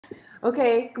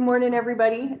Okay, good morning,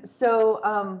 everybody.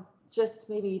 So just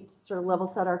maybe to sort of level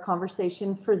set our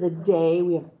conversation for the day,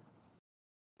 we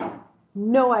have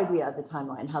no idea the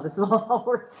timeline, how this will all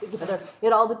work together.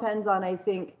 It all depends on, I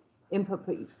think,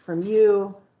 input from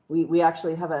you. We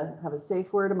actually have a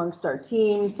safe word amongst our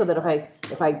team so that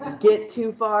if I get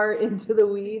too far into the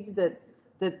weeds, that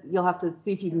you'll have to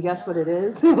see if you can guess what it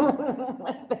is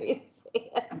when they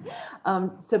say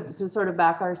it. So sort of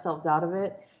back ourselves out of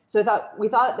it. So we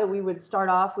thought that we would start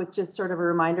off with just sort of a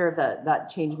reminder of that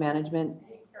change management.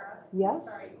 Hey, Kara. Yeah.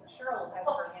 Sorry, Cheryl has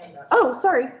her hand up. Oh,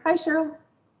 sorry. Hi, Cheryl.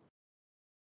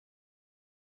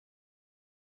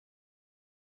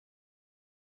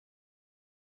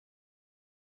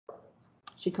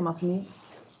 She come off mute.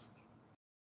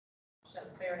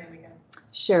 Say her name again.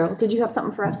 Cheryl, did you have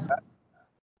something for us?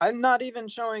 I'm not even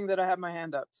showing that I have my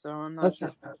hand up, so I'm not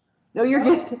sure. No, you're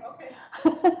good.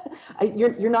 Okay.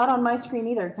 You're not on my screen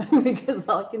either because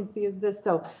all I can see is this.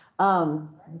 So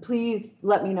please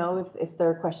let me know if there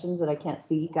are questions that I can't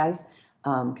see, guys,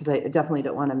 because I definitely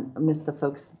don't want to miss the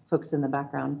folks in the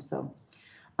background. So,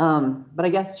 but I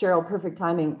guess Cheryl, perfect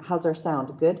timing. How's our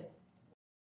sound? Good?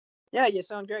 Yeah, you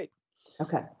sound great.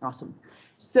 Okay, awesome.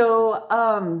 So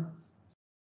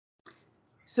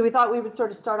so we thought we would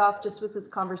sort of start off just with this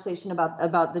conversation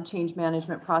about the change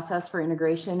management process for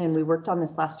integration, and we worked on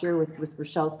this last year with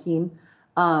Rochelle's team,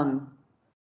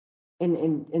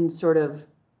 in sort of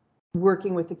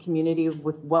working with the community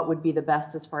with what would be the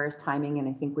best as far as timing. And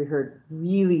I think we heard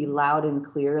really loud and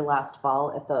clear last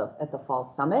fall at the fall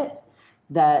summit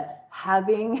that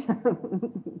having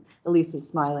Elise is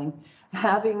smiling,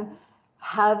 having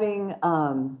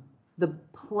the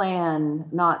plan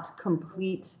not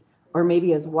complete or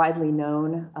maybe as widely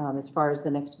known as far as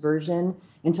the next version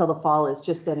until the fall is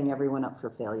just setting everyone up for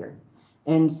failure.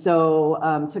 And so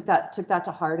took that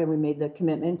to heart, and we made the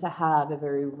commitment to have a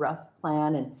very rough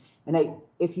plan. And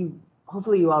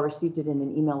hopefully you all received it in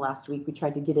an email last week. We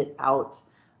tried to get it out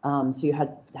so you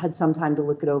had some time to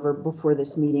look it over before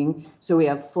this meeting. So we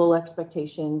have full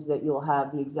expectations that you'll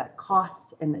have the exact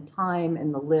costs and the time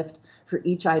and the lift for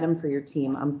each item for your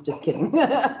team. I'm just kidding.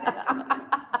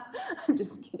 I'm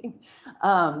just kidding.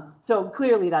 So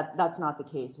clearly that's not the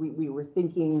case. We were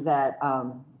thinking that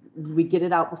we get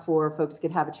it out before folks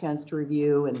could have a chance to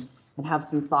review and have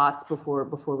some thoughts before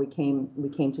we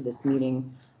came to this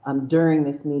meeting. During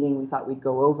this meeting, we thought we'd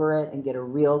go over it and get a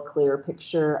real clear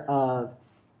picture of,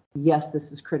 yes,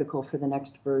 this is critical for the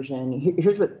next version.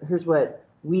 Here's what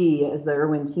we as the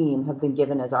IRWIN team have been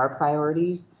given as our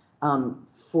priorities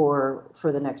for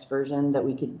the next version that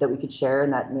we could share,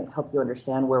 and that may help you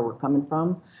understand where we're coming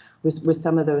from with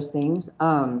some of those things,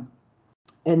 and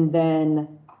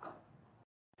then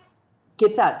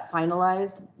get that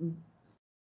finalized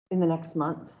in the next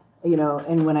month.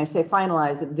 And when I say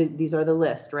finalized, these are the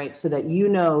list, right? So that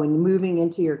in moving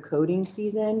into your coding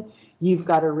season, you've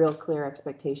got a real clear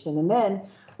expectation. And then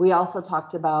we also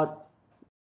talked about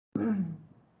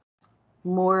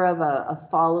more of a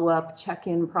follow-up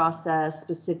check-in process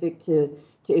specific to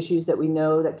issues that we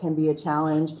know that can be a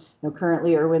challenge.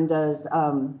 Currently IRWIN does,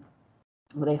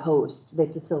 they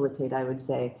facilitate, I would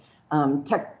say,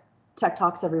 tech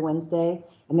talks every Wednesday,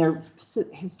 and they're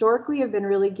historically have been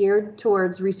really geared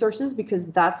towards resources because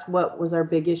that's what was our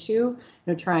big issue,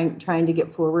 trying to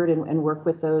get forward and work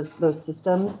with those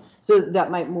systems. So that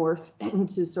might morph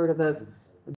into sort of a,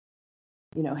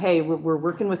 hey, we're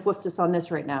working with WFDS on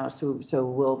this right now, so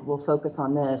we'll focus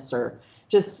on this, or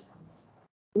just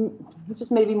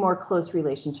maybe more close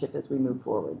relationship as we move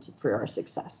forward for our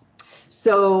success.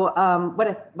 So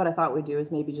what I thought we'd do is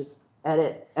maybe just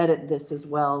edit this as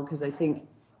well, because I think,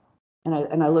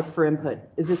 and I look for input.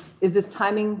 Is this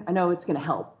timing? I know it's going to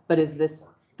help, but is this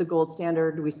the gold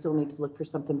standard? Do we still need to look for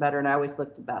something better? And I always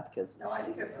look to Beth because. No, I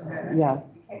think this is good. Yeah.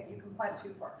 You can plan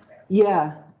too far.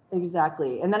 Yeah,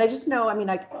 exactly. And then I just know,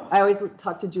 I always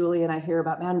talk to Julie and I hear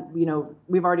about, man,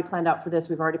 we've already planned out for this.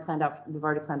 We've already planned out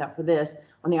for this.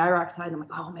 On the IROC side, I'm like,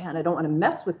 oh man, I don't want to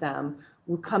mess with them.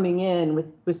 We're coming in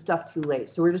with stuff too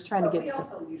late. So we're just trying to get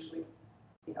stuff. We also usually,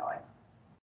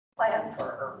 plan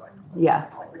for IRWIN. Yeah.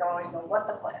 We don't always know what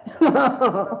the plan is,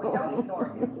 but we don't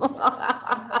ignore you.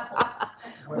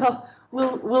 Well,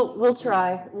 we'll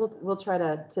try. We'll try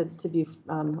to be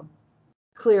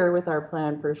clear with our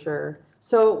plan for sure.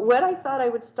 So what I thought I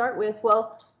would start with,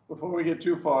 before we get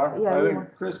too far, yeah, I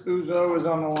think Chris Buzo is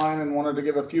on the line and wanted to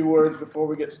give a few words before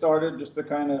we get started, just to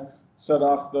kind of set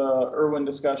off the IRWIN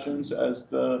discussions as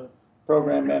the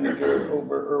program manager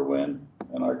over IRWIN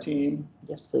and our team.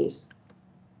 Yes, please.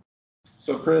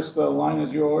 So Chris, the line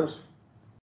is yours.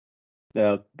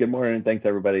 Good morning. Thanks,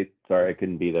 everybody. Sorry I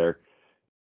couldn't be there.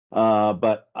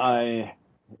 But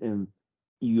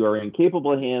you are in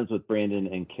capable hands with Brandon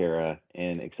and Kara,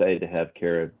 and excited to have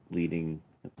Kara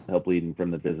help leading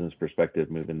from the business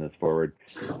perspective, moving this forward.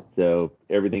 So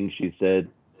everything she said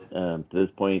to this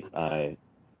point, I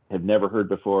have never heard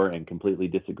before and completely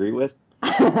disagree with.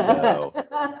 So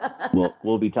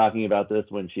we'll be talking about this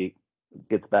when she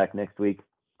gets back next week.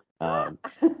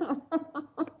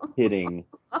 Kidding.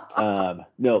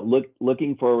 No,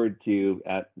 looking forward to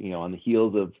on the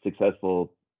heels of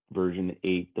successful version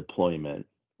 8 deployment,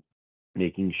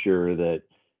 making sure that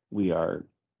we are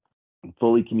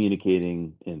fully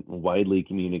communicating and widely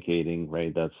communicating,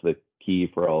 right? That's the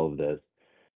key for all of this.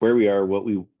 Where we are,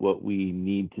 what we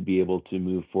need to be able to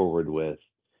move forward with,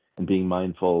 and being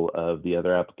mindful of the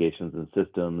other applications and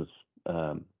systems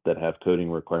that have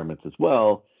coding requirements as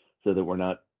well, so that we're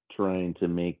not trying to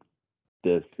make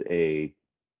this a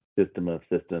system of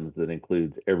systems that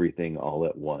includes everything all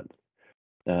at once.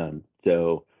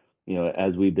 So,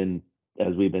 as we've been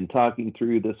talking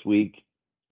through this week,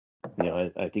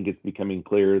 I think it's becoming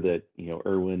clear that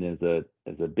IRWIN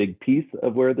is a big piece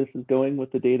of where this is going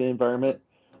with the data environment,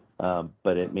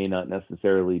 but it may not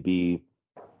necessarily be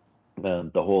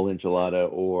the whole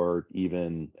enchilada, or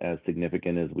even as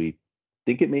significant as we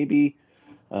think it may be.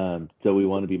 So we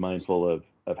want to be mindful of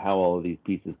how all of these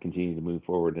pieces continue to move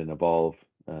forward and evolve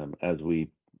as we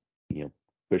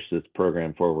push this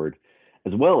program forward,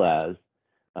 as well as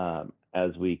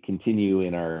we continue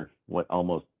in our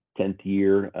almost 10th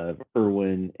year of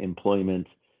IRWIN employment,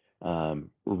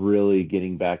 really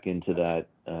getting back into that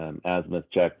azimuth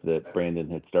check that Brandon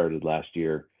had started last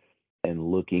year,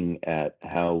 and looking at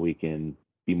how we can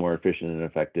be more efficient and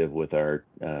effective with our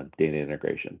data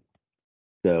integration.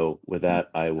 So with that,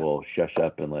 I will shush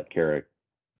up and let Kara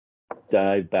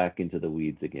dive back into the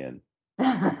weeds again.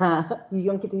 You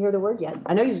don't get to hear the word yet.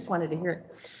 I know you just wanted to hear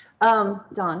it.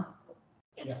 Dawn,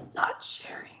 it's not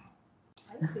sharing.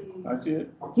 I see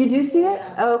it. You do see it?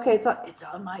 Oh, okay, it's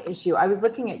on my issue. I was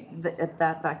looking at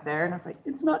that back there, and I was like,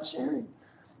 it's not sharing.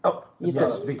 Oh,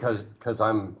 yes, because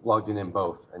I'm logged in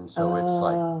both, and so it's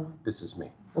like, this is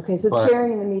me. Okay, so it's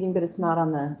sharing in the meeting, but it's not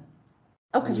on the,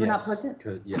 because we're not plugged in.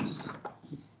 Yes.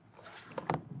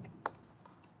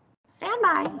 Stand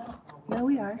by. No,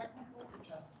 we are.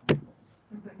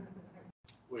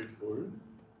 Wait for it.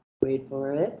 Wait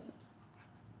for it.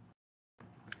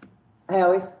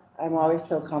 I'm always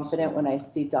so confident when I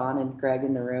see Dawn and Greg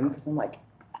in the room, because I'm like,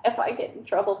 if I get in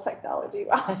trouble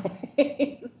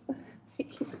technology-wise,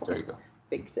 There you go.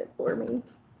 fix it for me.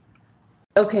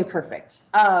 Okay, perfect.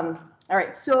 All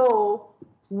right, so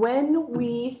when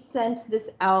we sent this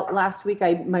out last week,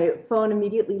 my phone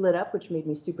immediately lit up, which made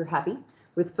me super happy,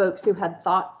 with folks who had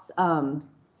thoughts and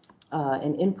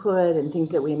input and things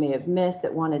that we may have missed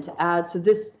that wanted to add. So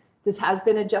this has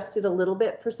been adjusted a little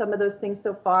bit for some of those things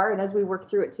so far. And as we work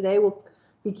through it today, we'll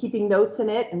be keeping notes in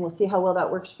it, and we'll see how well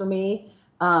that works for me.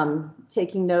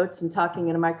 Taking notes and talking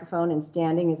in a microphone and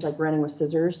standing is like running with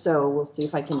scissors. So we'll see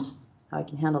if how I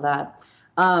can handle that.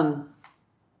 But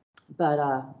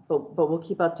we'll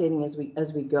keep updating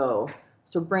as we go.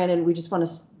 So Brandon, we just want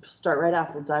to start right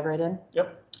off. We'll dive right in.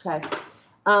 Yep. Okay.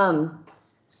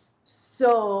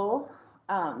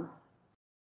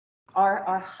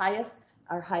 Our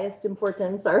highest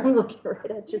importance, I'm looking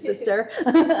right at you, sister.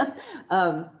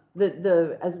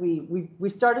 As we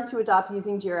started to adopt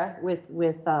using Jira with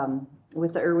the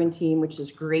IRWIN team, which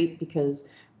is great because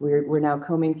we're now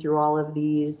combing through all of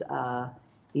these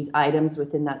items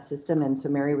within that system, and so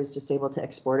Mary was just able to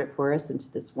export it for us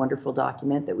into this wonderful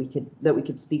document that we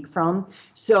could speak from.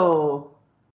 So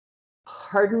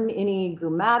pardon any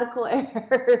grammatical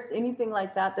errors, anything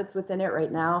like that that's within it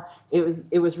right now. It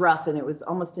was rough, and it was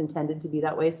almost intended to be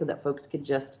that way so that folks could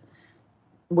just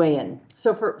weigh in.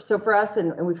 So for us,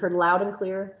 and we've heard loud and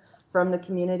clear from the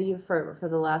community for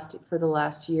the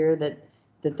last year that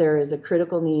there is a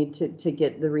critical need to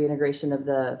get the reintegration of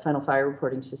the final fire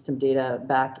reporting system data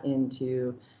back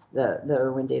into the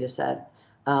IRWIN data set.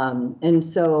 And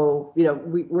so,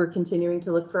 we're continuing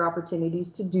to look for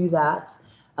opportunities to do that.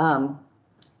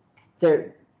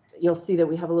 There, you'll see that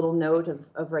we have a little note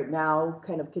of right now,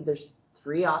 there's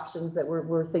 3 options that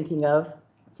we're thinking of.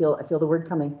 I feel the word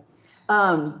coming.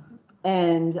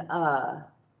 And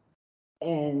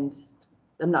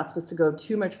I'm not supposed to go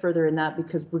too much further in that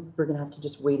because we're going to have to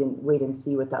just wait and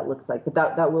see what that looks like. But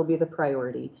that will be the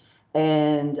priority.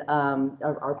 And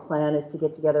our plan is to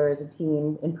get together as a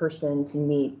team in person to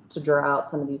meet, to draw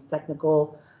out some of these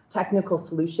technical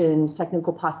solutions,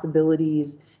 technical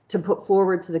possibilities to put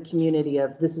forward to the community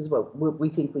of this is what we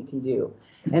think we can do.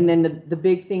 And then the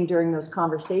big thing during those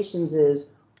conversations is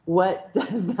what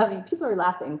does that mean? People are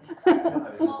laughing. No,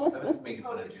 I was making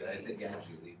fun of Julie. I said, yeah,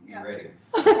 Julie, be ready.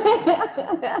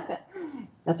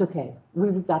 That's okay.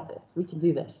 We've got this. We can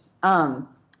do this.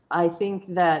 I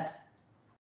think that,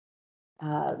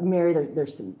 Mary,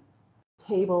 there's some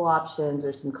table options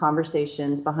or some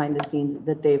conversations behind the scenes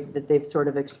that they've sort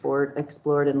of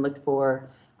explored and looked for,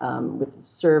 with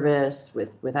service,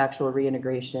 with actual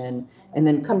reintegration, and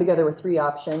then come together with 3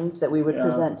 options that we would Yeah.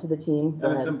 present to the team. Go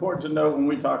And it's ahead. important to note when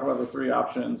we talk about the 3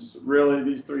 options, really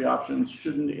these 3 options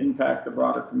shouldn't impact the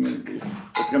broader community.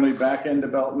 It's going to be back-end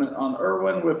development on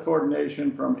IRWIN with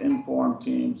coordination from Inform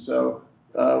team. So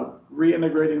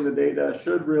reintegrating the data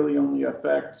should really only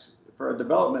affect, for a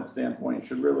development standpoint,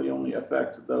 should really only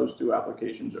affect those 2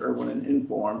 applications, IRWIN and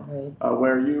Inform, Right.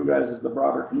 where you guys as the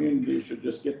broader community should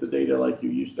just get the data like you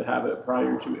used to have it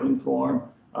prior to Inform,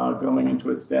 going into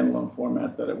its standalone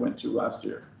format that it went to last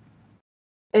year.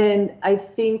 And I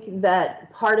think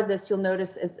that part of this, you'll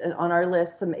notice is on our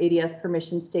list, some ADS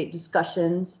permission state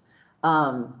discussions.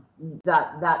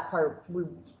 That part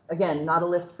would, again, not a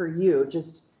lift for you,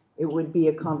 just it would be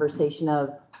a conversation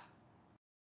of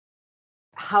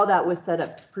how that was set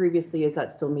up previously. Is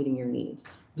that still meeting your needs?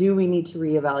 Do we need to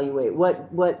reevaluate?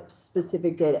 What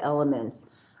specific data elements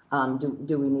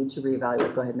do we need to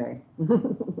reevaluate? Go ahead, Mary.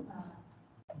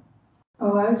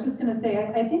 Oh, I was just going to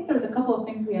say, I think there's a couple of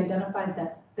things we identified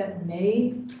that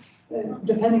may,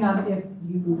 depending on if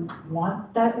you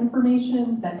want that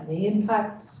information, that may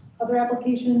impact other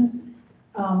applications.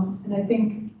 And I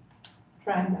think,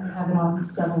 trying to have it on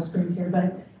several screens here,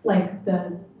 but like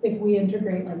if we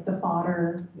integrate like the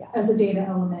fodder Yeah. as a data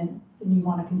element and you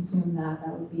want to consume that,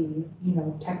 that would be,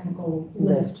 technical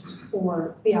lift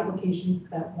for the applications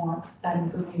that want that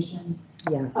information.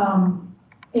 Yeah.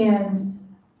 And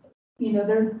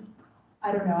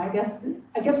I don't know, I guess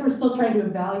we're still trying to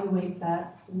evaluate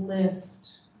that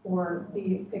lift for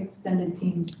the extended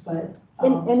teams, but.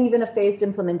 And even a phased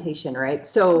implementation, right?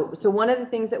 So one of the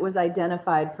things that was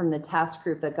identified from the task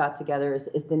group that got together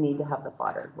is the need to have the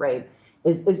fodder, right?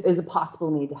 Is a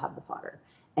possible need to have the fodder.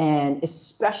 And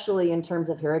especially in terms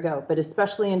of, here I go, but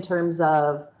especially in terms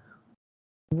of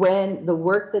when the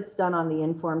work that's done on the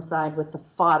Inform side with the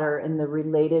fodder and the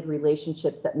related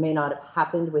relationships that may not have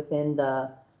happened within the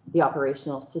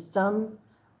operational system,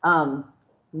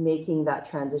 making that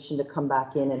transition to come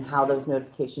back in and how those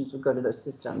notifications would go to those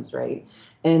systems, right?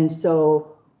 And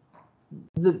so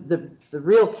the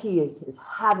real key is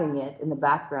having it in the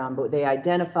background, but they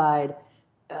identified,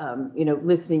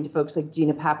 listening to folks like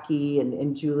Gina Papke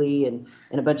and Julie and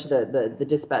a bunch of the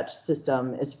dispatch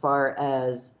system, as far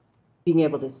as being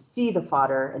able to see the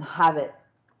fodder and have it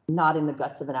not in the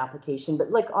guts of an application,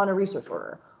 but like on a resource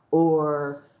order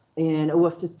or in a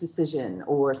WFTIS decision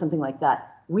or something like that.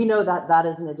 We know that that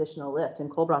is an additional lift, and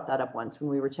Cole brought that up once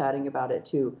when we were chatting about it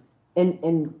too.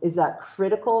 And is that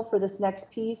critical for this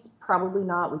next piece? Probably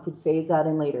not. We could phase that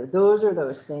in later. Those are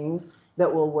those things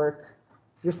that will work.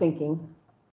 You're thinking.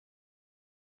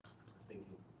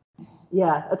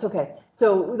 Yeah, that's okay.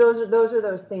 So those are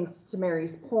those things. To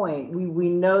Mary's point, we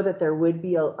know that there would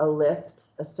be a lift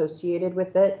associated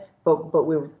with it, but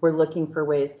we're looking for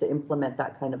ways to implement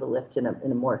that kind of a lift in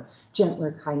a more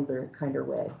gentler, kinder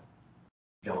way.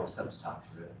 Yeah, well, subs talk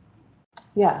through it.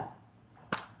 Yeah.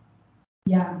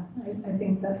 Yeah, I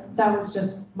think that was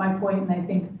just my point, and I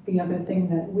think the other thing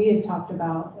that we had talked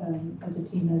about as a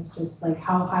team is just like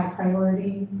how high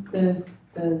priority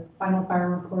the final fire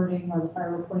reporting or the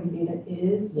fire reporting data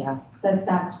is. Yeah.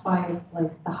 That's why it's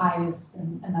like the highest,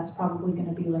 and that's probably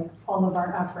going to be like all of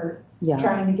our effort, Yeah.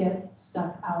 trying to get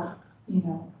stuff out,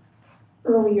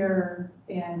 earlier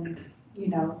and,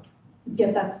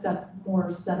 get that stuff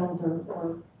more settled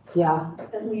or Yeah.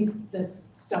 at least this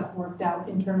stuff worked out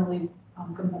internally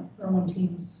from the IRWIN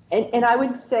teams. And I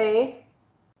would say,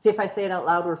 see if I say it out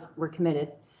loud, we're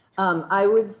committed. I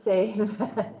would say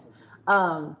that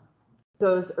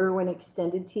those IRWIN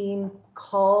extended team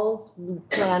calls, we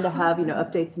plan to have,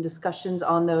 updates and discussions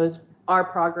on those, our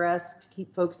progress, to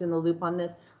keep folks in the loop on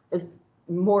this, is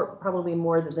probably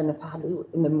more than have had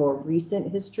in the more recent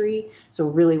history. So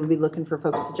really we'll be looking for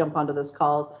folks to jump onto those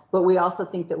calls, but we also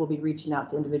think that we'll be reaching out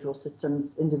to individual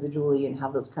systems individually and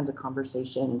have those kinds of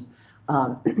conversations,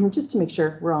 just to make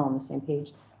sure we're all on the same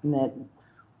page and that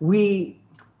we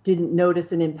didn't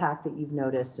notice an impact that you've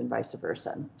noticed and vice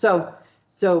versa.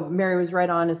 So Mary was right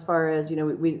on as far as,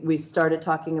 we started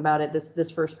talking about it,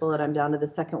 this first bullet, I'm down to the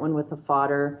second one with the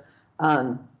fodder.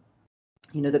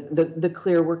 The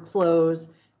clear workflows,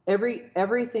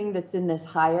 everything that's in this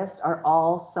highest are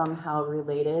all somehow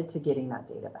related to getting that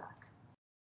data back.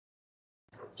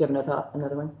 Do you have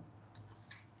another one?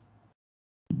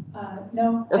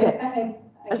 No, Okay.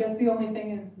 I guess the only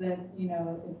thing is that, you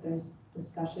know, if there's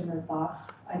discussion or thoughts,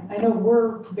 I know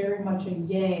we're very much a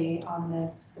yay on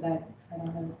this, but I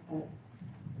don't know if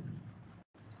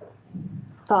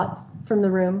Thoughts from the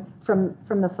room, from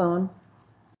the phone?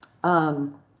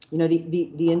 You know,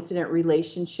 the incident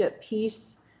relationship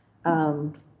piece.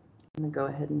 I'm gonna go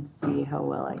ahead and see how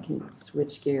well I can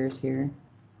switch gears here.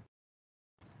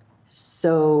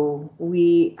 So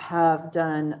we have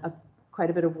done quite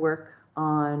a bit of work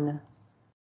on,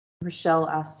 Rochelle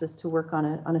asked us to work on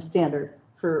a standard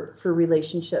for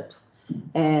relationships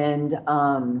and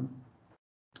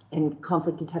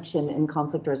conflict detection and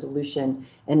conflict resolution.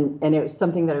 And it was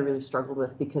something that I really struggled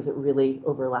with because it really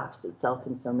overlaps itself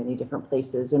in so many different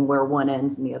places, and where one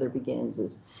ends and the other begins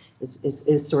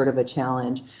is sort of a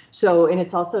challenge. So, and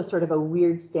it's also sort of a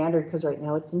weird standard because right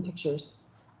now it's in pictures.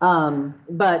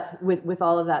 But with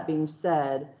all of that being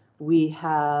said, we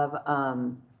have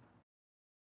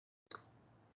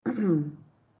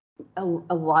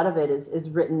a lot of it is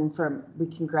written from, we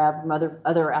can grab from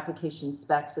other application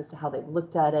specs as to how they've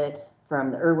looked at it,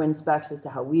 from the IRWIN specs as to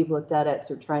how we've looked at it.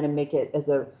 So trying to make it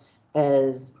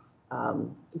as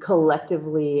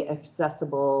collectively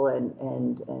accessible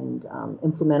and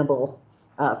implementable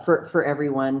for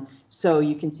everyone. So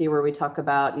you can see where we talk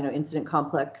about, you know, incident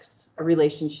complex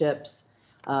relationships.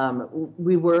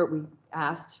 We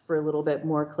asked for a little bit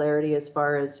more clarity as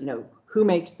far as, you know, who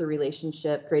makes the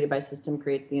relationship created by system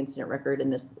creates the incident record in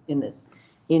this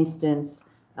instance.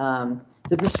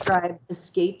 The prescribed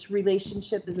escaped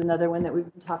relationship is another one that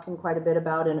we've been talking quite a bit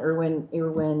about, and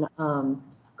IRWIN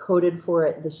coded for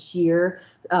it this year.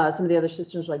 Some of the other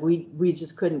systems like we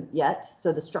just couldn't yet,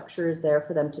 so the structure is there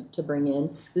for them to bring in.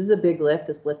 This is a big lift.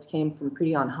 This lift came from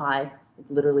pretty on high,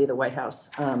 literally the White House,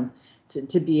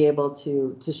 to be able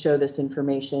to show this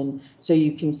information. So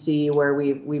you can see where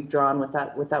we've drawn what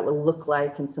that will look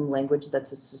like and some language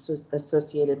that's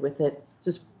associated with it. Is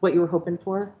this what you were hoping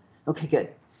for? Okay, good.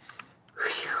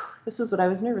 Whew. This is what I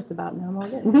was nervous about. Now I'm all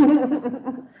good.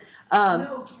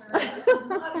 No, Karen, this is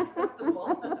not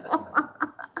acceptable.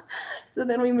 So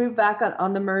then we move back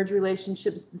on the merge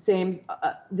relationships, the same.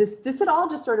 This had all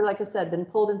just sort of, like I said, been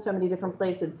pulled in so many different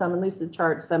places, some in lucid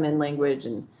charts, some in language,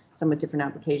 and some with different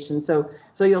applications. So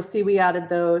you'll see we added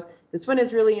those. This one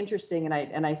is really interesting,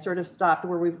 and I sort of stopped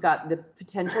where we've got the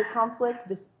potential conflict.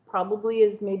 This probably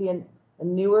is maybe a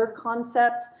newer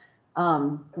concept.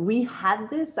 We had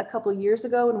this a couple years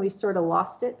ago, and we sort of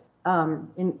lost it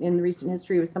in recent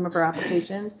history with some of our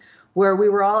applications, where we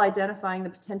were all identifying the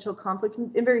potential conflict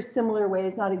in very similar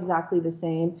ways, not exactly the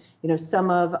same. You know,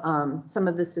 some of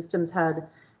the systems had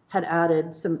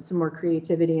added some more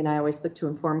creativity, and I always look to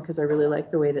inform because I really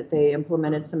like the way that they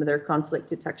implemented some of their conflict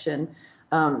detection.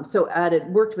 So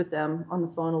worked with them on the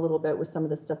phone a little bit with some of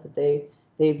the stuff that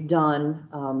they've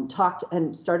done, talked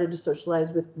and started to socialize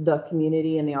with the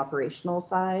community and the operational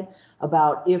side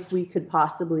about if we could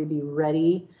possibly be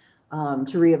ready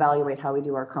to reevaluate how we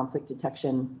do our conflict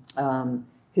detection.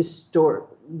 What's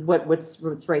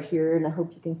right here, and I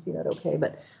hope you can see that okay,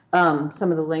 but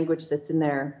some of the language that's in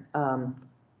there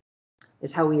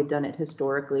is how we had done it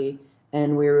historically,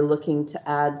 and we were looking to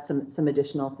add some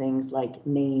additional things like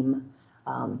name,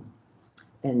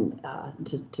 and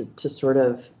to sort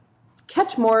of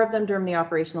catch more of them during the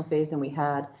operational phase than we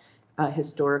had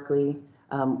historically.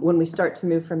 When we start to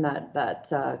move from that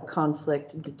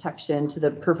conflict detection to the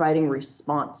providing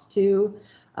response to,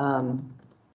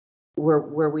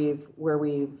 where we've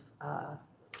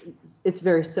it's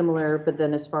very similar, but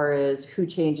then as far as who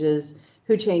changes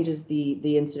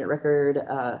the incident record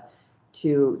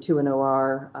to an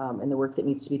OR, and the work that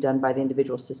needs to be done by the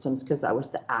individual systems, because that was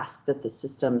the ask that the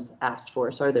systems asked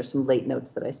for. Sorry, there's some late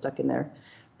notes that I stuck in there.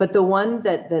 But the one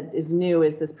that is new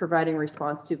is this providing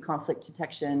response to conflict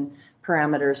detection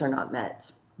parameters are not met,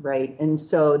 right? And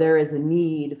so there is a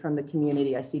need from the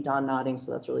community. I see Don nodding,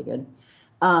 so that's really good.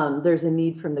 There's a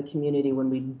need from the community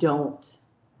when we don't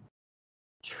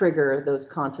trigger those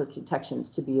conflict detections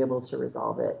to be able to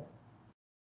resolve it.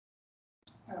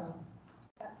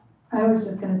 I was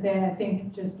just going to say, I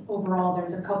think just overall,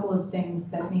 there's a couple of things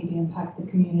that maybe impact the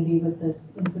community with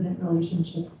this incident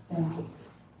relationships thing.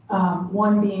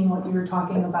 One being what you were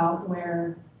talking about,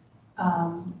 where,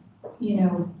 you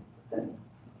know,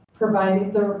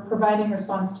 providing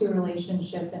response to a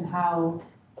relationship and how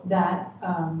that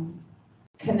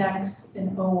connects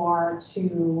an OR to,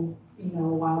 you know,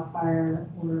 a wildfire,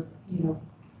 or, you know,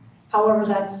 however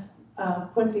that's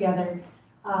put together.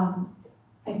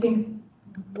 I think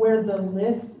where the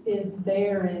lift is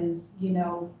there is, you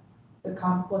know, the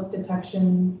conflict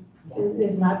detection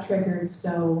is not triggered,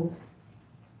 so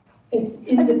it's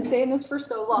in I've been the, saying this for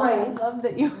so long. I Right. love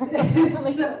that you.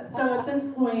 so at this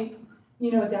point,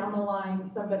 you know, down the line,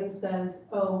 somebody says,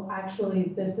 oh,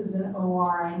 actually, this is an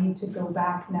OR, I need to go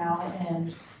back now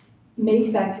and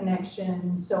make that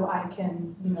connection so I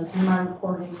can, you know, do my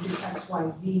reporting, do X, Y,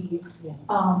 Z. Yeah.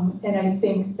 And I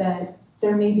think that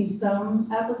there may be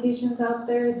some applications out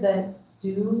there that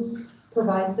do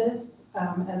provide this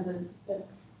as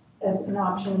an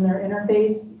option in their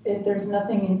interface. There's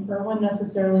nothing in IRWIN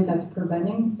necessarily that's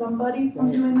preventing somebody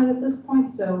from doing that at this point.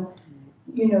 So,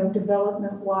 you know,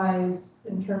 development-wise,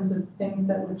 in terms of things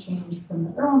that would change from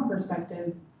the IRWIN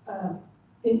perspective,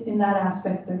 in that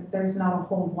aspect, there's not a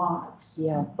whole lot.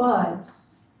 Yeah. But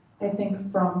I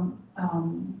think from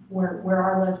where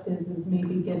our lift is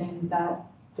maybe getting that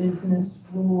business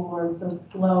rule or the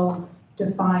flow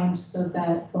defined so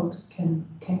that folks can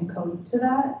code to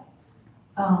that.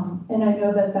 And I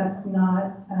know that that's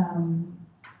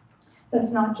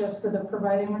not just for the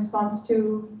providing response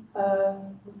to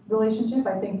relationship.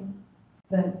 I think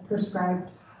the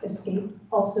prescribed escape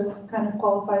also kind of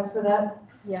qualifies for that.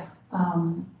 Yeah.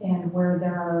 And where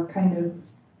there are kind of,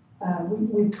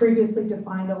 we previously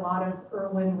defined a lot of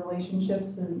IRWIN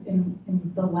relationships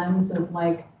in the lens of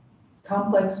like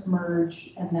complex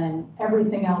merge and then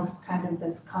everything else kind of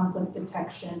this conflict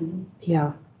detection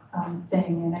Yeah.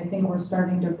 Thing. And I think we're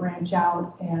starting to branch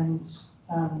out and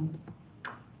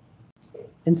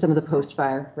some of the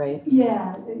post-fire, right?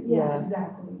 yeah, Yeah.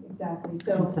 exactly. And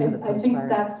So some of the I think post-fire.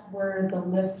 that's where the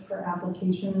lift for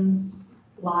applications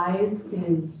lies,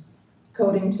 is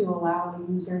coding to allow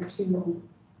a user to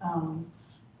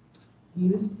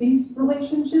use these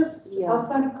relationships Yeah.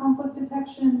 outside of conflict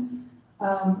detection.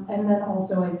 And then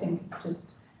also I think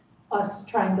just us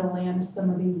trying to land some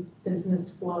of these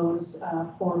business flows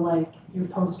for like your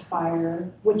post-fire,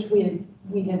 which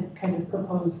we had kind of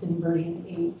proposed in version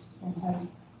 8 and have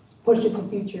pushed it to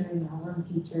future and now we're in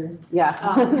future. Yeah.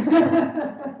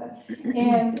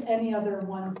 And any other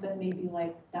ones that maybe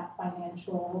like that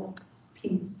financial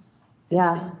piece,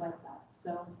 Yeah. things like that.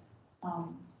 So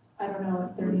I don't know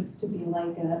if there needs to be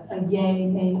like a yay,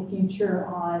 nay future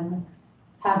on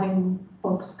having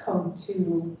folks code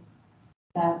to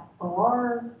that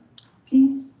OR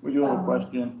piece. We do have a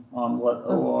question on what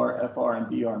OR, FR, and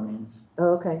BR means.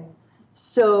 Okay.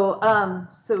 So,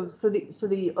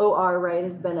 the OR, right,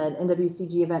 has been an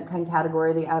NWCG event kind of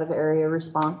category, the out of area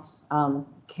response.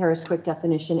 Kara's quick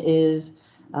definition is,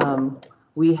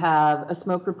 we have a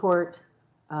smoke report,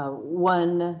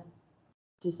 one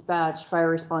dispatch fire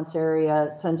response area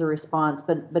sends a response,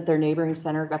 but their neighboring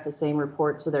center got the same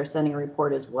report, so they're sending a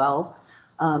report as well.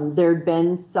 There'd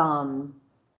been some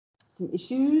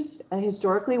issues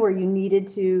historically where you needed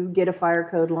to get a fire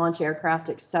code, launch aircraft,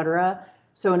 et cetera.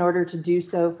 So in order to do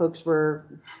so, folks were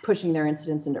pushing their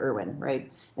incidents into IRWIN,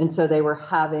 right? And so they were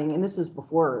having, and this is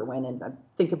before IRWIN, and I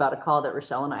think about a call that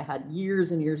Rochelle and I had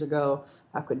years and years ago,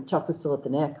 back when Chuck was still at the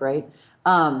NIC, right?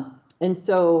 And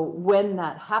so when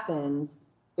that happens,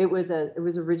 it was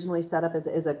originally set up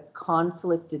as a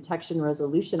conflict detection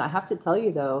resolution. I have to tell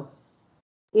you though,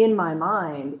 in my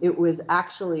mind, it was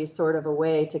actually sort of a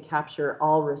way to capture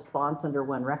all response under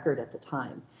one record at the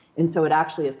time. And so it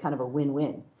actually is kind of a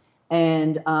win-win.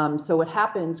 And so what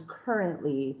happens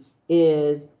currently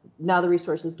is now the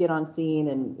resources get on scene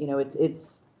and, you know,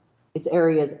 it's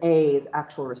areas A is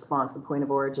actual response. The point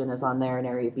of origin is on there, and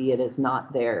area B, it is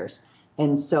not theirs.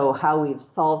 And so how we've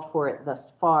solved for it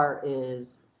thus far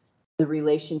is the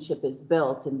relationship is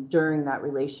built, and during that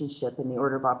relationship in the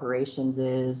order of operations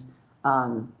is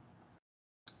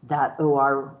that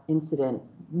OR incident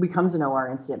becomes an OR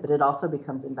incident, but it also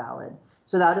becomes invalid.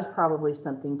 So that is probably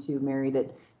something too, Mary,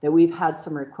 that we've had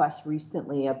some requests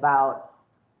recently about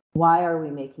why are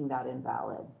we making that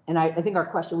invalid? And I think our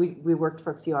question, we worked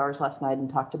for a few hours last night and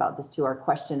talked about this too. Our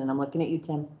question, and I'm looking at you,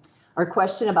 Tim. Our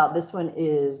question about this one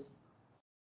is,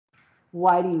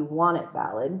 why do you want it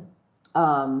valid?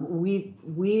 We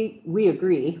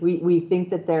agree. We think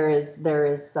that there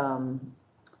is some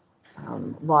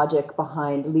logic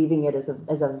behind leaving it as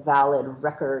a valid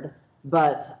record,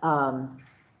 but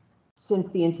since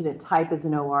the incident type is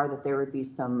an OR, that there would be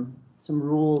some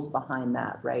rules behind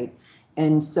that, right?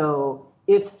 And so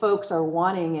if folks are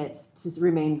wanting it to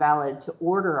remain valid to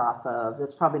order off of,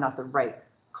 that's probably not the right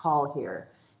call here.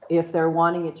 If they're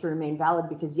wanting it to remain valid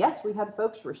because yes, we had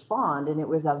folks respond and it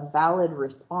was a valid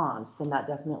response, then that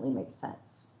definitely makes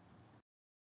sense.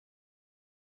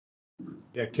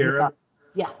 Yeah, Kara.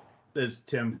 Yeah. This is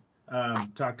Tim,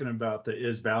 talking about the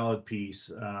is valid piece.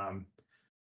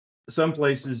 Some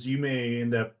places you may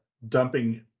end up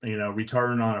dumping,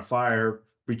 return on a fire,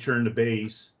 return to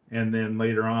base, and then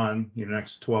later on,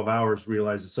 next 12 hours,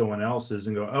 realize it's someone else's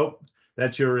and go, oh,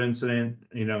 that's your incident.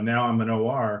 Now I'm an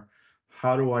OR.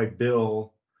 How do I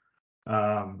bill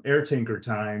air tanker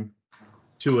time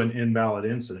to an invalid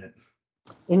incident?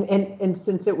 And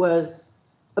since it was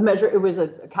a measure, it was a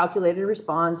calculated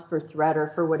response for threat or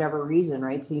for whatever reason,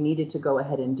 right? So you needed to go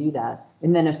ahead and do that.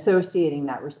 And then associating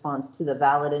that response to the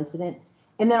valid incident.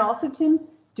 And then also, Tim,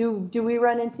 do we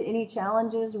run into any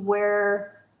challenges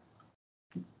where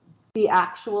the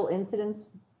actual incident's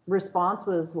response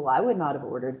was, well, I would not have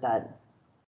ordered that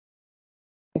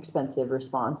expensive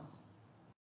response?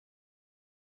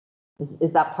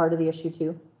 Is that part of the issue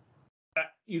too?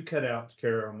 You cut out,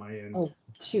 Kara, on my end. Oh,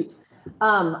 shoot.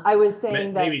 I was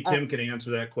saying that maybe Tim can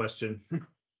answer that question.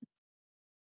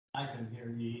 I can hear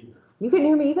you either. You couldn't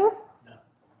hear me either? No.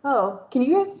 Oh, can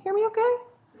you guys hear me okay?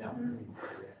 Yeah.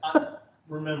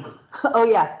 Remember. Oh,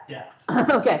 yeah. Yeah.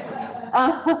 Okay.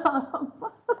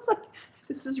 It's like,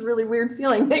 this is a really weird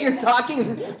feeling that you're talking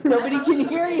and nobody can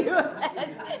hear you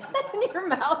and your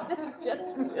mouth is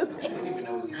just moving. I didn't even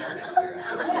know we started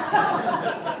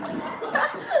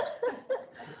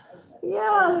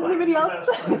Yeah, anybody else?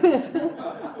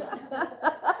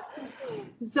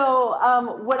 So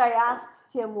what I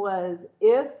asked Tim was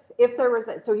if there was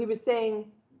that, so he was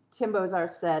saying, Tim Bozar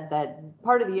said that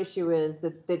part of the issue is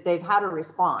that they've had a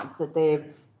response, that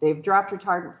they've dropped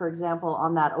retardant, for example,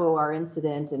 on that OR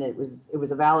incident, and it was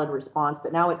a valid response,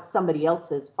 but now it's somebody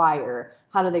else's fire.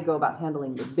 How do they go about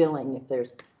handling the billing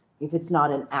if it's not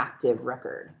an active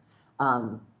record?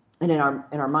 And in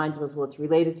our minds was, well, it's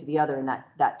related to the other, and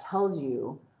that tells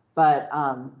you, but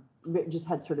we just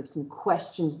had sort of some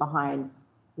questions behind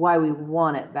why we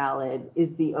want it valid.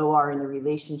 Is the OR and the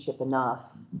relationship enough?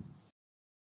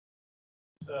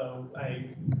 So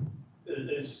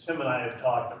as Tim and I have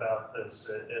talked about this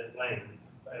at length,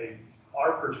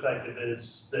 our perspective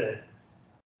is that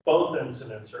both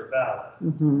incidents are valid,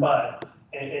 Mm-hmm. but,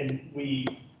 and we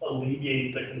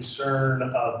alleviate the concern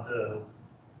of the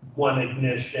one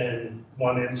ignition,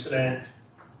 one incident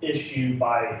issue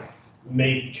by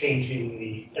changing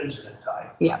the incident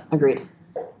type. Yeah, agreed.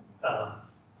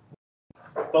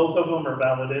 Both of them are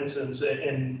valid incidents,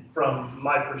 and from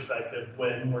my perspective,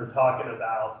 when we're talking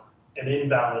about an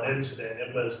invalid incident,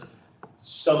 it was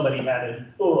somebody had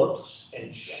an oops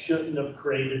and shouldn't have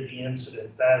created the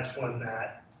incident. That's when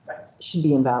that Should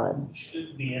be invalid.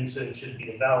 the incident should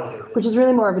be invalidated. Which is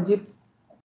really more of a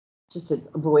just an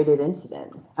avoided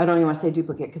incident. I don't even want to say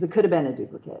duplicate because it could have been a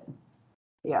duplicate.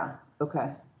 Yeah.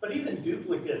 Okay. But even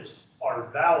duplicates are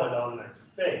valid on their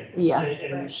face. Yeah.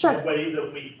 And Sure. the way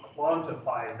that we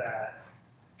quantify that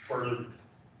for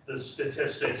the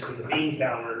statistics and the bean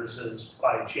counters is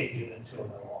by changing it to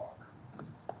an OR.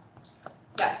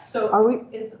 Yes, so Are we?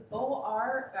 is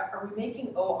OR, are we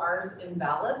making ORs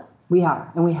invalid? We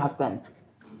are, and we have been.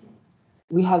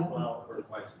 We have. Well,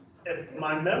 if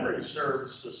my memory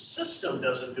serves, the system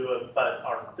doesn't do it, but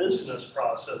our business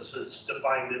processes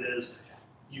defined it as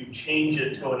you change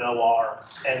it to an OR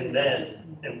and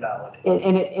then invalidate.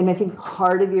 And I think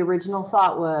part of the original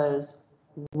thought was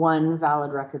one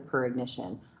valid record per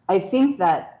ignition. I think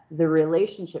that the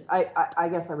relationship, I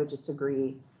guess I would just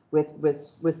agree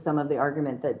with some of the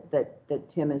argument that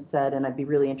Tim has said, and I'd be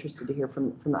really interested to hear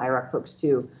from the IROC folks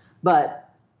too. But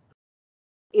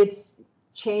it's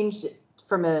changed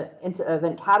from an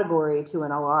event category to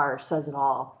an OR says it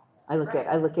all. I look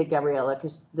at Gabriella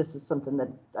because this is something that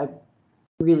I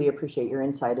really appreciate your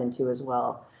insight into as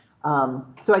well.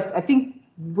 So I think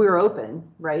we're open,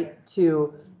 right,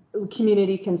 to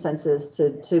community consensus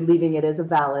to leaving it as a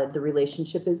valid. The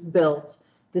relationship is built.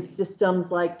 The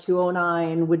systems like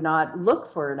 209 would not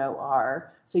look for an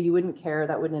OR, so you wouldn't care.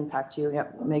 That wouldn't impact you.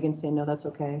 Yep, Megan's saying no, that's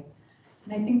okay.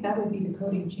 And I think that would be the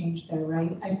coding change there,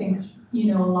 right? I think, a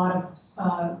lot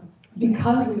of,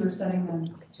 because we were setting them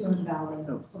to invalid,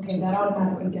 okay, that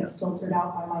automatically gets filtered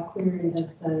out by my query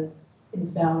that says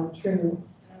is valid true.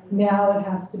 Now it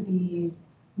has to be,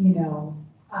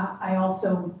 I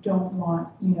also don't want,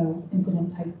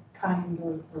 incident type kind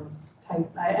or type,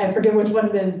 I forget which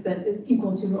one it is that is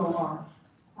equal to OR.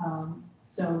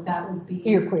 So that would be.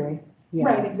 Your query. Yeah.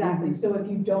 Right, exactly. So if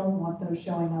you don't want those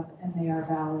showing up and they are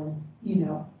valid,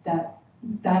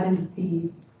 that is the,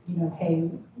 hey,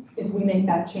 if we make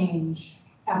that change,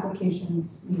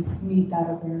 applications need that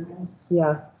awareness.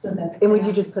 Yeah. So that. And would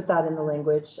you just put that in the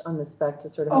language on the spec to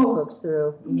sort of help folks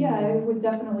through? Yeah, it would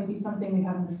definitely be something we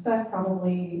have in the spec,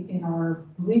 probably in our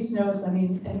release notes. I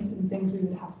mean, and things we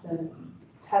would have to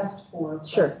test for.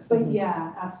 Sure. But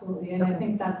yeah, absolutely. And I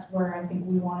think that's where I think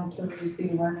we wanted to raise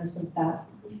the awareness of that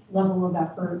level of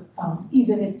effort.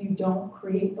 Even if you don't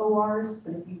create ORs,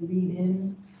 but if you read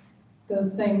in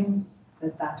those things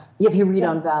that, If you read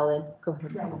on valid, go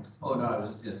ahead. right. Oh, no, I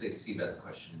was just gonna say Steve has a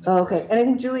question. Oh, okay, and I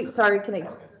think Julie, sorry, can I, Okay.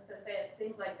 I was just gonna say, it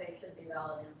seems like they should be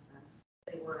valid incidents.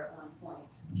 They were at one point.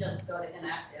 Just go to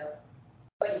inactive,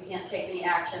 but you can't take any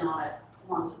action on it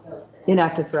once it goes to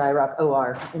inactive for IROC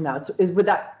OR, and that's, would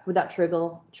that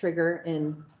trigger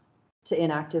to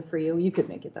inactive for you? You could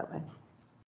make it that way.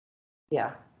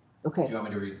 Yeah, Do okay. you want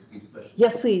me to read Steve's question?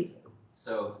 Yes, please.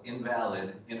 So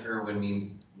invalid in IRWIN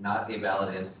means not a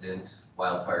valid incident,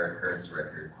 wildfire occurrence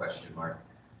record, question mark.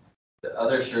 The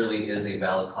other surely is a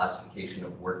valid classification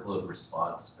of workload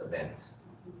response event.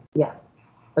 Yeah,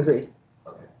 agreed.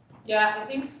 Okay. Yeah, I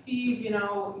think Steve,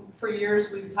 for years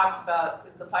we've talked about,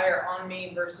 is the fire on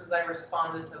me versus I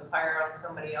responded to a fire on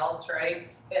somebody else, right?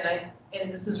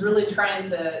 And this is really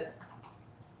trying to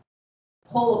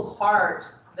pull apart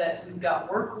that we've got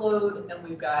workload and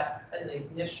we've got an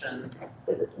ignition,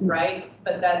 right?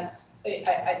 But that's,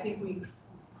 I think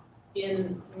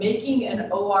in making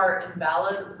an OR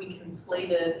invalid, we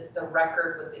conflated the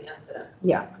record with the incident.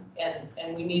 Yeah.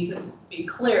 And we need to be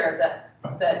clear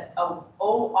that a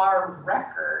OR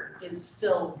record is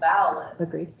still valid.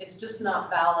 Agreed. It's just not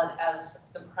valid as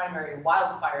the primary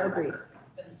wildfire Agreed. record.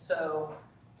 And so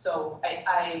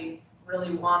I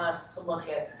really want us to look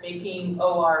at making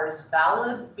ORs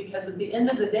valid, because at the end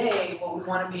of the day, what we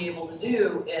want to be able to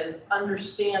do is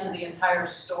understand the entire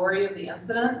story of the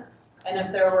incident. And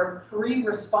if there were 3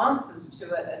 responses to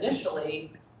it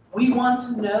initially, we want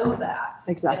to know that.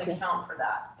 Exactly. And account for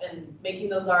that. And making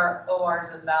those ORs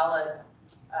invalid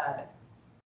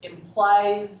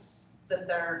implies that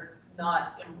they're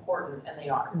not important, and they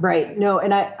are. Right. No,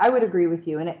 and I would agree with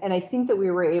you. And I think that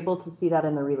we were able to see that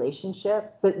in the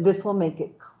relationship, but this will make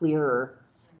it clearer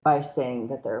by saying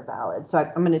that they're valid. So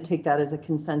I'm going to take that as a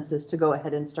consensus to go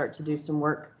ahead and start to do some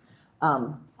work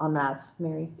on that,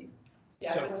 Mary.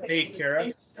 Yeah, I would say Hey, Kara.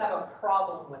 we have a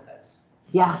problem with it.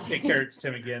 Yeah. Hey, Kara, it's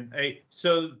Tim again. Hey,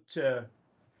 so to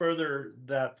further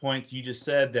that point, you just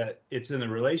said that it's in the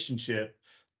relationship.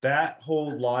 That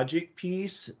whole logic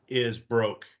piece is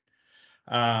broke.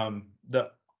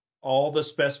 All the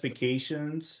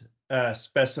specifications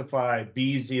specify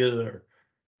B's either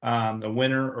the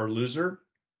winner or loser,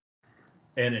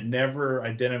 and it never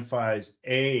identifies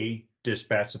A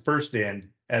dispatch, the first end,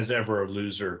 as ever a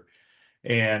loser.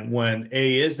 And when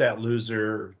A is that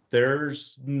loser,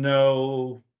 there's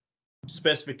no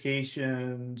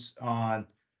specifications on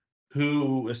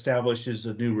who establishes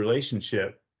a new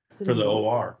relationship for the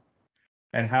OR,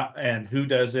 and how, and who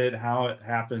does it, how it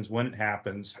happens, when it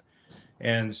happens.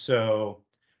 And so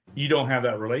you don't have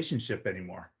that relationship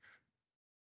anymore.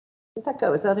 Where'd that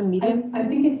go? Is that a medium? I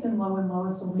think it's in low and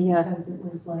lowest only Yeah. because it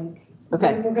was like,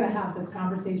 Okay. we're gonna have this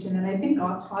conversation, and I think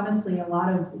honestly, a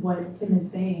lot of what Tim is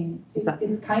saying,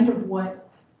 it's kind of what,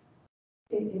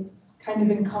 it's kind of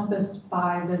encompassed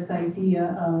by this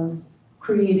idea of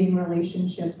creating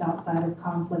relationships outside of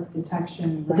conflict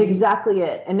detection. That's right? exactly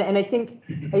it. And I think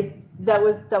that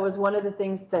was one of the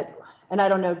things that, and I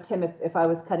don't know, Tim, if I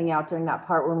was cutting out during that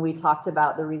part when we talked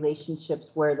about the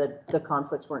relationships where the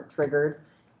conflicts weren't triggered.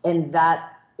 And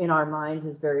that in our minds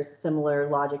is very similar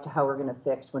logic to how we're going to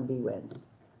fix when B wins.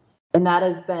 And that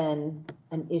has been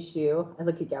an issue. I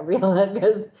look at Gabriella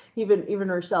because even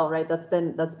Rochelle, right? That's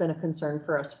been a concern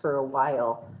for us for a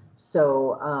while.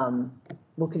 So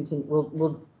we'll continue.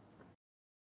 We'll.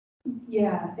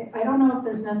 Yeah, I don't know if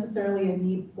there's necessarily a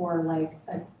need for like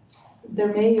there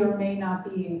may or may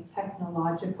not be a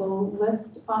technological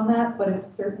lift on that, but it's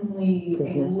certainly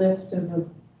Business. a lift of a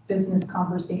business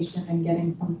conversation and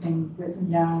getting something written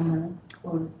down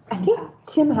or I think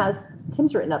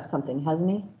Tim's written up something, hasn't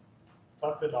he?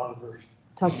 Talk to Don first.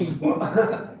 Talk to.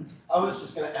 I was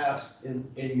just gonna ask, in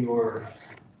your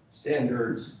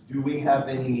standards, do we have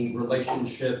any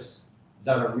relationships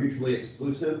that are mutually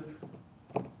exclusive?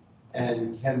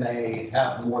 And can they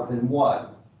have more than one?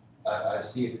 I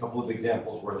see a couple of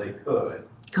examples where they could.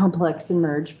 Complex and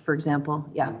merge, for example.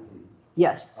 Yeah.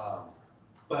 Yes.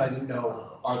 But I didn't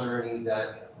know, are there any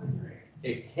that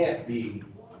it can't be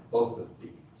both of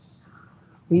these?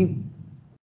 You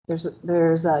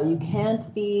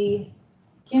can't be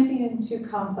in two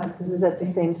complexes at the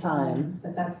same time.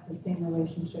 but that's the same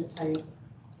relationship type.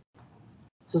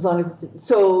 So as long as it's,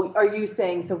 so are you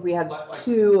saying, so if we have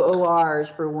 2 ORs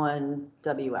for 1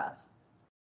 WF?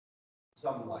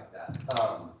 Something like that.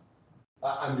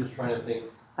 I'm just trying to think.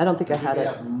 I don't think I We had could it.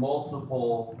 have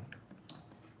multiple,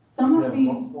 Some we of have these,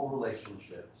 multiple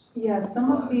relationships. yeah,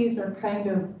 some of these are kind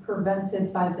of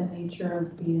prevented by the nature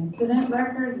of the incident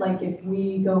record. Like if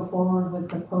we go forward with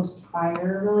the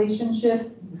post-fire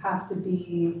relationship, you have to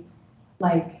be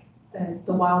like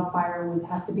the wildfire would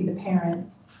have to be the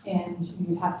parents, and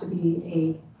you'd have to be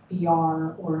a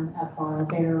BR or an FR, a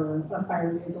bear or a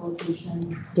fire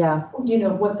rehabilitation. Yeah. You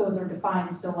know, what those are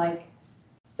defined, so like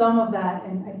some of that,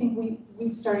 and I think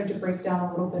we've started to break down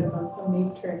a little bit of a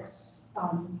matrix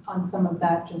on some of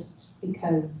that, just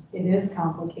because it is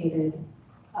complicated.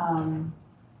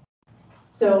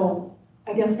 So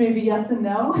I guess maybe yes and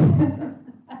no,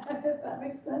 if that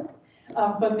makes sense.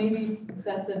 But maybe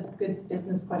that's a good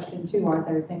business question too. Are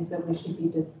there things that we should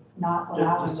be not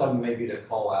allowing? Just something maybe to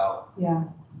call out Yeah.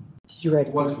 Did you write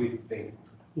it? once we think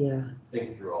Yeah.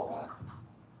 through all that.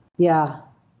 Yeah.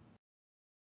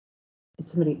 Did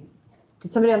somebody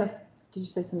did you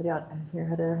say somebody out here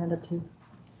had their hand up too?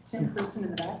 Same person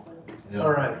in the back.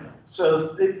 All right, so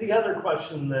the other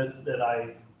question that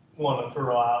I want to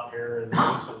throw out here, and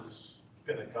this is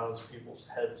gonna cause people's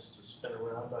heads to spin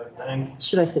around, I think,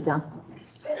 Should I sit down?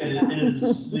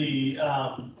 is the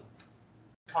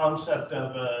concept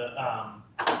of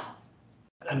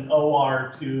an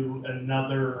OR to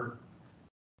another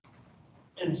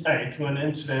incident, to an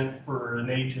incident for an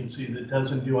agency that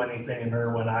doesn't do anything in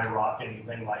IRWIN, IROC,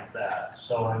 anything like that.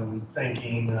 So I'm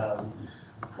thinking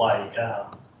like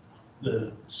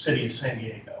the city of San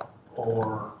Diego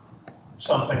or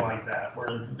something like that,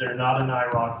 where they're not an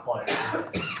IROC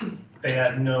player. They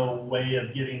had no way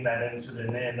of getting that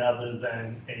incident in other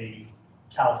than a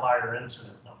CAL FIRE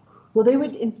incident number. Well, they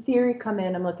would in theory come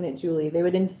in, I'm looking at Julie, they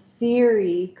would in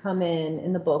theory come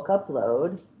in the bulk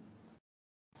upload.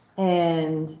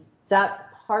 And that's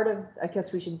part of, I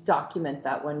guess we should document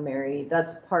that one, Mary.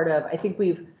 That's part of, I think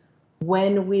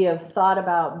when we have thought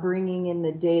about bringing in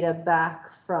the data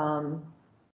back from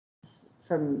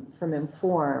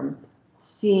Inform,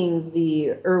 seeing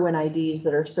the IRWIN IDs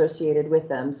that are associated with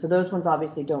them. So those ones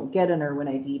obviously don't get an IRWIN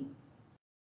ID.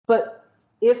 But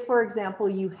if, for example,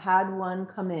 you had one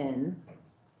come in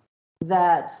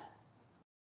that,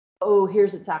 oh,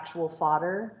 here's its actual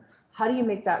fodder, how do you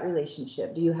make that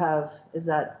relationship? Do you have, is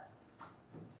that,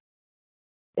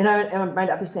 and I might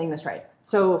not be saying this right.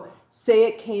 So say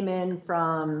it came in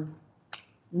from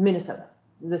Minnesota,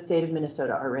 the state of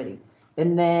Minnesota already,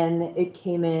 and then it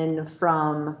came in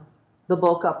from the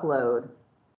bulk upload.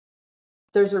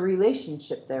 There's a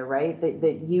relationship there, right?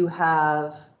 That you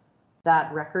have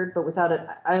that record, but without it,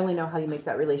 I only know how you make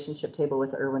that relationship table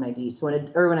with IRWIN ID. So when an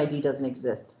IRWIN ID doesn't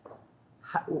exist,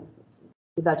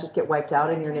 would that just get wiped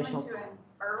out in your initial? To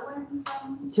IRWIN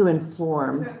from? To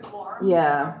inform. To inform.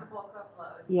 Yeah. The bulk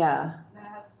upload. Yeah. And then it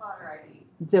has a fodder ID.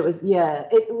 That was, yeah,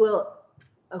 it will,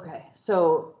 okay.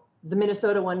 So the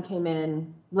Minnesota one came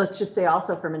in, let's just say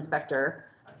also from inspector,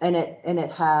 and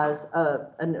it has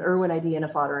an IRWIN ID and a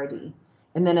fodder ID.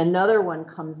 And then another one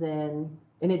comes in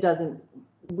and it doesn't,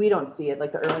 we don't see it,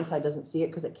 like the IRWIN side doesn't see it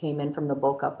because it came in from the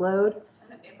bulk upload.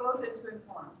 And they both into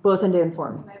inform. Both into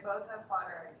inform. And they both have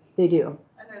fodder ID. They do.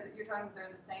 And you're talking, they're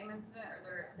the same incident,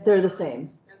 or They're the same.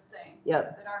 They're the same.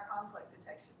 Yep. Then our conflict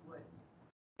detection would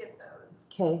get those.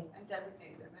 Okay. And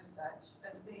designate them as such,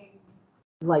 as being.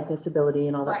 Like disability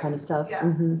and all that kind of stuff. Yeah.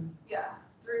 Mm-hmm. Yeah,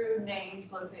 through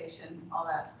names, location, all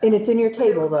that stuff. And it's in your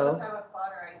table They would though. both have a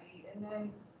fodder ID, and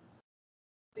then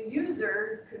the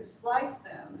user could splice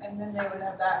them, and then they would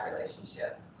have that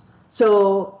relationship.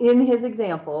 So in his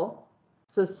example,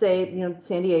 so say,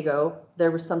 San Diego,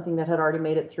 there was something that had already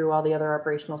made it through all the other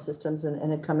operational systems and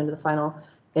had come into the final.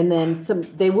 And then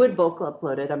they would bulk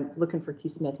upload it. I'm looking for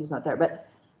Keith Smith, he's not there, but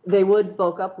they would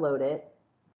bulk upload it.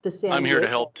 I'm here to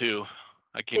help too.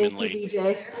 I came in late. Thank you,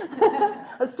 DJ.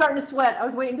 I was starting to sweat. I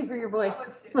was waiting to hear your voice.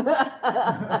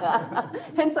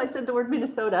 Hence I said the word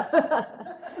Minnesota.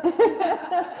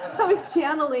 I was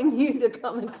channeling you to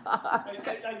come and talk.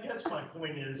 I guess my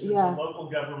point is, Yeah. it's a local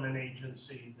government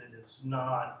agency that is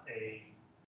not a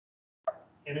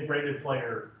integrated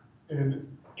player in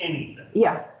anything.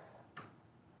 Yeah.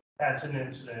 That's an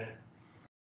incident.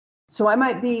 So I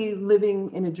might be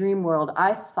living in a dream world.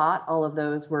 I thought all of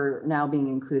those were now being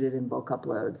included in bulk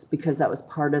uploads because that was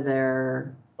part of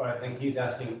their. But I think he's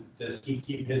asking, does he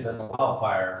keep his as a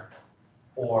wildfire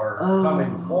or Oh. come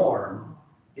in form?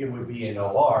 It would be an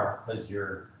OR because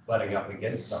you're butting up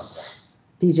against something,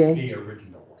 DJ? the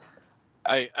original one.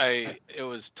 It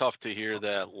was tough to hear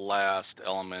that last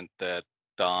element that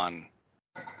Don.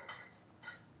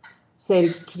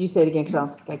 Could you say it again? Because I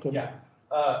don't think I can. Yeah.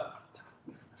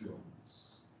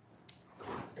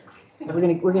 We're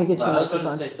gonna get you. I was a going to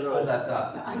microphone. say throw that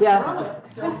up. Yeah.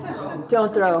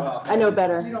 Don't throw. I know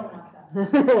better. You don't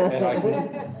want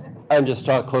that. I'm just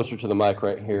talking closer to the mic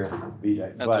right here,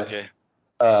 BJ. That's But, okay.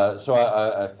 so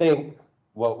I think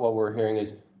what we're hearing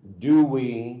is, do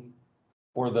we,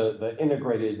 for the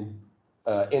integrated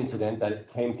incident that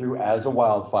it came through as a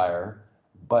wildfire,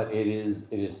 but it is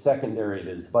secondary. It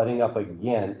is butting up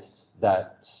against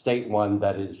that state one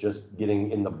that is just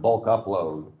getting in the bulk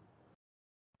upload.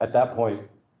 At that point,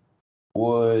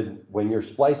 when you're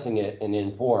splicing it in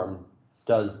Inform,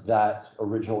 does that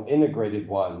original integrated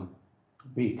one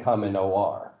become an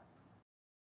OR?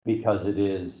 Because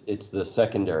it's the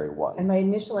secondary And one. my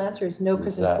initial answer is no,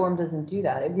 because Is that- Inform doesn't do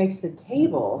that. It makes the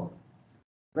table,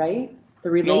 right? The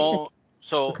relation. No,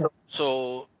 so, Okay.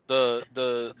 so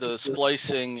the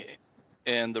splicing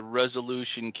and the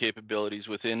resolution capabilities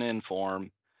within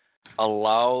Inform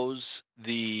allows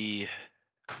the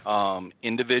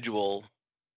individual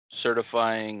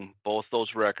certifying both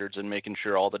those records and making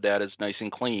sure all the data is nice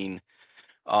and clean.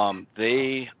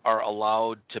 They are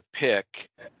allowed to pick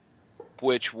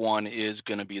which one is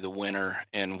going to be the winner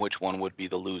and which one would be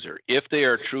the loser. If they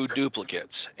are true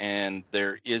duplicates and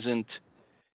there isn't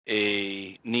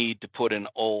a need to put an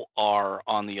OR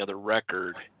on the other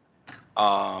record,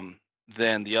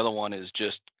 then the other one is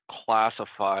just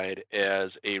classified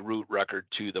as a root record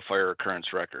to the fire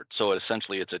occurrence record. So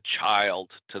essentially it's a child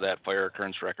to that fire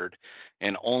occurrence record,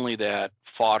 and only that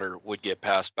fodder would get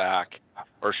passed back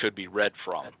or should be read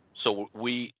from. So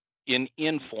we, in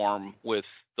Inform, with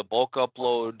the bulk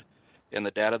upload and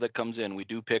the data that comes in, we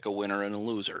do pick a winner and a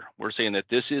loser. We're saying that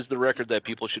this is the record that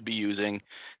people should be using.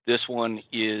 This one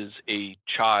is a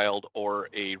child or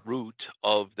a root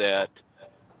of that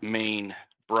main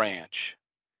branch.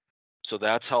 So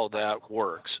that's how that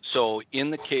works. So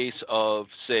in the case of,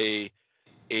 say,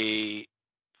 a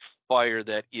fire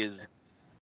that is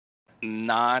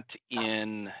not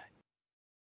in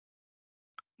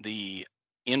the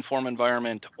Inform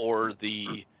environment or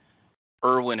the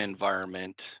IRWIN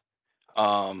environment,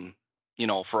 you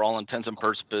know, for all intents and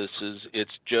purposes,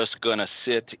 it's just going to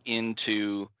sit in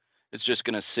the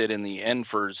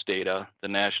NFIRS data, the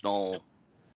national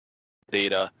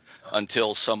data,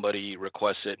 until somebody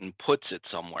requests it and puts it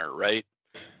somewhere, right?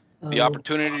 The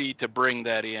opportunity to bring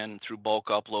that in through bulk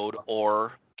upload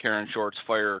or Karen Short's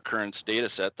fire occurrence data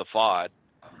set, the FOD,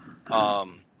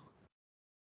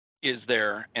 is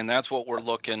there. And that's what we're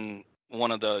looking,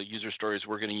 one of the user stories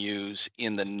we're going to use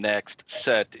in the next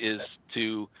set is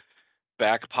to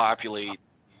back populate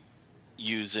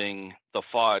using the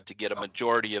FOD to get a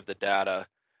majority of the data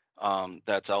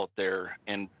that's out there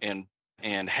and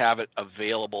have it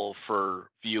available for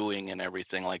viewing and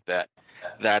everything like that.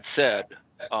 That said,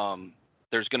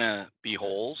 there's going to be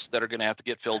holes that are going to have to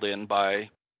get filled in by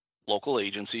local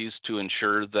agencies to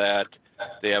ensure that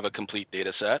they have a complete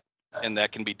data set, and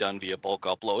that can be done via bulk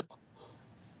upload.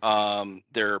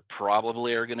 There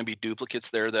probably are going to be duplicates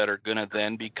there that are going to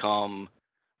then become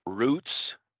roots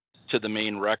to the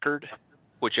main record,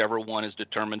 whichever one is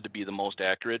determined to be the most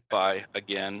accurate by,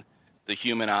 again, the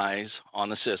human eyes on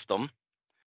the system.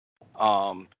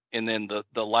 And then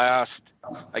the last,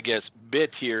 I guess,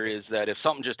 bit here is that if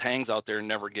something just hangs out there and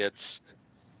never gets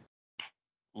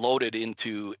loaded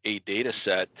into a data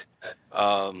set,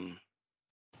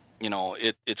 you know,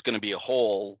 it's going to be a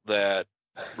hole that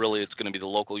really it's going to be the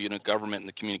local unit government and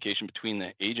the communication between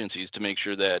the agencies to make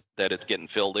sure that it's getting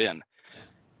filled in.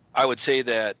 I would say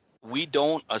that we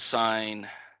don't assign,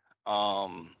 how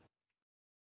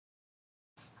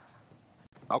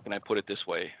can I put it this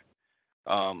way?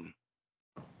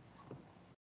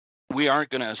 We aren't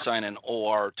going to assign an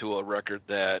OR to a record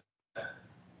that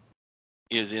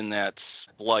is in that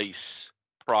splice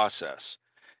process.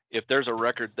 If there's a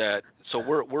record that, so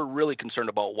we're really concerned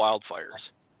about wildfires.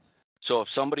 So if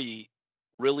somebody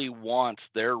really wants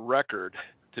their record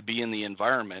to be in the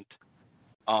environment,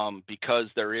 because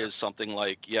there is something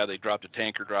like, yeah, they dropped a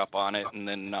tanker drop on it, and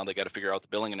then now they got to figure out the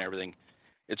billing and everything,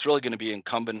 it's really going to be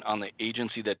incumbent on the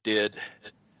agency that did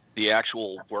the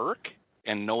actual work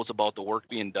and knows about the work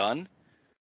being done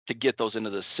to get those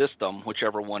into the system,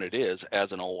 whichever one it is,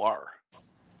 as an OR.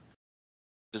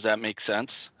 Does that make sense?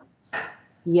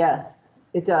 Yes,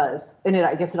 it does. And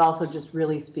I guess it also just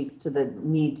really speaks to the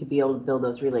need to be able to build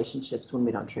those relationships when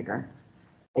we don't trigger.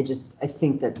 I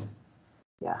think that,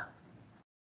 yeah.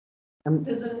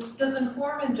 Does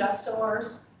Inform ingest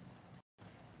ORs?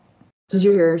 Did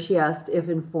you hear? She asked if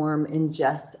Inform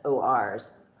ingests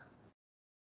ORs.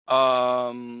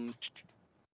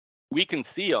 We can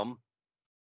see them.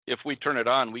 If we turn it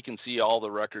on, we can see all the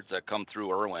records that come through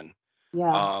IRWIN.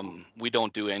 Yeah. We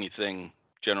don't do anything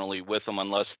generally with them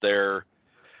unless they're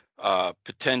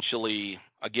potentially,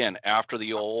 again, after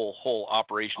the whole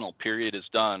operational period is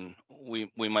done, we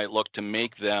might look to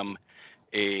make them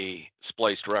a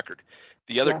spliced record.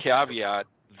 The other caveat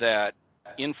that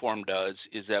Inform does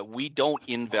is that we don't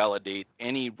invalidate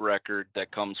any record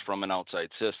that comes from an outside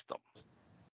system.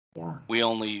 Yeah. We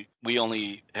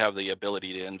only have the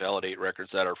ability to invalidate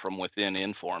records that are from within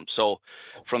Inform. So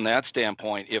from that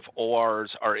standpoint, if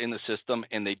ORs are in the system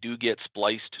and they do get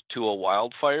spliced to a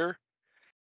wildfire,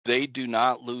 they do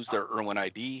not lose their IRWIN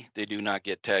ID. They do not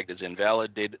get tagged as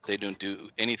invalid. They don't do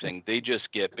anything. They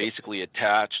just get basically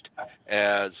attached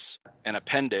as an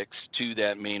appendix to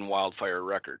that main wildfire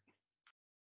record.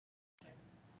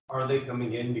 Are they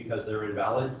coming in because they're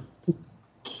invalid?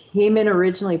 Came in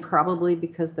originally probably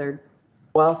because they're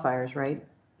wildfires, right,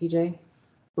 PJ?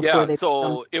 Yeah,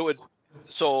 so it would,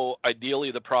 so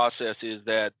ideally the process is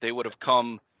that they would have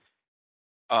come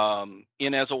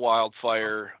in as a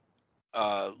wildfire,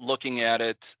 looking at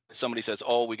it, somebody says,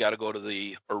 oh, we got to go to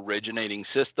the originating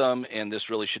system, and this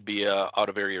really should be a out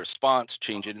of area response,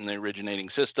 change it in the originating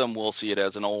system, we'll see it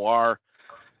as an OR,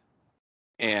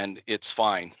 and it's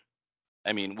fine.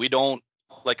 I mean, we don't,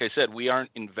 like I said, we aren't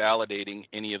invalidating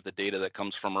any of the data that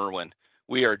comes from IRWIN.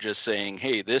 We are just saying,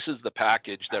 hey, this is the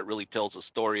package that really tells a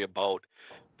story about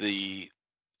the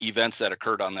events that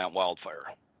occurred on that wildfire.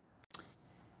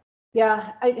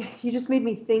 Yeah, you just made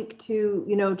me think too,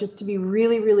 you know, just to be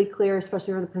really, really clear,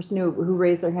 especially for the person who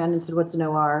raised their hand and said, what's an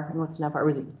OR and what's an FR?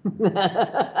 Was it?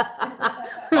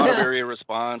 Out of area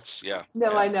response, yeah.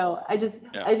 No, yeah. I know. I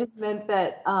just meant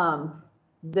that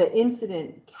the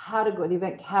incident category, the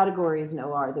event category is an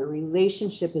OR. The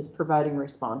relationship is providing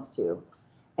response to.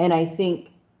 And I think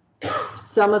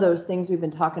some of those things we've been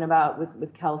talking about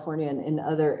with California and in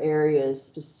other areas,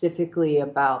 specifically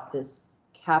about this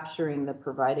capturing the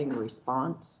providing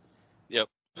response. Yep.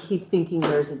 Keep thinking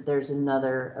there's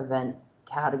another event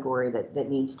category that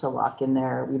needs to lock in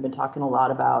there. We've been talking a lot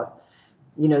about,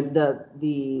 you know, the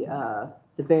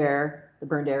BEAR, the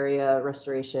burned area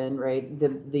restoration, right?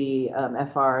 The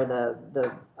FR,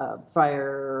 the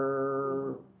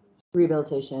fire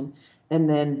rehabilitation, and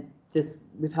then this.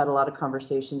 We've had a lot of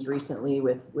conversations recently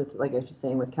with like I was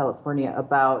saying with California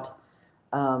about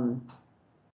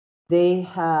they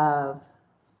have.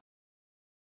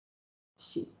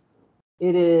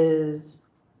 It is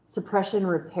suppression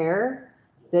repair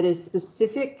that is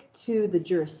specific to the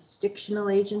jurisdictional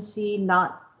agency,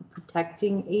 not the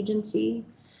protecting agency.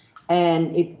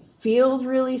 And it feels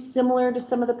really similar to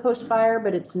some of the post-fire,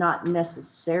 but it's not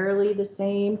necessarily the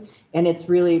same. And it's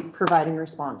really providing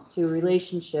response to a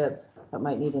relationship that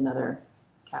might need another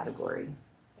category.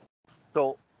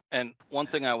 So, and one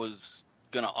thing I was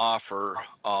going to offer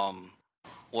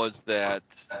was that,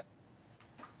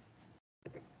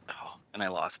 and I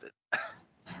lost it.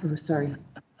 Oh, sorry.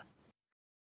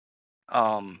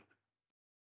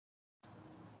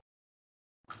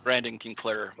 Brandon can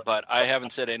clear, but I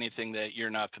haven't said anything that you're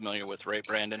not familiar with, right,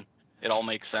 Brandon? It all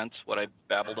makes sense, what I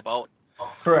babbled about?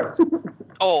 Correct.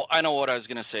 Oh, I know what I was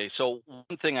going to say. So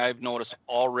one thing I've noticed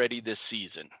already this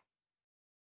season,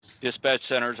 dispatch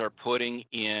centers are putting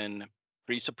in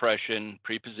pre-suppression,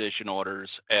 pre-position orders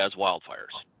as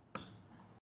wildfires.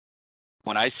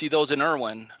 When I see those in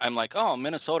IRWIN, I'm like, oh,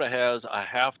 Minnesota has a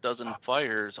half dozen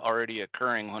fires already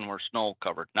occurring when we're snow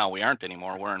covered. Now we aren't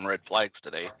anymore. We're in red flags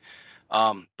today.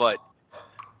 But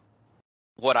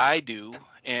what I do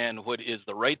and what is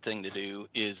the right thing to do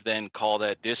is then call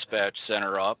that dispatch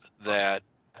center up that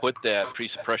put that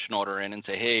pre-suppression order in and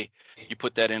say, hey, you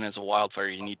put that in as a wildfire,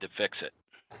 you need to fix it.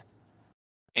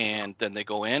 And then they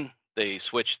go in, they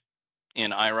switch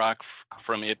in IROC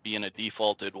from it being a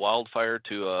defaulted wildfire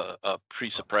to a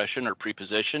pre-suppression or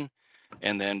pre-position,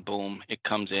 and then boom, it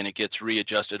comes in, it gets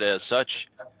readjusted as such,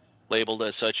 labeled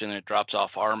as such, and it drops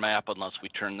off our map unless we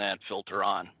turn that filter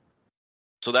on.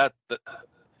 So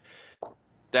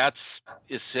that's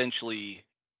essentially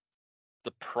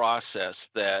the process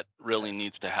that really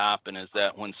needs to happen, is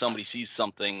that when somebody sees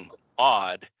something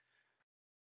odd,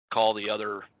 call the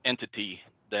other entity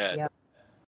that, yep.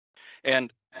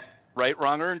 And right,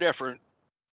 wrong, or indifferent,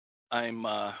 I'm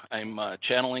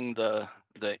channeling the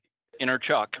inner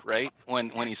Chuck, right? When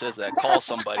he says that, call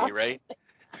somebody, right?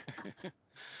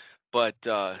 But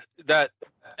that,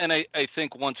 and I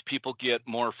think once people get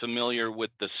more familiar with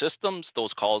the systems,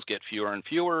 those calls get fewer and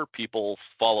fewer. People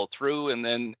follow through, and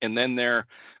then they're,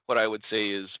 what I would say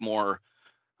is more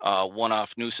one-off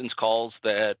nuisance calls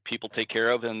that people take care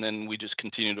of, and then we just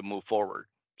continue to move forward.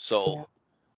 So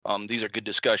these are good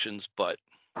discussions, but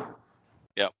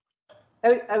yeah.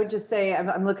 I would just say,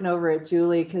 I'm looking over at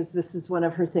Julie because this is one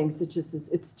of her things that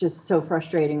it's just so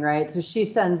frustrating, right? So she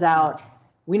sends out,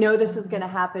 we know this is going to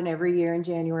happen every year in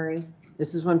January.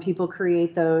 This is when people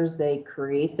create those. They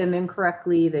create them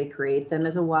incorrectly. They create them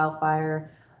as a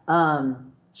wildfire.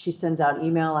 She sends out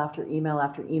email after email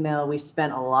after email. We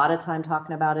spent a lot of time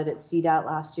talking about it at CDAT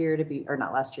last year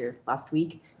last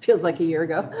week, feels like a year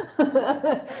ago.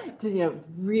 To,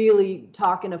 really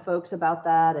talking to folks about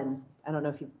that. And I don't know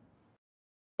if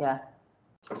yeah.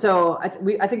 So I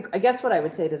guess what I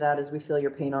would say to that is we feel your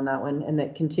pain on that one, and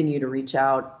that continue to reach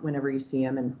out whenever you see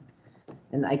them,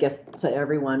 and I guess to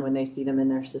everyone when they see them in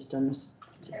their systems.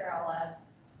 Here, I'll add,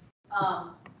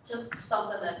 just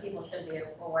something that people should be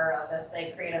aware of, if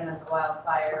they create them as a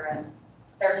wildfire and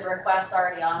there's a request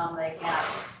already on them, they can't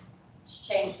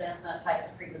change the incident type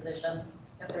to preposition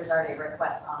if there's already a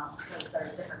request on them, because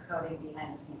there's different coding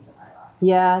behind the scenes in IRWIN.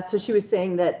 Yeah, so she was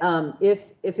saying that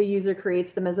if a user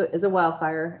creates them as a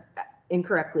wildfire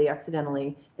incorrectly,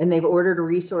 accidentally, and they've ordered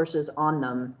resources on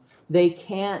them, they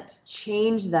can't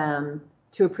change them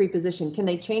to a preposition. Can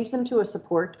they change them to a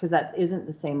support? Because that isn't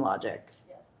the same logic.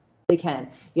 Yeah. They can.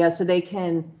 Yeah, so they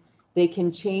change,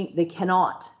 they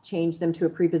cannot change them to a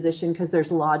preposition because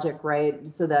there's logic, right?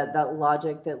 So that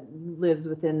logic that lives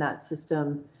within that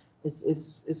system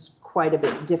is quite a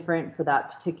bit different for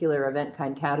that particular event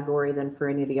kind category than for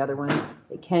any of the other ones.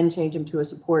 They can change them to a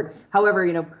support. However,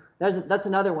 that's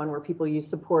another one where people use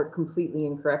support completely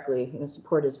incorrectly.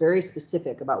 Support is very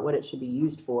specific about what it should be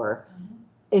used for.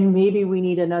 And maybe we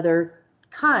need another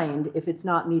kind if it's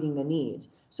not meeting the needs.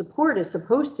 Support is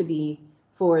supposed to be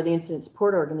for the incident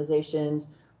support organizations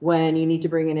when you need to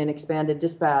bring in an expanded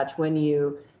dispatch, when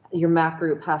your MAC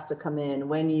group has to come in,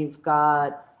 when you've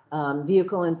got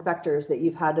vehicle inspectors that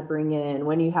you've had to bring in,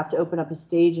 when you have to open up a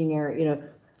staging area,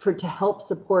 to help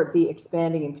support the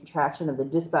expanding and contraction of the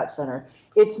dispatch center.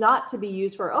 It's not to be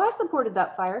used for, I supported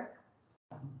that fire.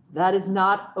 That is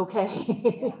not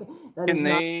okay.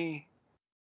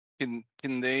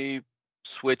 Can they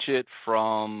switch it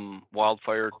from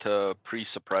wildfire to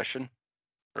pre-suppression?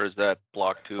 Or is that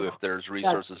block too if there's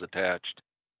resources attached?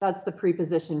 That's the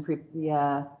preposition,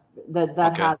 that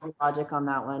Okay. has logic on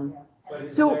that one. But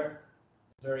is So-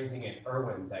 there anything in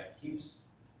IRWIN that keeps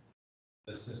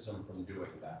the system from doing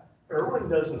that? IRWIN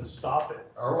doesn't stop it.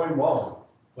 IRWIN won't,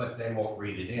 but they won't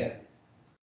read it in.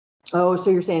 Oh, so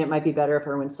you're saying it might be better if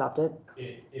Erwin stopped it?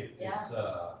 If Yeah. it's,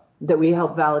 That we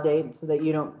help validate so that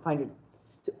you don't find it.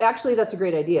 Actually, that's a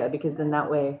great idea, because then that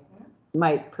way it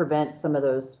might prevent some of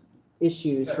those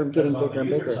issues from getting because on bigger and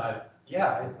the user bigger. side,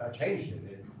 yeah, I changed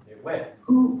it, it went.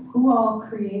 Who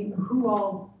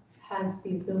all has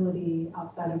the ability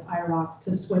outside of IROC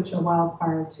to switch a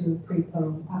wildfire to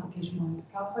pre-po application lines?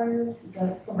 CalFire, is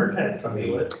that something? Mercat can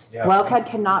do it. Yeah. Wildcat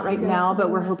cannot right now,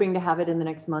 but we're hoping to have it in the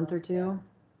next month or two,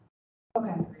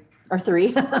 Okay, or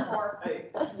 3. Or Hey,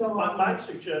 so. my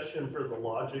suggestion for the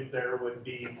logic there would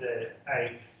be that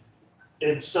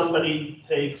if somebody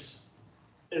takes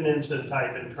an incident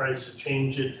type and tries to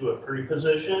change it to a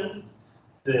preposition,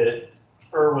 that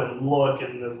IRWIN look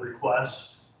in the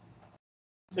request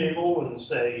table and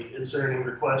say, is there any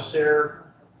requests here?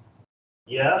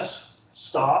 Yes,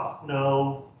 stop,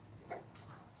 no.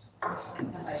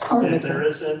 If there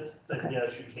isn't, then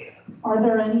yes, you can. Are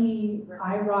there any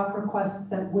IROC requests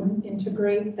that wouldn't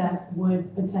integrate that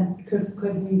would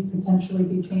could we potentially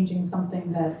be changing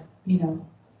something that,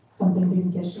 something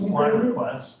didn't get Supply integrated?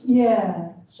 requests, Yeah,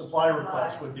 supply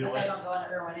requests would do But they it. don't go into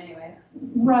IRWIN anyways.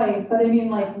 right, but I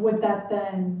mean, would that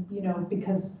then,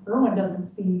 because Irwin doesn't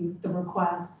see the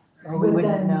requests, Oh, we would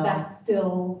wouldn't then know. that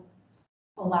still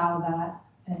allow that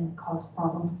and cause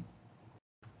problems?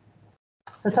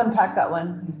 Let's unpack that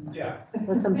one. Yeah,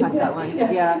 Let's unpack that one.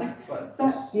 Yeah. Yeah, but.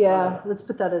 So- yeah, let's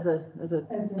put that as a As in-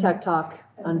 tech talk,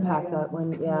 as an unpack item. that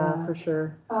one, Yeah. yeah, for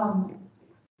sure.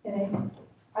 And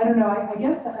I don't know, I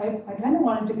guess I kind of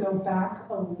wanted to go back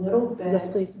a little bit. Yes,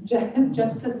 please.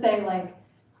 Just to say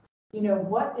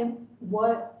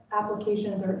what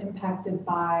applications are impacted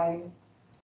by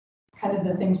kind of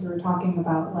the things we were talking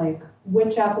about,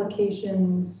 which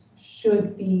applications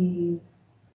should be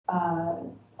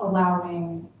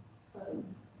allowing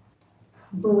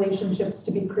relationships to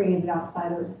be created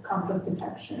outside of conflict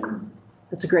detection.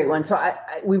 That's a great one. So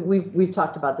we've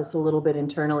talked about this a little bit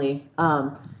internally.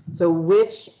 So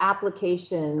which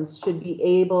applications should be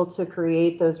able to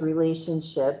create those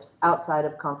relationships outside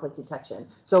of conflict detection?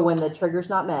 So when the trigger's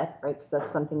not met, right? Because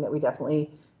that's something that we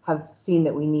definitely have seen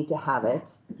that we need to have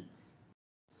it.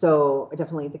 So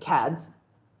definitely the CADs,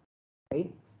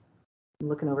 right? I'm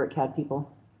looking over at CAD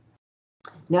people.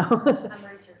 No. I'm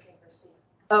researching for Steve.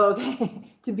 Oh, okay.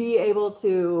 To be able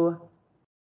to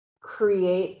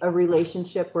create a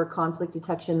relationship where conflict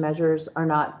detection measures are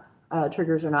not,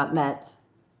 triggers are not met,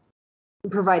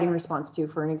 providing response to,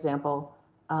 for an example,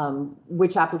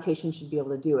 which application should be able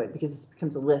to do it, because this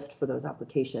becomes a lift for those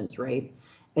applications, right?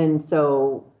 And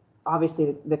so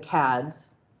obviously the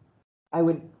CADs.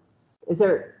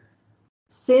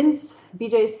 Since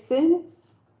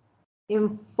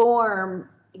Inform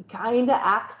kind of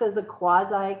acts as a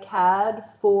quasi CAD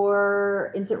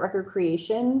for incident record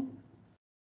creation.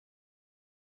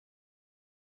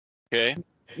 Okay.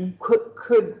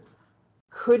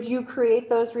 Could you create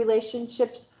those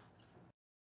relationships?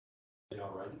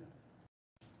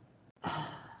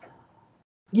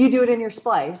 You do it in your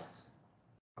splice.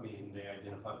 I mean, they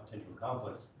identify potential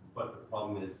conflicts, but the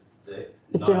problem is that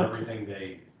But not everything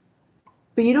they.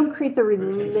 But you don't create the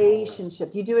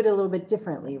relationship. You do it a little bit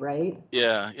differently, right?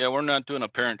 Yeah, yeah, we're not doing a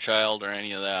parent-child or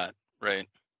any of that, right?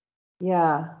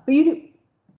 Yeah, but you do.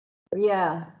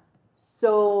 Yeah,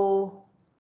 so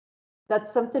that's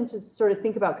something to sort of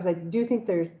think about, because I do think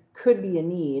there could be a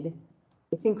need.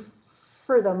 I think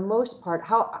for the most part,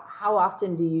 how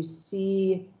often do you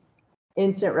see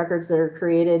incident records that are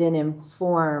created in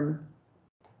Inform,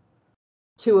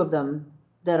 two of them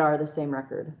that are the same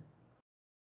record?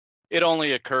 It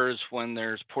only occurs when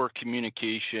there's poor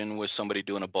communication with somebody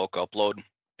doing a bulk upload.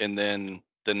 And then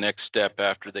the next step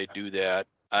after they do that,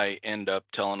 I end up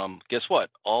telling them, guess what?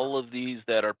 All of these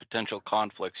that are potential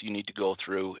conflicts, you need to go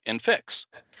through and fix.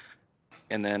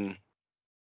 And then,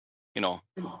 you know,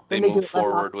 they move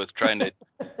forward with trying to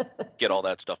get all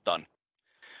that stuff done.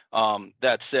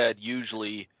 That said,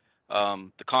 usually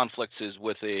the conflicts is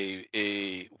with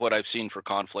what I've seen for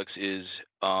conflicts is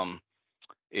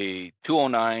a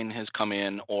 209 has come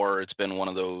in, or it's been one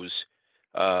of those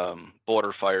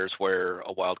border fires where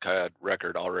a wildcat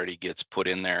record already gets put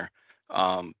in there.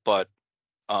 But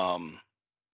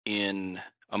in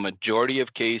a majority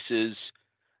of cases,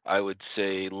 I would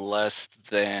say less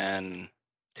than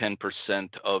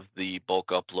 10% of the bulk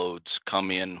uploads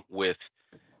come in with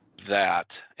that.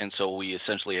 And so we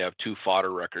essentially have two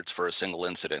fodder records for a single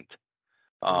incident.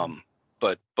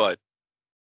 But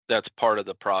that's part of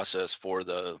the process for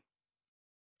the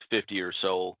 50 or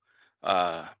so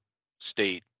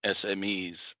state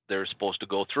SMEs. They're supposed to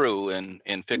go through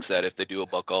and fix that if they do a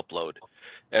bulk upload.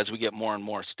 As we get more and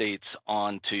more states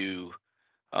onto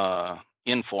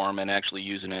Inform and actually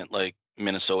using it, like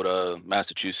Minnesota,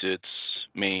 Massachusetts,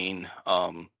 Maine,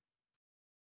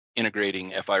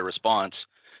 integrating FI response,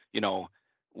 you know,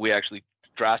 we actually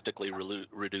drastically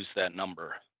reduce that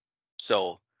number.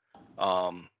 So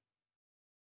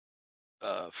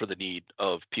for the need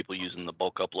of people using the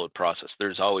bulk upload process,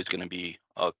 there's always going to be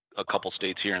a couple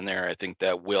states here and there, I think,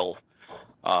 that will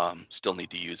still need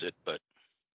to use it. But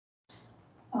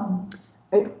I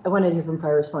wanted to hear from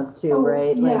fire response too,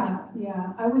 right?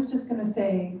 Yeah. I was just gonna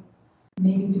say,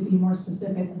 maybe to be more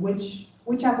specific, which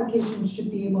applications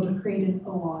should be able to create an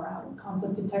OR out of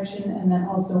conflict detection, and then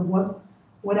also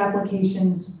what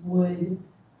applications would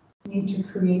need to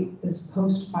create this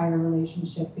post-fire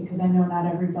relationship, because I know not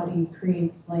everybody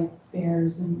creates like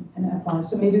FAIRs and FR.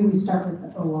 So maybe we start with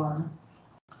the OR.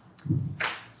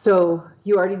 So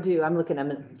you already do.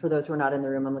 For those who are not in the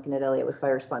room, I'm looking at Elliot with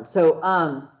fire response. So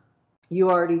you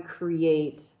already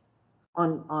create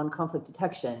on conflict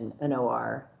detection an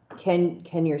OR.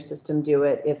 Can your system do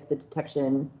it if the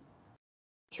detection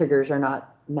triggers are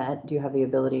not met? Do you have the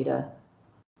ability to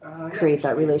create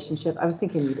that relationship? I was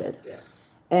thinking you did. Yeah.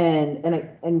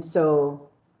 And so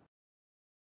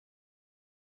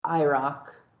IROC,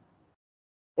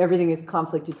 everything is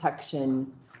conflict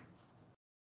detection.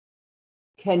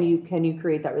 Can you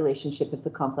create that relationship if the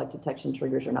conflict detection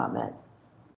triggers are not met?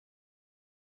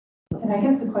 And I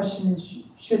guess the question is,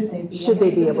 should they be? Should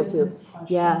they be able to?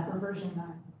 Yeah. For version 9.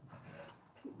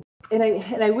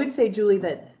 And I would say, Julie,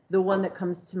 that the one that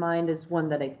comes to mind is one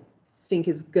that I think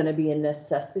is going to be a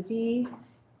necessity,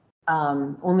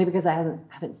 only because I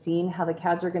haven't seen how the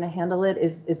CADs are going to handle it,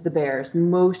 is the bears.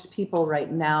 Most people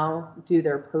right now do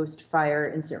their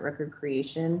post-fire incident record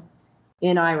creation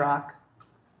in IROC,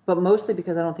 but mostly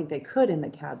because I don't think they could in the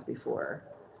CADs before.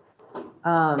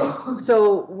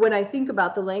 So when I think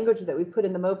about the language that we put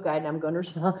in the MOPE guide, and I'm going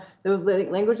to the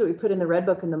language that we put in the Red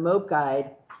Book and the MOPE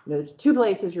guide, there's two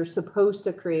places you're supposed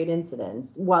to create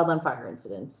incidents, wildland fire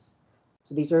incidents.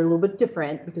 So these are a little bit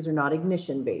different because they're not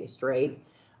ignition based, right?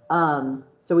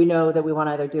 So we know that we want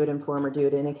to either do it in Form or do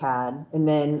it in a CAD. And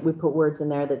then we put words in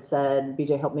there that said,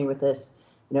 BJ, help me with this.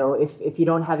 If you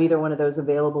don't have either one of those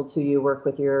available to you, work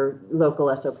with your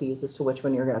local SOPs as to which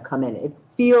one you're going to come in. It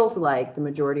feels like the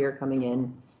majority are coming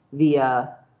in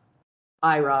via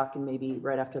IROC and maybe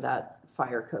right after that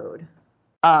fire code.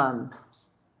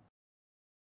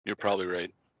 you're probably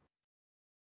right.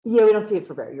 Yeah, we don't see it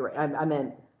for bear. You're right. I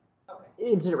meant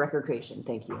incident record creation.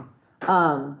 Thank you.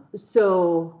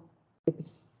 So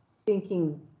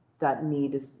thinking that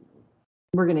need is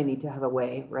We're gonna need to have a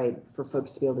way, right, for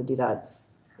folks to be able to do that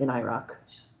in IROC.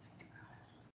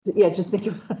 Yeah, just think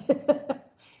about it.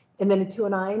 And then a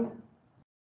 209?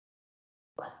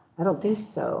 I don't think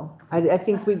so. I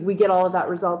think we get all of that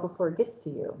resolved before it gets to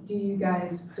you. Do you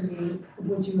guys create,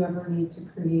 would you ever need to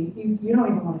create, you don't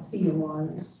even want to see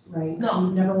alarms, right? No.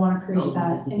 You never want to create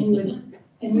that,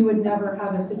 and you would never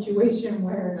have a situation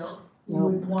where you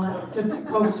would want to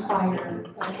post fire,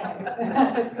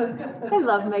 okay? I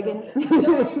love Megan. We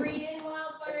only read in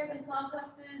wildfires and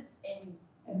complexes,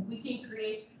 and we can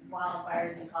create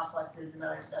wildfires and complexes and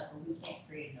other stuff, but we can't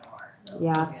create an OR, so.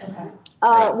 Yeah.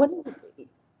 Okay. What is it?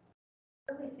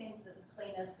 It really seems that it's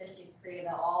cleanest if you create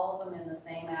all of them in the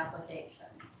same application.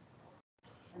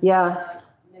 Yeah. Instead of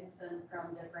mixing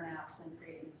from different apps and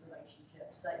creating these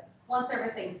relationships. Like, once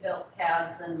everything's built,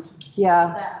 CADs and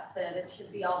Yeah. that it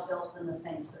should be all built in the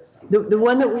same system. The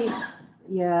one that we,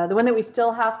 yeah, the one that we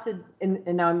still have to, and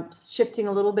now I'm shifting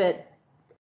a little bit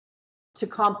to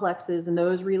complexes and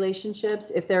those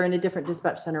relationships. If they're in a different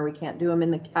dispatch center, we can't do them in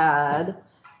the CAD.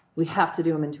 We have to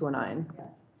do them in 209.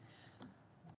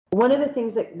 One of the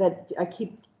things that I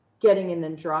keep getting and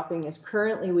then dropping is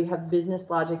currently we have business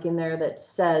logic in there that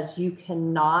says you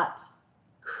cannot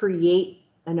create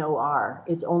an OR.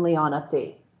 It's only on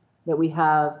update that we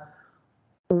have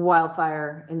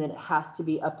wildfire, and then it has to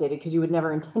be updated because you would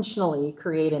never intentionally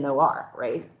create an OR,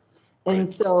 right? And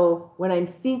so when I'm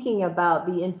thinking about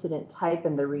the incident type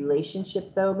and the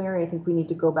relationship though, Mary, I think we need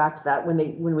to go back to that when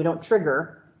we don't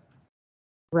trigger,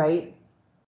 right?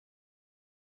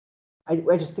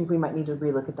 I just think we might need to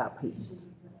relook at that piece.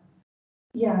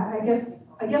 Yeah, I guess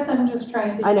I'm just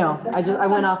trying to. I know, I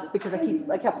went off because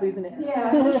I kept losing it. Yeah,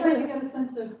 I'm just trying to get a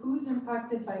sense of who's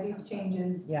impacted by these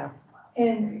changes. Yeah.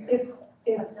 And if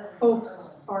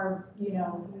folks are,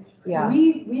 Yeah.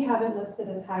 we have it listed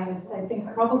as highest, I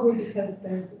think probably because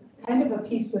there's kind of a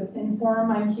piece with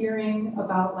inform I'm hearing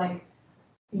about like,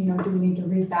 do we need to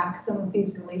read back some of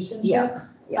these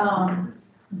relationships? Yeah.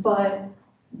 But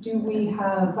do we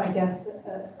have, I guess,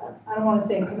 I don't want to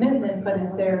say commitment, but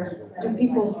do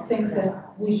people think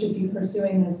that we should be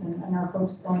pursuing this and are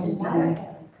folks going to be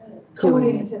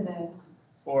coding to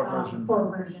this? For version. For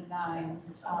version 9,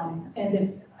 and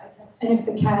if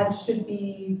the CAD should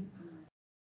be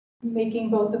making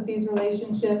both of these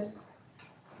relationships,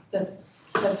 that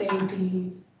they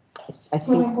be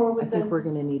going forward with this. I think we're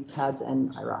gonna need CADs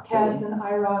and IROC. CADs and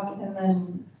IROC, and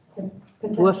then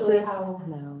potentially Wooftis? how,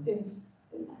 No.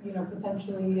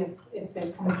 potentially if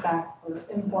it comes back for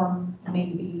inform,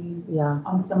 maybe Yeah,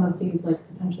 on some of these, like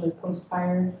potentially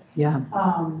post-fire. yeah.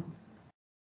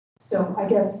 So I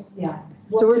guess, yeah,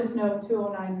 So we'll just know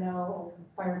 209 no,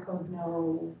 fire code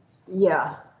no.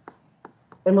 Yeah.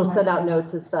 And we'll set out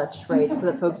notes as such, right, so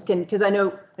that folks can, because I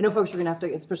know folks are gonna have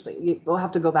to, especially, we'll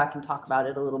have to go back and talk about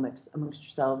it a little mix amongst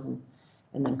yourselves and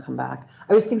then come back.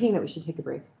 I was thinking that we should take a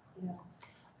break. Yeah.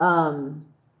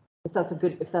 If that's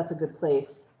a good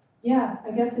place. Yeah,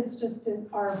 I guess it's just,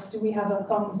 do we have a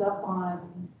thumbs up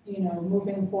on,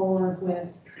 moving forward with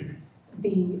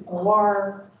the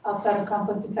OR outside of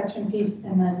conflict detection piece,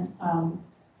 and then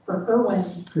for IRWIN,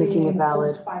 Making it creating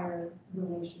valid. post-fire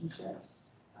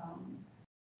relationships.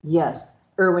 Yes,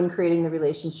 IRWIN creating the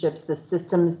relationships, the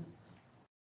systems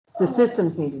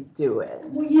need to do it.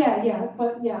 Well, yeah,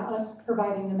 but yeah, us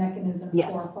providing the mechanism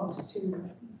Yes. for folks to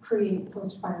create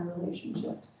post-fire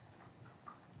relationships.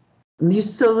 You're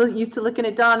so used to looking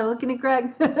at Don, I'm looking at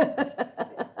Greg.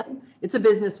 It's a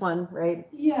business one, right?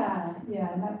 Yeah,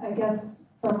 and I guess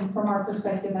from our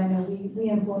perspective, I know we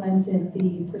implemented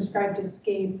the prescribed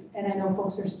escape, and I know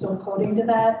folks are still coding to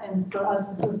that, and for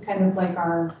us, this is kind of like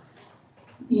our,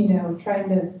 trying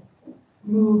to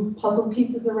move puzzle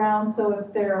pieces around, so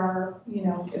if there are,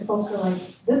 if folks are like,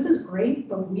 this is great,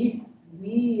 but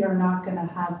we are not gonna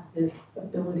have the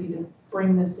ability to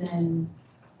bring this in,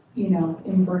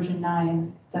 in version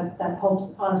 9, that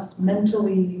helps us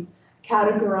mentally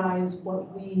categorize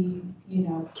what we,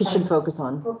 Should focus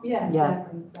on. Yeah,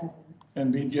 exactly.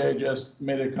 And BJ just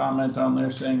made a comment on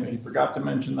there saying that he forgot to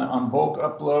mention that on bulk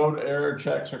upload, error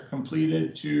checks are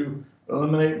completed to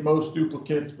eliminate most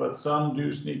duplicates, but some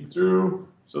do sneak through.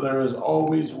 So there is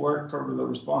always work for the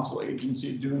responsible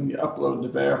agency doing the upload to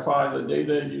verify the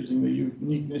data using the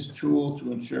uniqueness tool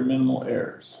to ensure minimal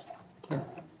errors.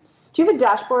 Do you have a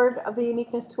dashboard of the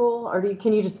uniqueness tool, or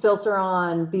can you just filter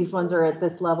on these ones are at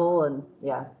this level and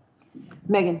yeah?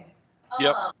 Megan,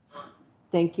 Yep.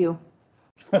 thank you.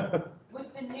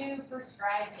 With the new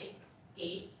prescribed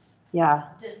escape, Yeah,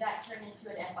 does that turn into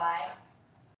an FI?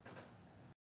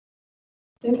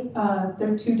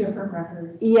 They're two different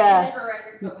records. Yeah. Different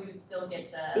records, but we would still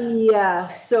get the. Yeah,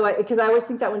 so because I always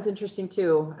think that one's interesting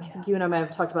too. I think you and I might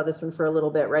have talked about this one for a little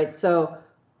bit, right? So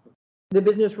the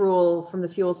business rule from the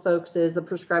fuels folks is the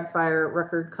prescribed fire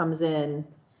record comes in,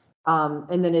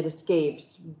 and then it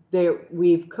escapes.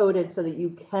 We've coded so that you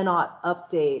cannot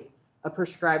update a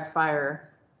prescribed fire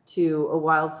to a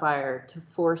wildfire to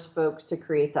force folks to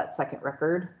create that second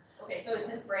record. Okay, so it's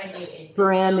this brand new.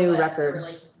 Brand new but the record.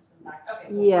 relationship's intact. Okay,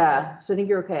 cool. Yeah, so I think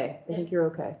you're okay. I think you're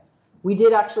okay. We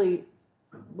did actually,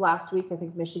 last week, I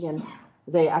think Michigan,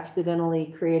 they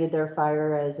accidentally created their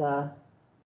fire as a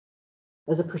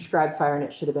prescribed fire and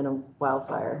it should have been a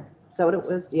wildfire. Is that what it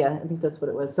was? Yeah, I think that's what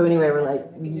it was. So anyway, we're like,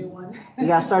 we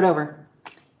gotta start over.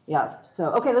 Yeah,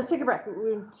 so, okay, let's take a break.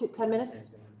 10 minutes?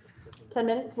 10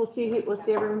 minutes? We'll see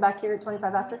everyone back here at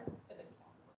 25 after.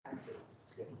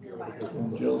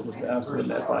 Jill just asked when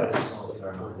that fire.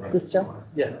 This still?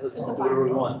 Yeah, let's do whatever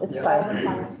we want. It's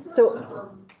fire. So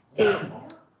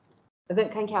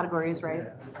event kind categories, right?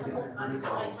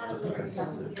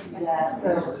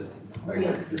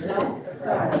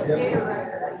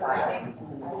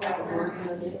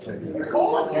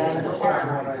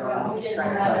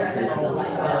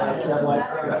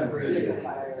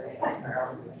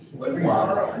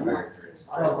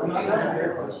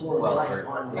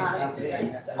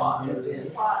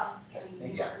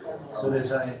 So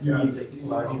there's a unique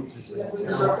Not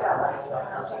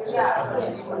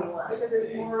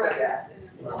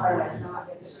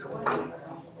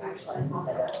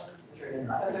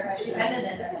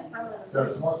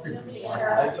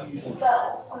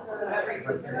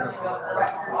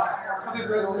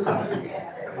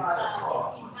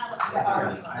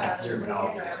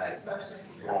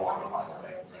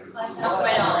to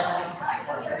my knowledge.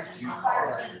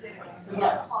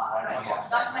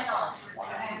 Not to my knowledge.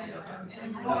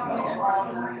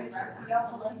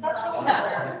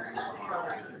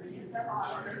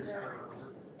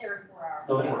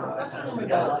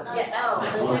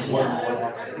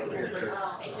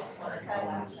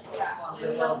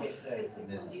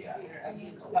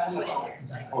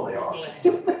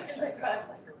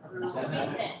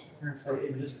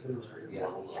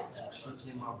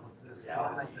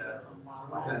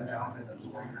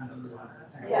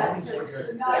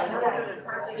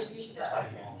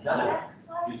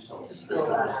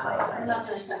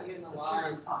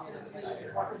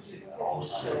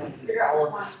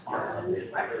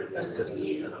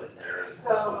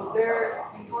 So there.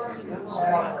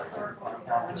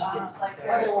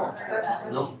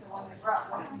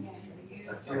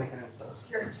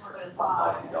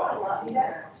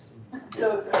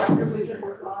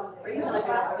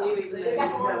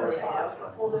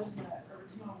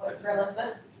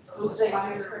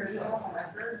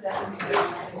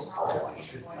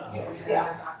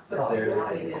 Yeah. So there's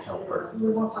a helper.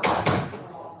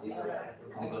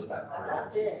 It goes back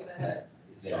further.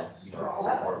 Yeah, you know, it's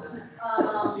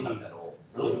not that old.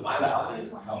 So You can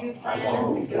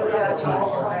go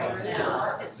right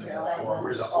now. It's just like.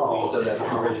 So that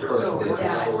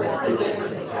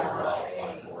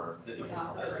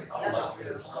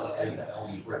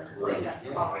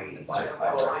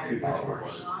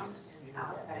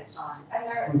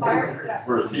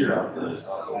We're here out there.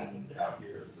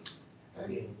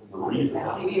 The reason.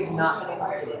 Maybe you've not been able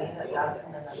to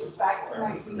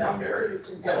see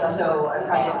that. So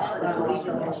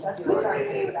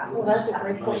Well, that's a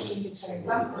great question because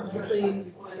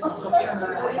honestly, I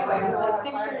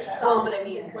think there's some, but I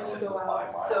mean, when you go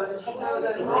out, so to know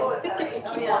that, I think if you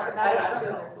keep walking that out,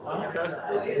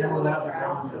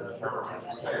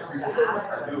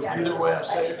 Either way, I'm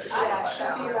safe. yeah,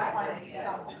 should be that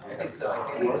myself.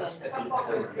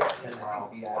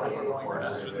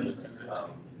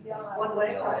 One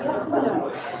way. Yes and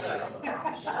no.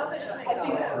 I think They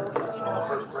do.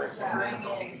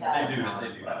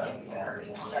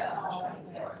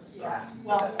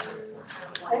 well,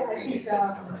 I think,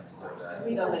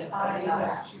 we know that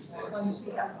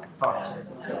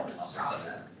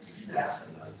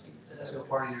So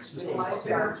part of your system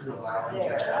is to allow you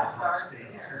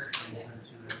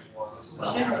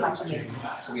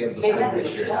So we have the basically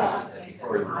shared services that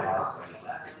before we pass,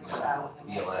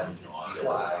 BLM,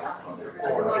 BLI, some other.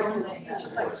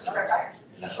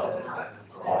 That's all.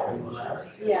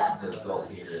 Yeah. So the goal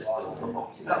here is to.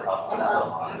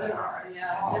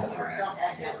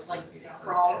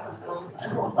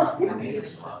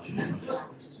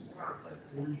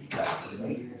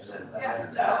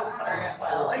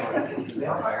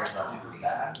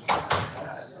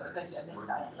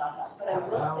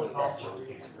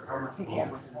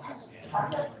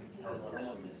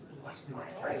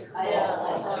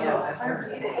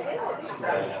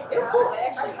 It's cool,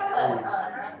 actually.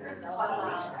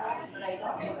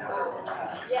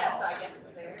 Yeah, so I guess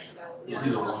it's there,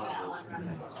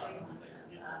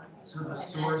 So the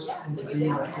source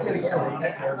intervening with the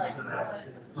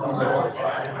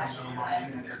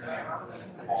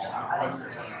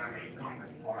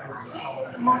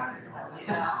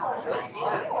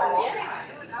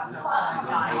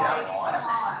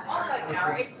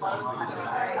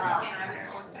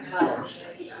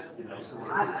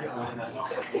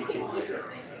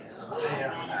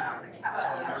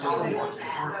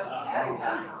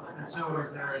And so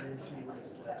is there an issue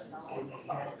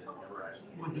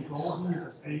with the goals and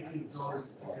the state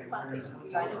goes, okay, we're going to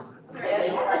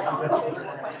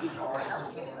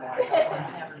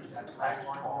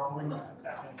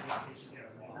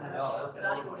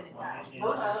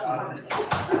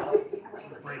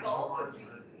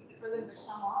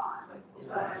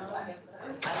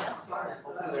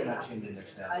Hopefully they're not changing their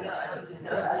staff. I know, I just didn't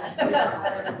know.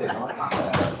 If they want to,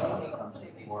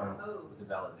 comes more with a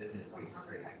valid business basis,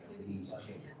 say, we need to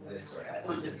change this or add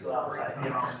this to outside.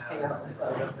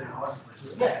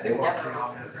 Yeah, they want to.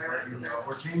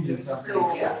 We're changing something.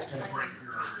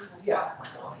 Yeah.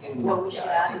 And, Well, we should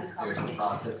yeah, I add think the there's a conversation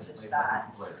process in to place that.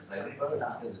 that people are excited about it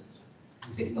because it's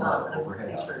taking a lot of overhead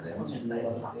off of them.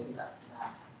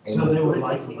 So they would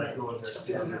like to let go of their.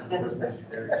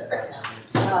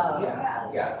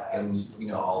 Yeah,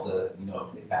 and all the,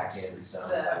 back end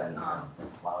stuff and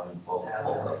allowing bulk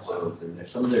uploads and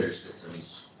some of their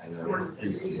systems, I know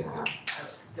previously have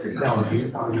been pretty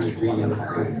expensive.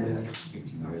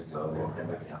 15 years ago, they're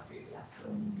never been updated, so.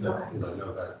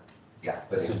 Yeah,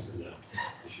 but it's.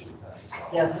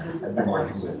 Yeah, so this is I've the been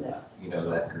working first with, business.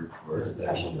 that group for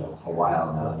a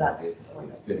while now, and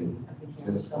it's been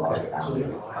a slog, actually,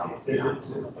 it's complicated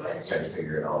to try to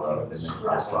figure it all out, and then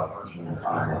crosswalk even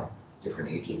from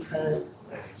different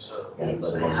agencies. And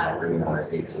but then bringing on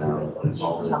states now,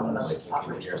 all the, like, you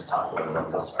can just talk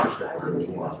about this structure, or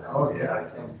nuance, and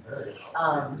everything.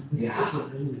 Yeah,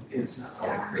 it's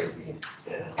crazy.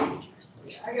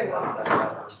 I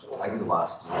get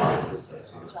lost in all this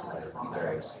stuff too, because either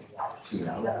I just tune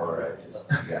out or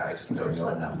I just don't know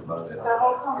enough about it. That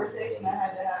whole conversation I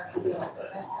had to have.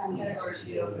 And then it's,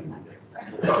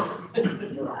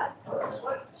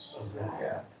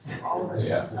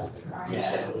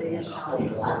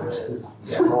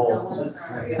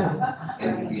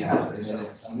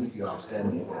 even if you understand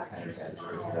the kind of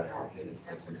statutory stuff,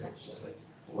 it's just like,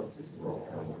 what system is it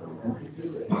coming from?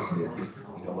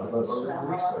 What about other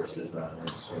resources?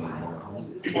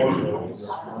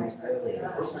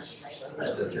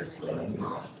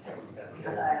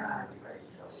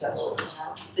 So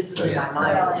this is in my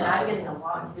mind, and I didn't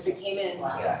know if it came in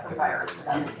from fire.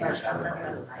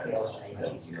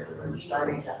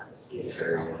 Starting that.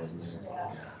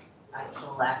 I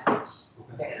select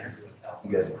there.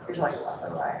 You guys. Here's like stuff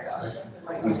on fire.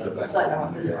 It's like I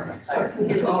want this one.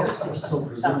 Here's yours. So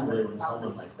presumably when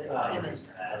someone like But image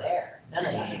there. None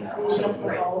of that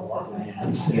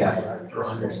is. Yeah. or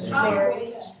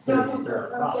understanding. But if they're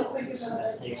a process,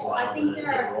 it takes a while to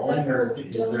get rolling, or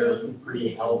is there a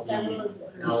pretty healthy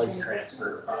knowledge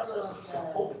transfer process?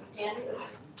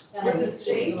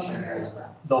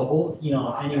 The whole,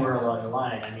 anywhere along the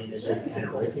line, I mean, is it kind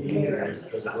of rickety or does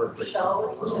it work pretty well?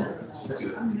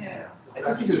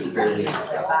 I think you do it fairly try to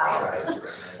recognize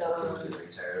someone who's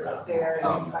retired. Like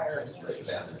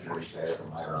Beth is retired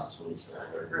from IRWIN tools.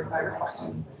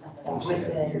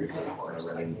 Years of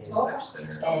running dispatch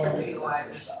center.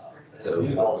 So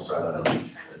we brought out a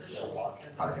lease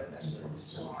project manager.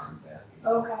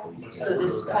 Okay. So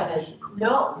this kind of,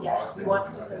 no, yes, we want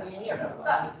to do something here.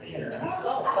 But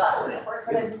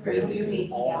we do need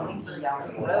to down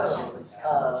the road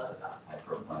of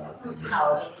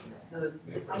how those,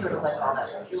 it's sort of like all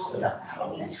that fuel stuff,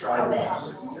 how it needs to come in,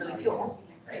 it's really fuel.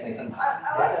 Right? And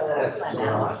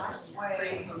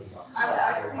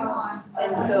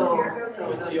so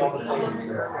those come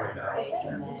into our right?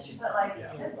 But like,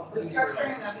 the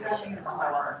structuring of fishing is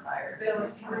my water fire.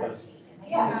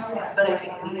 But I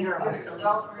think neither of us still needs to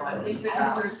go and leave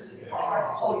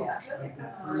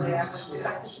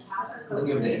Then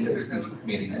you have the industry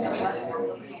committees.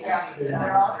 Yeah, and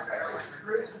they're all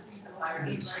groups of people fire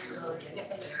needs to really get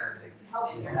there.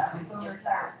 Because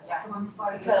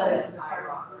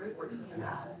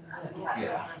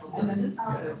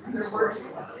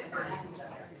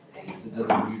It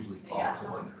doesn't usually fall to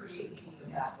one person.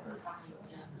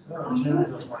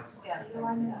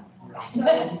 So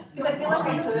I feel like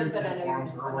I could, but I know you're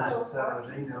just not.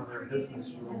 They know their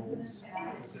business rules.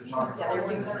 Yeah, they're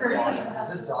being Is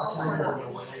it documented in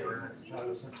a way or it's kind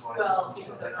of centralized? Well, system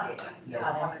because so they're that, not. you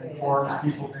know,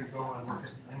 informs people can go and look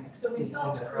at in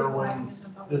the Irwin's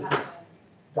business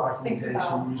documentation,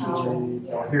 usually,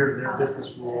 here are their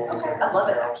business rules. I love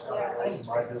it. This is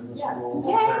my business rules.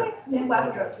 Is Yay! there Two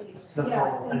like lab a central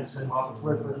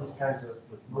repository for these kinds of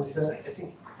movements?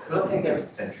 I don't think there's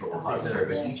central repository,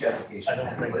 but each application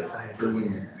has like,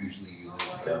 Irwin usually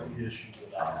uses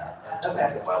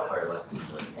as a wildfire lesson.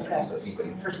 So anybody.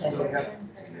 It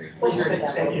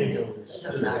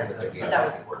doesn't matter what their game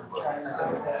workbook, so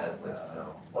it has like,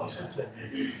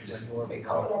 just they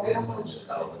call it this, it's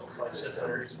how the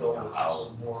systems,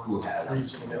 how, who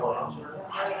has.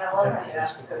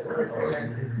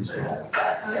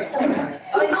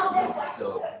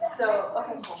 So,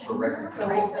 okay. For record,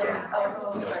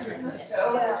 certain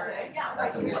systems,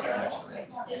 somebody else touches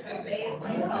it.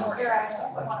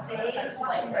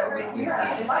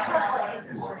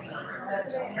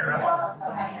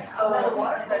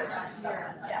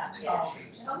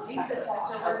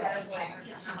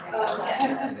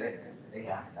 They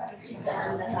have that.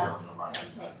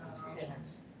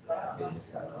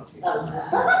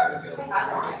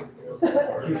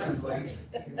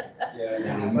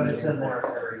 Yeah, but it's in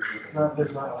there. It's not,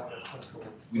 there's not like a central.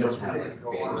 We don't have like,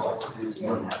 we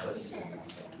don't have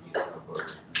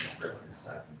reference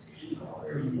documentation.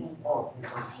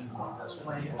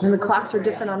 And the clocks are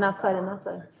different on that side and that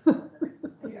side.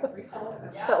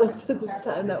 That one says it's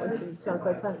time, that one says it's not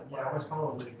quite time. Yeah, it's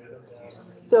probably good.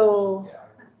 So,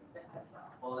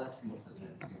 Well, that's most of the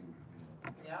time too.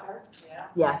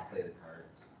 yeah. Play the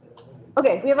cards.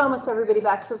 Okay, we have almost everybody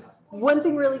back. So one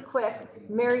thing really quick,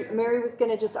 Mary was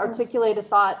gonna just articulate a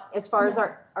thought as far as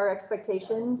our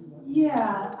expectations.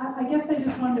 Yeah, I guess I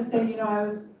just wanted to say, you know, I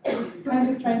was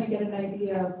kind of trying to get an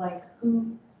idea of like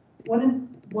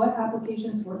what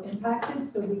applications were impacted,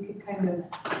 so we could kind of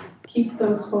keep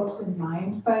those folks in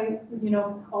mind by, you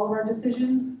know, all of our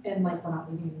decisions, and like, we're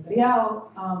not leaving anybody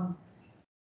out.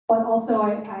 But also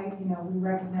you know, we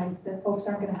recognize that folks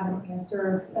aren't gonna have an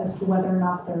answer as to whether or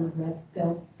not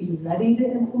they'll be ready to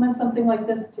implement something like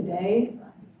this today.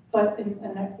 But in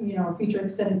you know, a future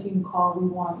extended team call, we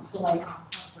want to like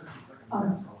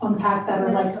unpack that,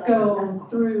 or like go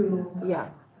through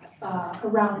a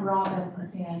round robin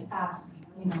and ask,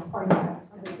 you know, are you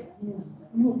guys gonna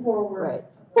move forward? Right.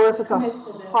 Or if it's a commit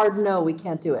to this? hard no, we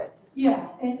can't do it. Yeah,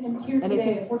 and here And I today,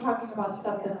 think- if we're talking about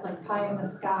stuff that's like pie in the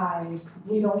sky,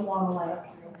 we don't wanna like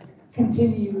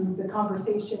continue the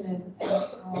conversation and I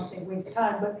don't wanna say waste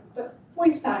time, but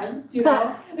waste time, you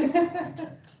know?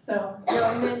 So.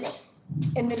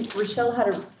 And then Rochelle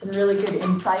had some really good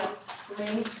insights for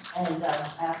me, and I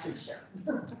asked her to share.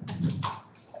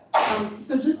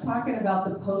 So just talking about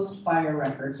the post-fire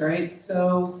records, right?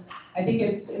 So I think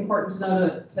it's important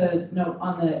to note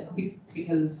on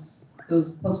because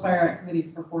those post-fire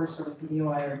activities for Forest Service and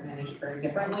DOI are managed very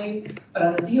differently. But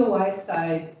on the DOI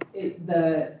side,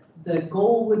 the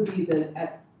goal would be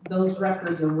that those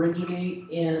records originate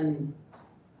in,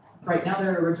 right now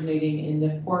they're originating in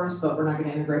NIFCORs, but we're not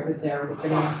gonna integrate with there. We're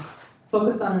gonna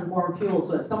focus on informed fuel.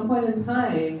 So at some point in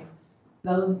time,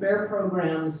 those BEAR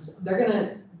programs,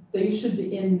 they should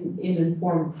in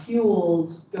informed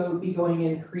fuels be going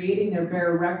in, creating their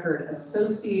BEAR record,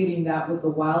 associating that with the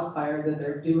wildfire that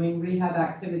they're doing rehab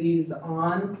activities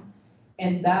on.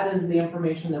 And that is the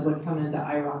information that would come into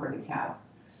IROC or the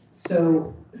CADS.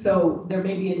 So there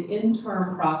may be an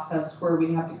interim process where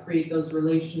we have to create those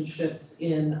relationships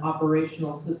in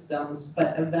operational systems,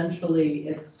 but eventually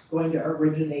it's going to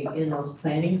originate in those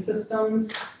planning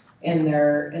systems. And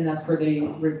that's where they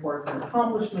report their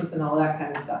accomplishments and all that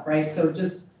kind of stuff, right? So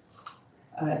just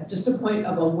a point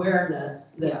of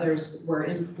awareness that we're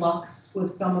in flux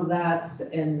with some of that,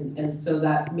 and so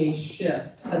that may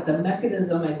shift. But the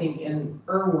mechanism, I think, in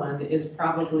IRWIN is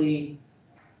probably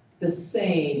the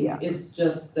same. Yeah. It's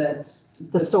just that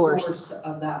The source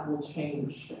of that will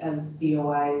change as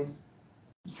DOI's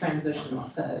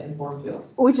transitions to informed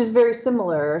fuels. Which is very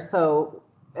similar. So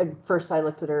at first I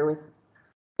looked at her with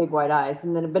big wide eyes,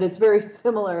 but it's very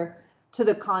similar to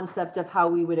the concept of how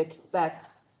we would expect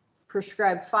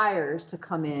prescribed fires to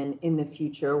come in the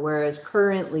future, whereas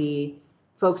currently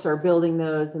folks are building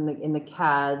those in the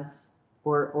CADS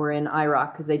or in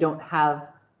IROC because they don't have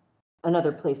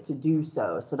another place to do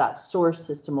so. So that source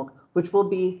system which will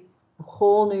be a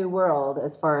whole new world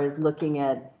as far as looking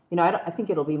at, you know, I think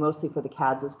it'll be mostly for the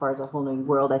CADS as far as a whole new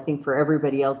world. I think for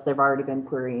everybody else, they've already been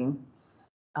querying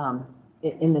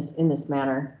in this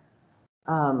manner.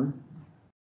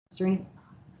 Is there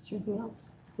anything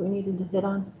else? we needed to hit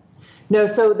on? No,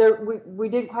 so there, we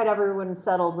didn't quite have everyone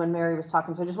settled when Mary was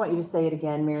talking, so I just want you to say it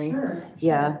again, Mary. Sure.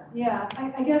 Yeah. Yeah,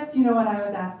 I guess, you know, when I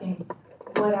was asking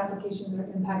what applications are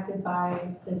impacted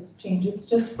by this change, it's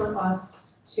just for us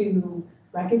to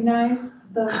recognize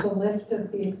the lift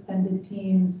of the extended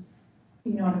teams,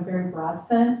 you know, in a very broad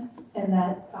sense, and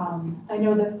that I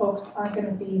know that folks aren't going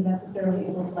to be necessarily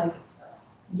able to like,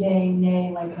 yay,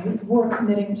 nay, like we're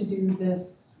committing to do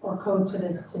this or code to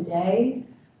this today.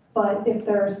 But if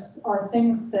are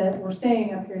things that we're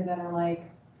saying up here that are like,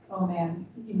 oh man,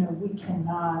 you know, we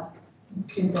cannot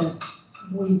do this,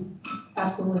 we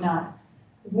absolutely not.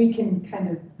 We can kind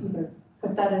of either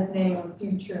put that as nay or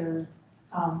future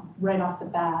right off the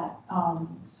bat.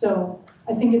 So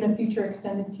I think in a future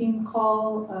extended team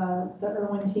call, the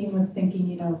IRWIN team was thinking,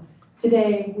 you know,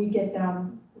 today we get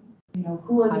down, you know,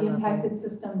 who are the impacted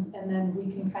systems, and then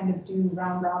we can kind of do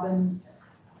round robins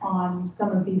on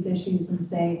some of these issues and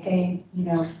say, hey, you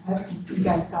know, have you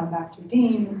guys gone back to your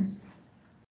teams,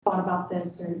 thought about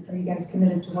this, or are you guys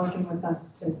committed to working with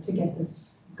us to get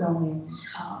this going?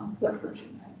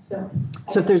 So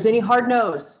if there's any hard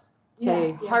no's,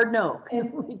 say yeah. hard no,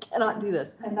 we cannot do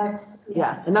this. And that's,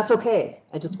 Yeah, and that's okay.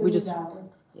 We just,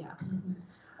 yeah.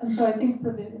 And so I think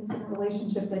for the incident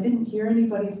relationships, I didn't hear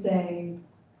anybody say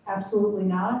absolutely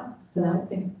not. So No. I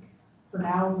think for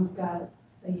now we've got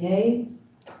a yay.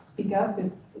 Speak up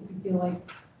if you feel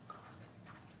like.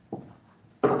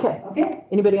 Okay. Okay.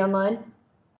 Anybody online?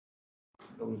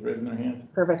 No one's raising their hand.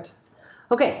 Perfect.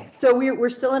 Okay, so we're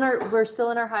still in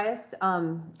our highest.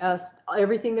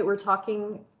 Everything that we're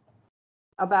talking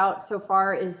about so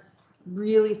far is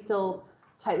really still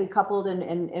tightly coupled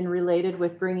and related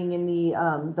with bringing in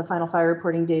the final fire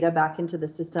reporting data back into the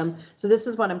system. So this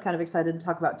is what I'm kind of excited to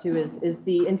talk about too, is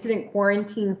the incident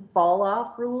quarantine fall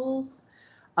off rules.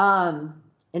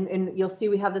 And you'll see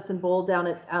we have this in bold down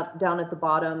at the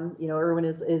bottom. You know, IRWIN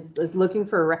is looking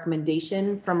for a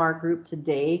recommendation from our group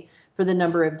today for the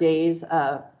number of days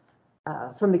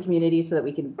from the community so that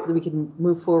we can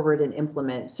move forward and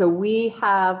implement. So we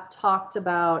have talked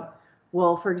about,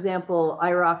 well, for example,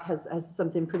 IROC has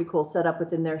something pretty cool set up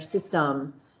within their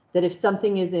system that if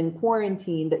something is in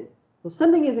quarantine,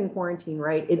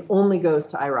 right, it only goes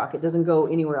to IROC. It doesn't go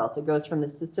anywhere else. It goes from the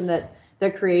system that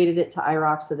created it to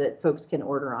IROC so that folks can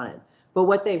order on it. But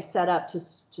what they've set up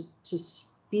to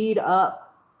speed up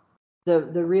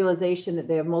the realization that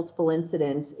they have multiple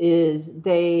incidents is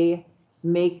they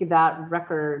make that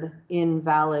record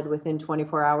invalid within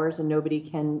 24 hours and nobody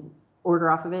can order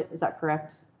off of it. Is that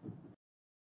correct?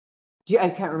 I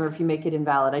can't remember if you make it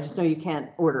invalid. I just know you can't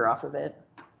order off of it.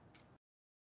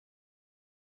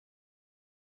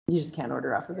 You just can't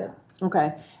order off of it.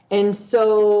 Okay. And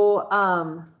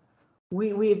so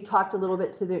we've talked a little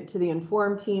bit to the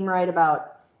Inform team, right,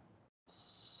 about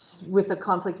with the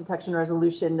conflict detection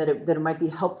resolution that it might be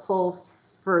helpful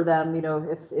for them, you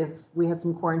know, if we had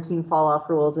some quarantine fall off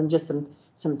rules and just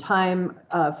some time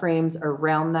frames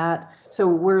around that. So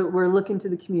we're looking to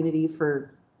the community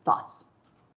for thoughts.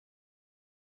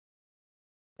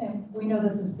 And we know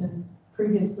this has been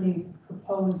previously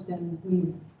proposed and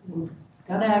we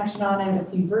got action on it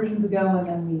a few versions ago and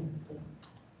then we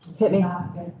just hit me.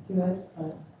 Not get to it.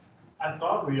 But I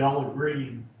thought we all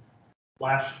agreed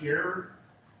last year,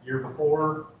 year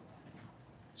before,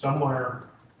 somewhere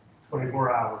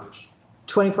 24 hours.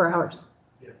 24 hours.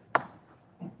 Yeah.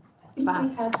 It's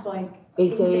fast. We had like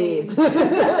 8 days.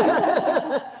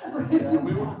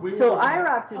 We So were-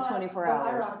 IROC did 24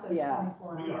 hours. IROC does Yeah.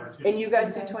 24 We hours. are too. And you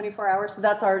guys do 24 hours, so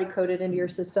that's already coded into your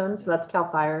system. So that's CAL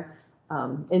FIRE.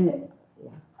 And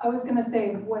I was gonna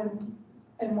say, when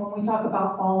we talk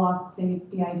about fall off,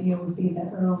 the idea would be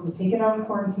that Earl would take it out of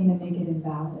quarantine and make it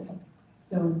invalid.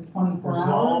 So 24 hours.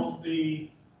 Resolve the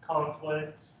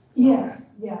conflict.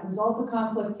 Yes, yeah, resolve the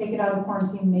conflict, take it out of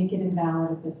quarantine, make it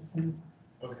invalid if it's been,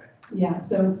 Okay. yeah,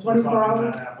 so it's We're 24 talking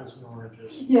hours. about apples and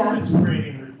oranges. Yeah. It's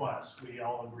creating requests. We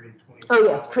all agreed 24 oh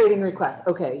yes, hours. creating requests.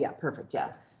 Okay, yeah, perfect.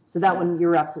 Yeah. So that one,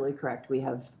 you're absolutely correct. We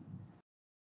have,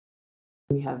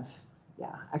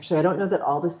 yeah. Actually, I don't know that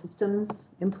all the systems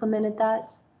implemented that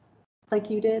like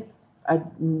you did. I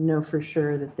know for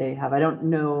sure that they have. I don't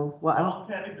know what. All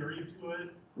had agreed to it.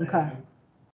 Okay. and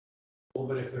Well,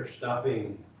 but if they're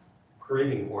stopping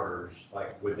creating orders,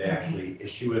 like would they actually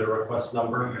issue it a request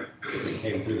number if it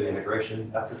came through the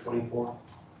integration after 24?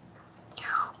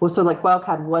 Well, so like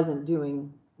Wildcat wasn't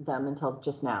doing them until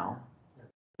just now.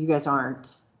 You guys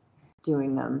aren't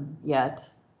doing them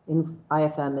yet.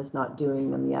 IFM is not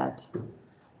doing them yet.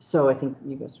 So I think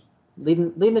you guys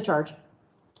leading the charge.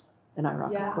 And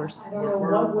IROC, Yeah, of course. I don't know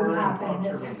what would happen. We're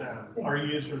in concert with them. Our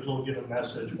users will get a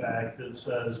message back that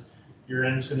says, your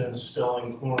incident's still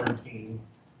in quarantine,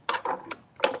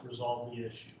 resolve the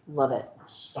issue. Love it.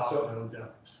 Stop, no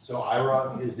doubt. So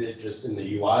IROC, is it just in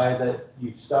the UI that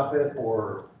you stop it,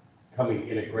 or coming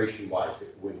integration wise,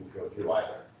 it wouldn't go through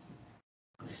either?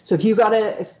 So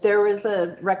if there was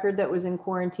a record that was in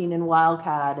quarantine in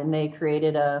Wildcat and they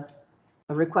created a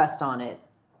request on it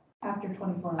After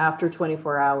 24 hours. after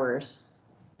 24 hours,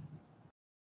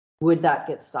 would that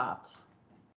get stopped?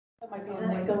 That might be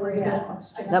like Elizabeth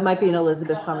question. That might be an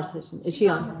Elizabeth conversation. Is she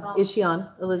on? Is she on,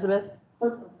 Elizabeth?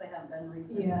 Since they haven't been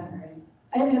researching, Yeah. right?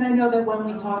 And I know that when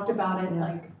we talked about it, Yeah.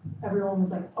 like, everyone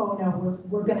was like, oh no,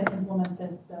 we're gonna implement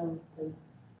this, so like,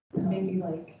 maybe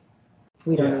like,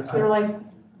 We don't Yeah. need to. they're like,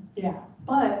 yeah,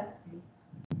 but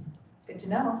good to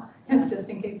know, just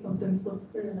in case something slips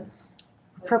through.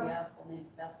 But Prob- yeah, we'll need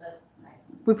to test it. Right.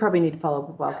 We probably need to follow up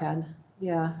with Wildcat.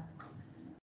 Yeah.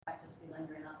 Might just be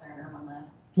lingering out there and on that.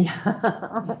 Yeah.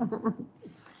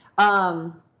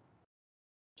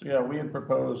 So yeah, we had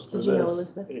proposed for Did you know, this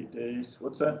Elizabeth? 8 days.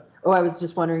 What's that? Oh, I was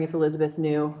just wondering if Elizabeth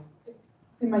knew.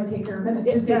 It might take her a minute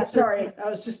to Yeah, dig sorry, I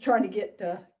was just trying to get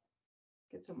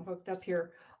something hooked up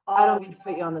here. I don't mean to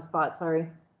put you on the spot, sorry.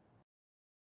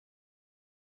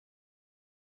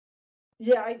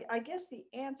 Yeah, I guess the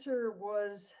answer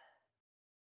was,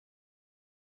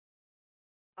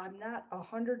 I'm not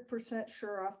 100%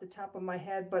 sure off the top of my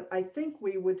head, but I think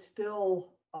we would still,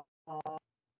 yeah,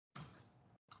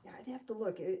 I'd have to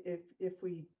look if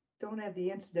we don't have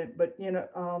the incident, but you know,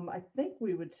 I think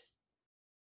we would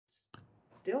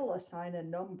still assign a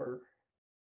number.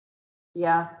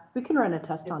 Yeah, we can run a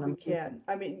test If on we them. can.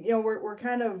 I mean, you know, we're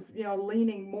kind of, you know,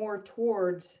 leaning more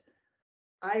towards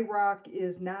IROC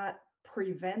is not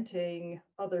preventing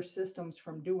other systems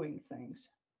from doing things.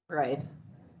 Right.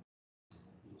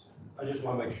 I just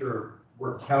want to make sure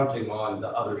we're counting on the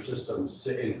other systems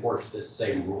to enforce this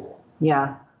same rule.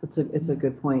 Yeah, it's a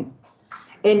good point.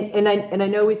 And I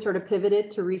know we sort of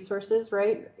pivoted to resources,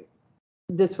 right?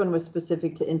 This one was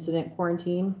specific to incident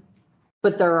quarantine,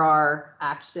 but there are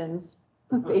actions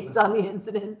based on the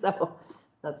incident, so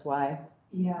that's why.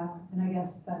 Yeah, and I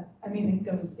guess that, I mean, it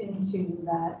goes into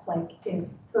that, like, if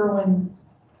IRWIN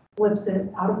flips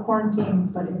it out of quarantine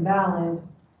but invalid,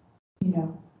 you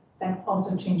know, that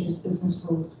also changes business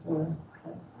rules for, I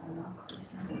don't know.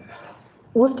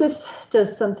 WIF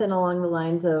does something along the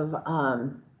lines of,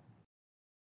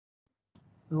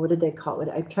 what did they call it?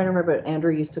 I'm trying to remember what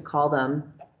Andrew used to call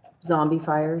them, zombie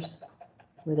fires,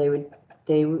 where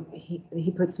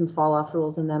he put some fall off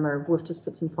rules in them, or WIF just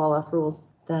put some fall off rules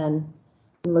then.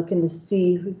 I'm looking to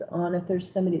see who's on, if there's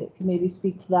somebody that can maybe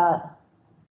speak to that.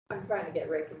 I'm trying to get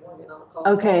Rick and Morgan on the call.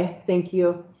 Okay, thank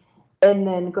you. And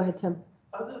then, go ahead, Tim.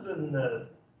 Other than the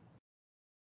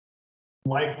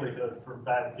likelihood for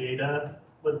bad data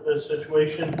with this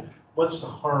situation, what's the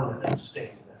harm in it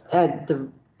staying there?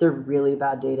 The really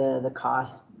bad data, the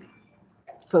cost,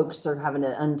 folks are having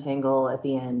to untangle at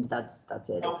the end. That's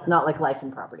it. It's not like life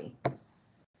and property,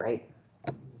 right?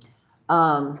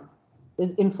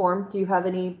 Informed, do you have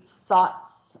any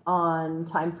thoughts on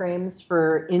timeframes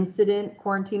for incident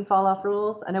quarantine fall off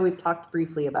rules? I know we've talked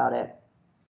briefly about it.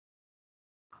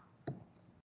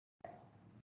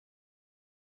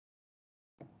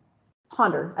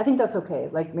 Ponder. I think that's okay.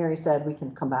 Like Mary said, we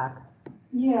can come back.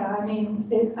 Yeah, I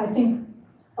mean, I think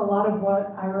a lot of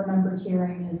what I remember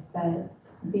hearing is that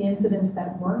the incidents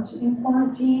that weren't in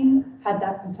quarantine had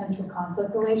that potential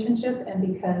conflict relationship, and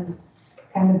because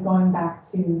kind of going back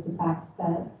to the fact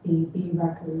that the B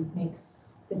record makes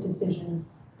the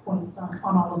decisions points on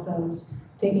all of those,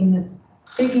 taking the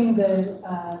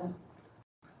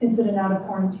incident out of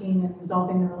quarantine and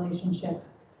resolving the relationship.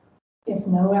 If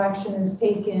no action is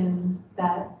taken,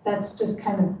 that's just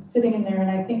kind of sitting in there.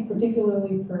 And I think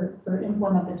particularly for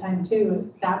Inform at the time too,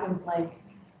 that was like,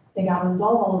 they got to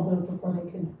resolve all of those before they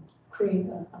could create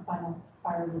a final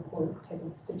fire report type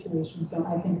of situation. So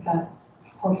I think that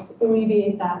helps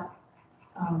alleviate that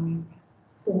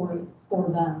for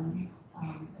them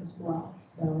as well.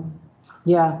 So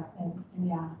yeah, and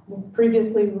yeah,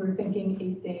 previously we were thinking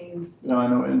 8 days. No, I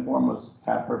know Inform was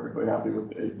perfectly happy with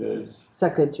the 8 days. Is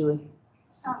that good, Julie?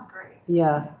 Sounds great.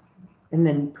 Yeah, and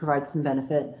then provide some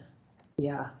benefit.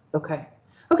 Yeah, okay.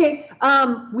 Okay,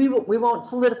 we won't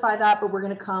solidify that, but we're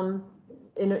gonna come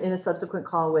in a subsequent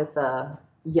call with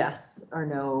yes or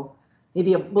no.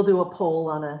 Maybe we'll do a poll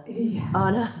on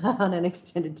an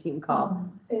extended team call.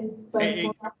 Hey,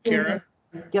 Kara?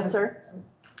 Yes, sir.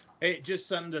 Hey, just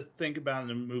something to think about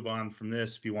and move on from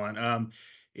this if you want.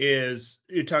 Is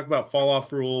you talk about fall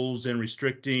off rules and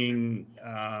restricting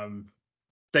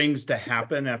things to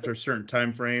happen after a certain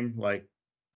time frame. Like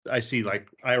I see, like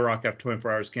IROC after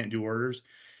 24 hours can't do orders.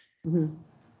 Mhm.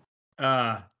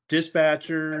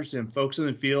 Dispatchers and folks in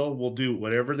the field will do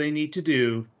whatever they need to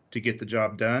do to get the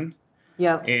job done.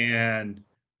 Yeah. And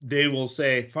they will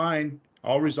say, fine,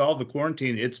 I'll resolve the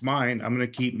quarantine. It's mine. I'm going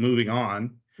to keep moving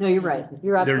on. No, you're right.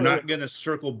 You're They're absolutely not going to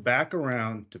circle back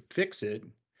around to fix it.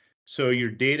 So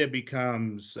your data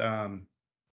becomes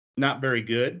not very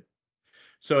good.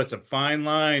 So it's a fine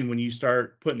line when you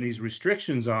start putting these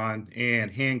restrictions on and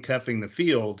handcuffing the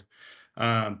field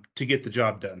to get the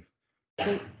job done.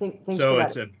 Thanks So for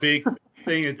it's that. a big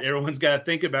thing that everyone's got to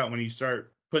think about when you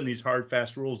start putting these hard,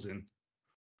 fast rules in.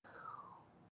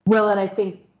 Well, and I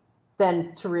think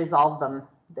then to resolve them,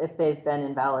 if they've been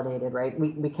invalidated, right,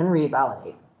 we can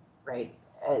revalidate, right?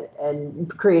 And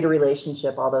create a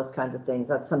relationship, all those kinds of things.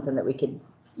 That's something that we could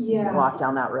walk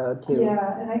down that road too.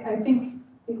 Yeah, and I think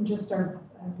in just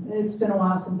it's been a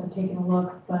while since I've taken a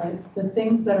look, but the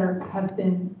things that have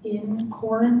been in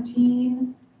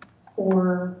quarantine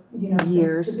for,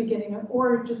 Years. since the beginning of,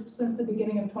 or just since the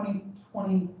beginning of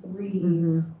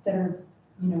 2023 that are,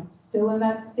 still in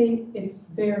that state, it's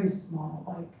very small,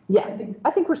 like. Yeah,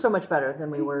 I think we're so much better than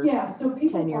we were. Yeah, so 10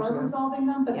 people years are ago. resolving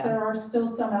them, but there are still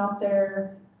some out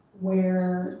there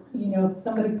where,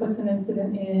 somebody puts an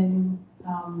incident in,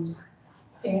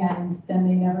 and then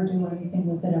they never do anything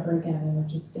with it ever again, and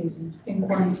it just stays in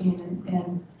quarantine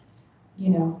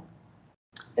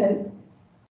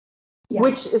yeah.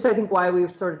 Which is, I think, why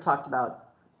we've sort of talked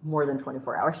about more than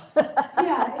 24 hours.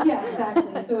 Yeah,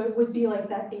 exactly. So it would be like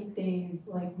that 8 days,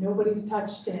 like nobody's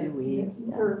touched it. 2 weeks.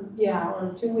 Or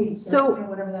 2 weeks, So, or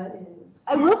whatever that is.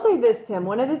 I will say this, Tim,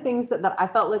 one of the things that I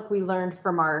felt like we learned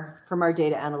from our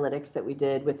data analytics that we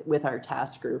did with our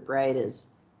task group, right, is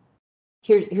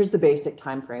here's the basic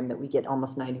time frame that we get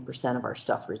almost 90% of our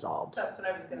stuff resolved. That's what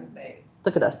I was gonna say.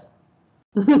 Look at us.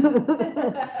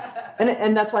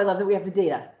 And that's why I love that we have the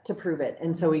data to prove it.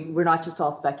 And so we're not just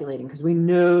all speculating, because we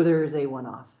know there's a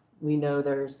one-off. We know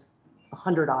there's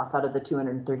 100 off out of the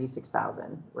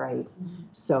 236,000, right?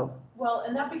 So. Well,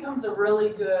 and that becomes a really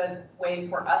good way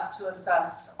for us to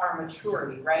assess our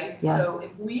maturity, right? Yeah. So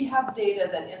if we have data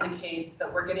that indicates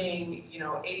that we're getting,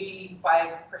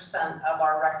 85% of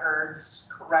our records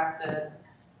corrected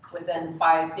within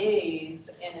 5 days,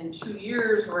 and in 2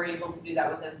 years, we're able to do that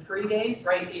within 3 days,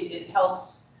 right? It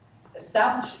helps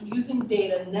establish, using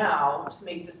data now to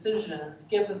make decisions,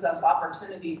 gives us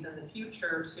opportunities in the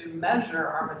future to measure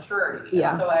our maturity.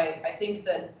 Yeah. And so I think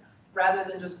that rather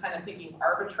than just kind of picking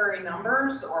arbitrary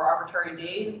numbers or arbitrary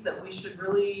days, that we should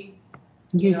really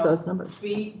use those numbers.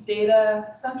 Be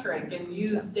data centric and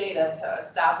use data to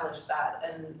establish that.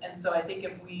 And so I think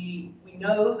if we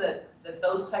know that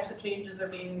those types of changes are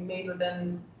being made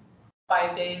within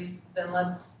 5 days, then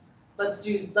let's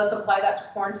apply that to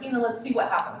quarantine and let's see what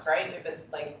happens, right? If it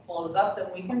like blows up, then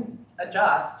we can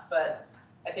adjust. But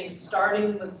I think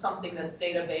starting with something that's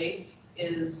data based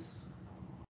is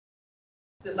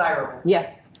desirable.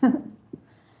 Yeah.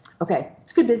 Okay,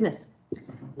 it's good business. Would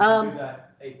you do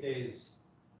that 8 days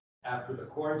after the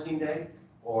quarantine day,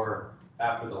 or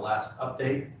after the last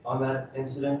update on that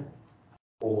incident?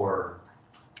 Or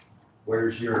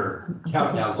where's your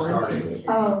countdown starting?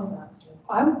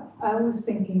 I was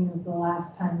thinking of the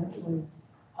last time it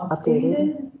was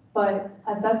updated, but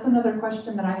that's another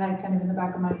question that I had kind of in the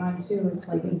back of my mind too. It's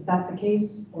like, is that the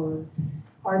case, or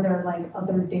are there like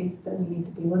other dates that we need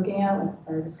to be looking at, like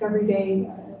Fire Discovery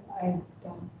Day? I don't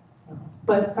know.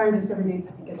 But Fire Discovery Day,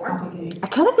 I think it's complicated. I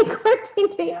kind of think quarantine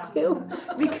date too,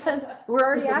 because we're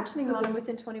already actioning on them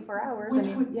within 24 hours.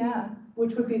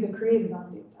 Which would be the created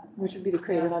on date time. Which would be the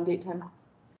created on date time.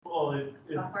 Well, it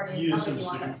uses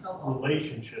the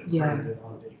relationship branded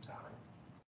on date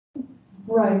time.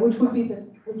 Right, which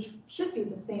should be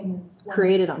the same as.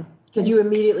 Created on, because you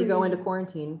immediately go into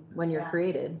quarantine when you're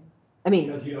created. I mean.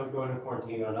 Because you don't go into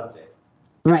quarantine on update.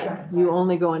 Right, you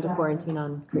only go into quarantine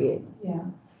on create. Yeah.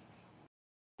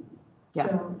 Yeah.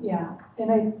 So, yeah,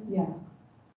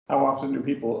 How often do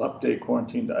people update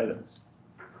quarantined items?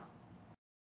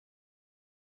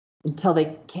 Until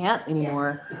they can't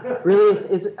anymore. Really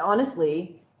is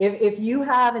honestly, if you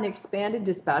have an expanded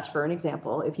dispatch, for an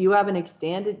example, if you have an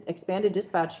expanded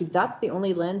dispatch who that's the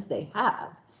only lens they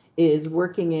have, is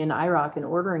working in IROC and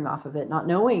ordering off of it, not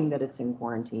knowing that it's in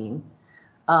quarantine.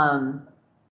 And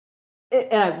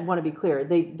I want to be clear,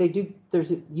 they do,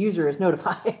 there's a user is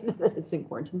notified that it's in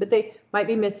quarantine, but they might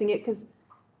be missing it because,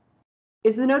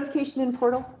 is the notification in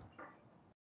portal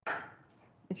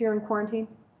if you're in quarantine?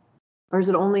 Or is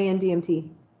it only in DMT?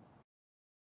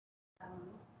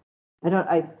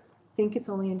 I think it's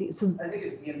only in DMT. So I think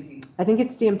it's DMT. I think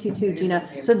it's DMT too, Gina.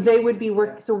 So they would be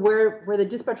so where the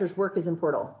dispatchers work is in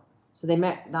portal. So they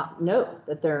might not know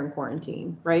that they're in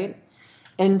quarantine, right?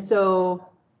 And so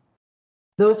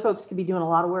those folks could be doing a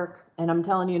lot of work. And I'm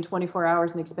telling you, in 24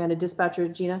 hours, an expanded dispatcher,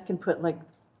 Gina, can put like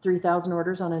 3,000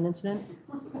 orders on an incident.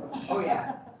 Oh,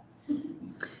 yeah.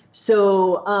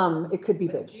 So it could be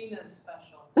big. Gina's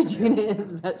special. But Gina is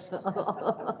special.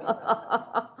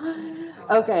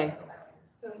 Okay.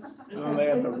 So then they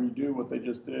have to redo what they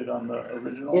just did on the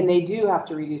original. And they do have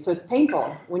to redo. So it's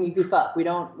painful when you goof up. We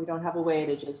don't have a way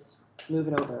to just move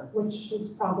it over. Which is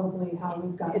probably how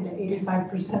we've gotten It's- to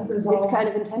 85% resolve. It's kind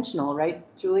of intentional, right,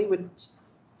 Julie?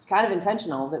 It's kind of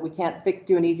intentional that we can't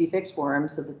do an easy fix for them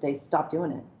so that they stop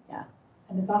doing it. Yeah.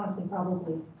 And it's honestly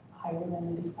probably higher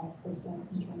than 85%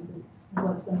 in terms of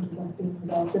what's ended up being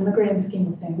resolved in the grand scheme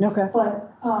of things. Okay.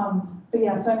 But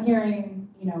yeah, so I'm hearing,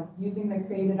 using the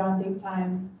created on date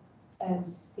time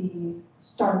as the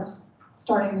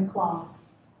starting the clock.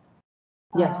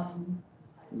 Yes.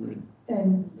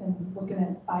 And looking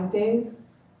at 5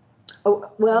 days.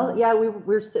 Oh, well, yeah,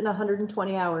 we're sitting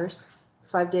 120 hours,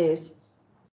 5 days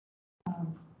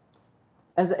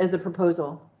as a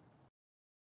proposal.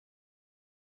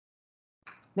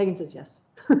 Megan says yes.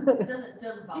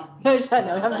 Doesn't bother me. I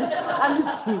know, I'm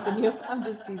just teasing you. I'm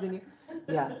just teasing you.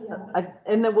 Yeah.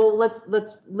 And then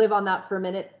let's live on that for a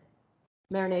minute,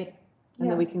 marinate, and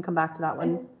then we can come back to that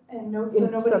one. And so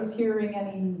nobody's hearing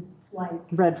any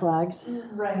Red flags.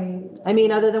 Right. I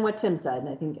mean, other than what Tim said,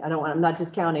 and I'm not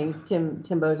discounting Tim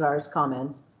Bozar's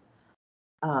comments.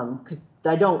 Because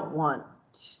I don't want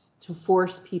to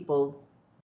force people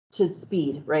to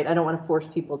speed, right? I don't want to force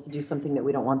people to do something that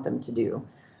we don't want them to do.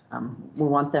 We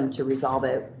want them to resolve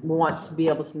it. We want to be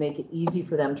able to make it easy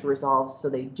for them to resolve so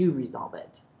they do resolve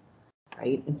it,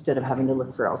 right? Instead of having to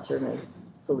look for alternative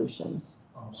solutions.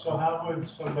 So how would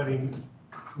somebody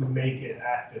make it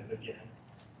active again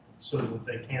so that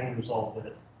they can resolve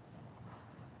it?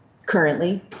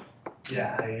 Currently?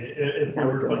 Yeah, if we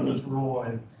were to put this rule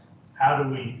in, how do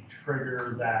we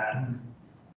trigger that?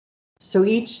 So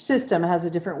each system has a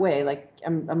different way. Like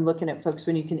I'm looking at folks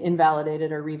when you can invalidate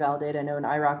it or revalidate. I know in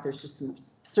IROC there's just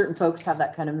certain folks have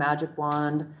that kind of magic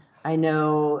wand. I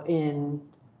know in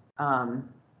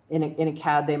a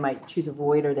CAD they might choose a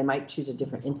void or they might choose a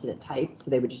different incident type,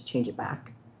 so they would just change it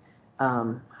back.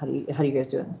 How do you guys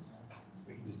do it?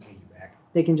 We can just change it back.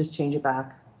 They can just change it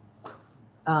back.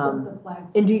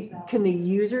 And can the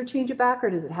user change it back, or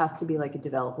does it have to be like a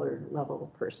developer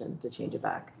level person to change it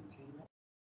back?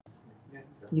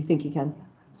 You think you can?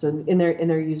 So in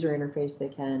their user interface they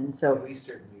can. So At least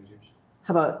certain users.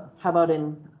 how about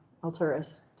in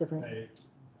Alturas? Different.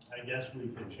 I guess we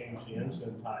could change the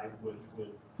incident type, which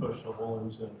would push the whole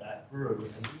incident back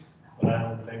through. But I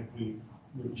don't think we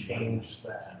would change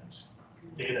that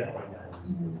data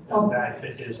element back to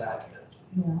is active.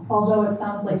 Yeah. Although it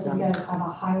sounds like you guys have a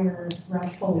higher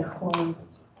threshold for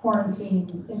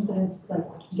quarantine incidents, like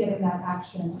getting that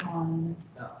action on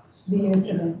the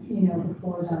incident,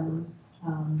 before them.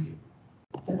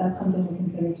 But that's something to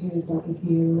consider too, is like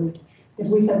if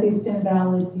we set these to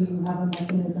invalid, do you have a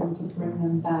mechanism to bring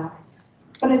them back?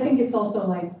 But I think it's also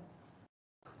like,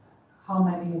 how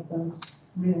many of those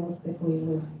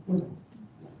realistically would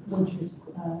dispatchers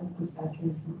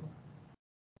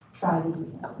try to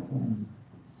do that?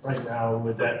 Right now,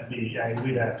 would that be,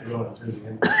 we'd have to go into the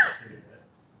end.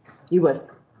 You would?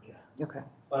 Yeah. Okay.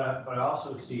 But I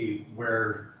also see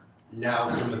where now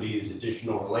some of these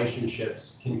additional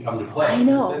relationships can come to play. I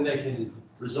know. Then they can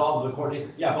resolve the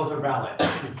quarantine. Yeah, both are valid.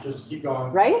 Just keep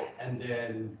going. Right? And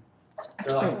then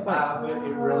they're like, but it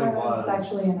really was. It's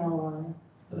actually an OR.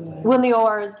 When the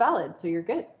OR is valid, so you're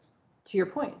good. To your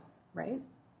point, right?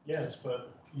 Yes,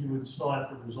 but you would still have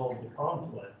to resolve the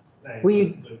conflict, the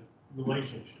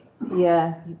relationship.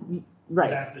 Yeah, right.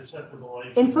 You have to set the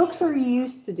relationship. And folks are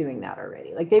used to doing that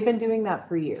already. Like they've been doing that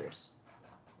for years.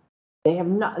 They're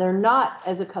not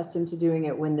as accustomed to doing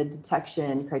it when the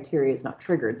detection criteria is not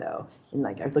triggered though. And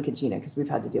like I look at Gina because we've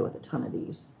had to deal with a ton of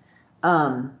these.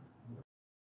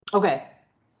 Okay.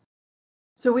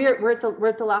 So we're at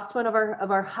the last one of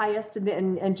our highest,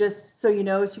 and just so you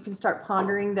know, so you can start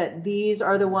pondering that these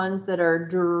are the ones that are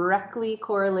directly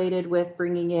correlated with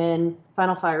bringing in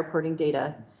final fire reporting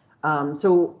data.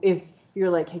 So if you're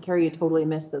like, hey Carrie, you totally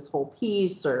missed this whole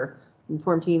piece, or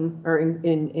Inform team or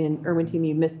in IRWIN team,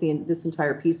 you missed this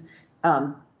entire piece.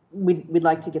 We'd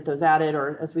like to get those added,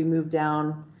 or as we move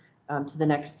down to the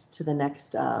next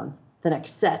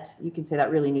set, you can say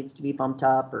that really needs to be bumped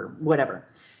up or whatever.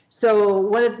 So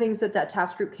one of the things that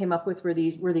task group came up with were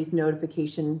these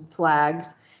notification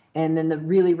flags, and then the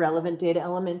really relevant data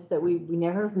elements that we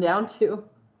narrowed them down to.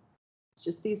 It's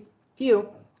just these few.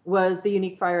 was the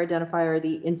unique fire identifier,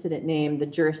 the incident name, the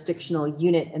jurisdictional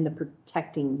unit, and the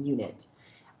protecting unit.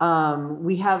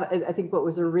 We have, I think, what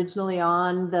was originally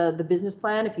on the business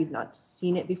plan. If you've not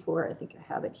seen it before, I think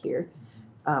I have it here.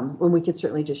 When we could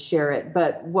certainly just share it.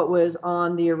 But what was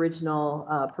on the original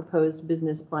proposed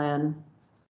business plan,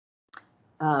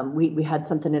 we had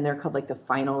something in there called like the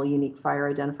final unique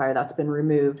fire identifier. That's been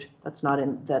removed. That's not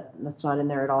in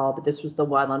there at all. But this was the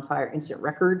wildland fire incident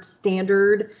record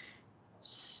standard.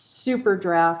 Super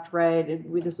draft,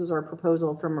 right? This was our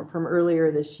proposal from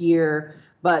earlier this year.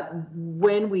 But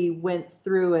when we went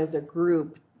through as a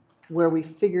group, where we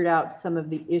figured out some of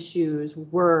the issues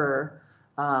was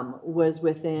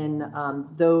within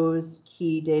those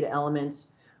key data elements.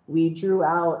 We drew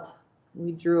out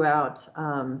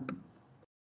some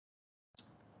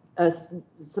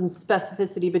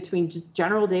specificity between just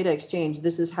general data exchange.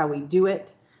 This is how we do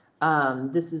it.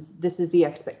 This is the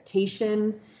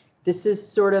expectation. This is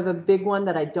sort of a big one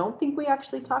that I don't think we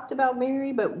actually talked about,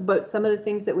 Mary, but some of the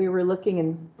things that we were looking,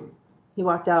 and he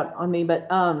walked out on me, but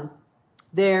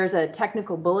there's a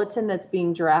technical bulletin that's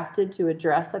being drafted to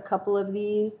address a couple of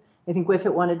these. I think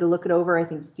Whiffet wanted to look it over. I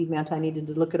think Steve Manti needed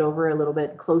to look it over a little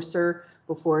bit closer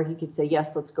before he could say,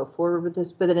 yes, let's go forward with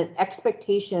this. But then an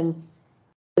expectation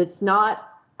that's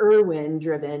not IRWIN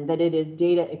driven, that it is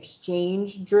data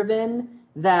exchange driven,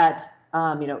 that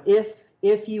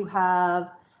if you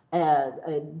have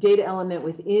a data element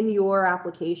within your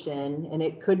application and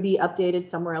it could be updated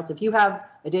somewhere else. If you have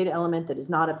a data element that is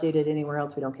not updated anywhere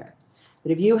else, we don't care.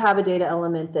 But if you have a data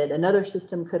element that another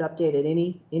system could update at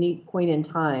any point in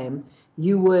time,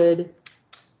 you would,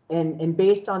 and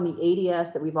based on the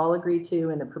ADS that we've all agreed to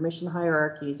and the permission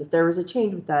hierarchies, if there was a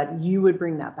change with that, you would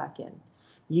bring that back in.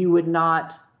 You would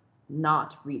not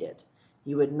read it.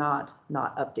 You would not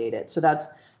update it. So that's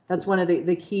one of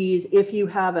the keys. If you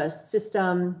have a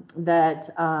system that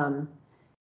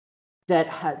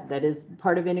is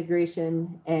part of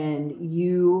integration and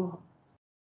you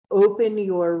open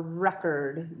your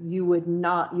record, you would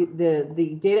not,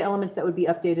 the data elements that would be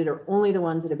updated are only the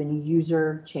ones that have been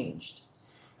user changed.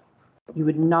 You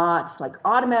would not like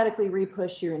automatically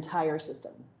repush your entire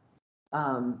system.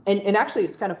 And actually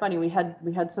it's kind of funny, we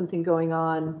had something going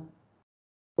on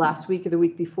last week or the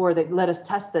week before that let us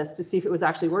test this to see if it was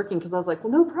actually working, because I was like,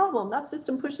 well, no problem, that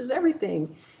system pushes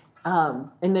everything.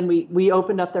 And then we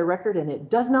opened up their record and it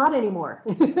does not anymore.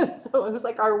 So it was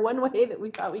like our one way that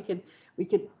we thought we could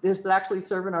this is actually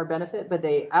serving our benefit, but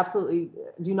they absolutely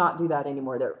do not do that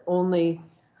anymore. They're only,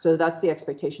 so that's the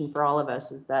expectation for all of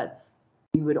us, is that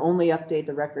you would only update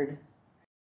the record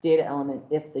data element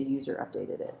if the user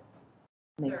updated it.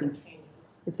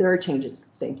 If there are changes,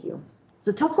 thank you. It's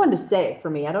a tough one to say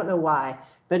for me. I don't know why,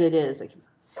 but it is. Like,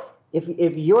 if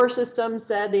your system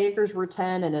said the acres were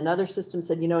 10 and another system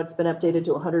said, it's been updated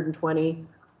to 120,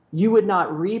 you would not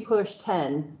repush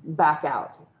 10 back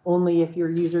out. Only if your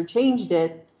user changed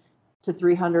it to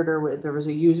 300 or there was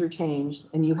a user change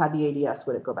and you had the ADS,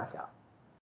 would it go back out?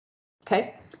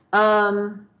 Okay.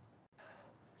 And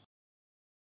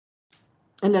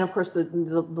then of course the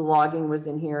logging was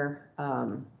in here.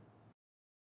 And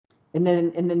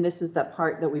then this is that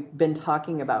part that we've been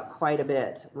talking about quite a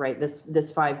bit, right?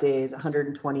 This 5 days,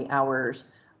 120 hours,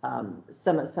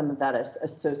 some of that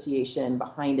association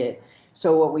behind it.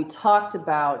 So what we talked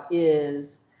about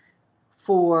is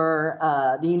for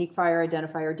the unique fire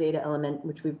identifier data element,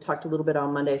 which we've talked a little bit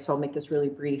on Monday, so I'll make this really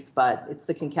brief, but it's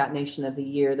the concatenation of the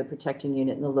year, the protecting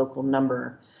unit, and the local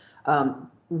number.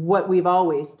 What we've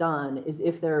always done is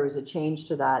if there is a change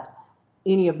to that,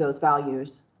 any of those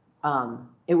values,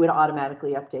 it would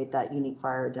automatically update that unique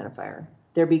fire identifier.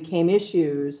 There became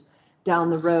issues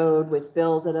down the road with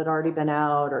bills that had already been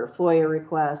out or FOIA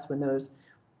requests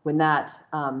when that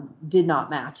did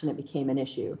not match and it became an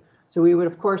issue. So we would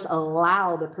of course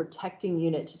allow the protecting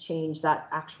unit to change that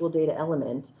actual data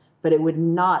element, but it would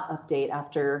not update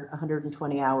after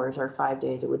 120 hours or 5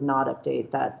 days. It would not update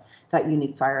that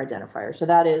unique fire identifier. So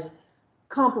that is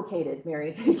complicated,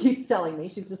 Mary keeps telling me.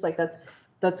 She's just like, that's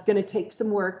going to take some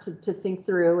work to think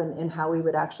through and how we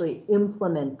would actually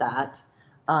implement that.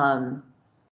 And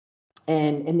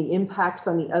the impacts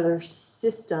on the other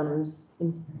systems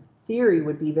in theory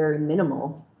would be very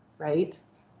minimal, right?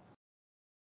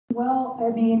 Well, I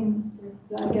mean,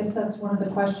 I guess that's one of the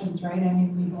questions, right? I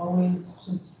mean, we've always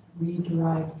just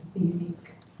re-derived the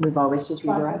unique. We've always just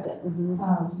re-derived it.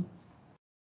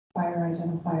 Fire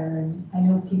identifier, and I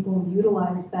know people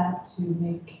utilize that to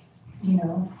make,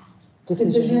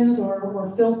 decisions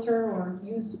or filter or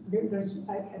use.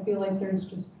 I feel like there's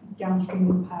just downstream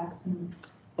impacts and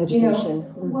Education.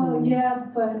 Well, Mhm. yeah,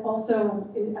 but also,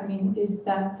 I mean, is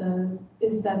that the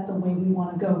way we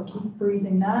want to go? Keep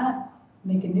freezing that,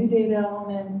 make a new data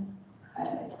element,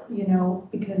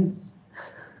 because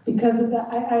of that,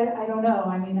 I don't know.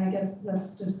 I mean, I guess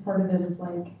that's just part of it is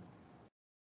like,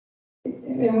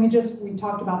 and we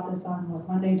talked about this on what,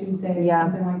 Monday, Tuesday, Yeah.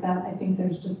 something like that. I think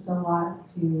there's just a lot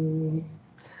to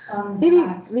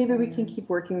Maybe we can keep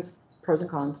working with pros and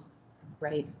cons,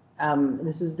 right?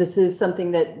 This is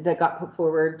something that got put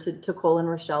forward to Cole and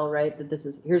Rochelle, right? That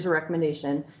here's a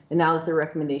recommendation, and now that the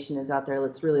recommendation is out there,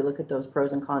 let's really look at those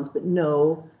pros and cons. But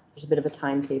no, there's a bit of a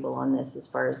timetable on this as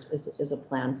far as a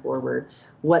plan forward.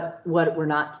 What we're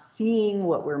not seeing,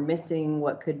 what we're missing,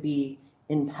 what could be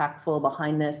impactful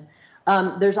behind this.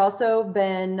 There's also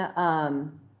been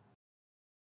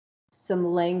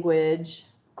some language.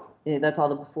 That's all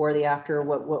the before, the after,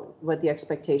 what the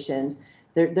expectations.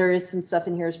 There is some stuff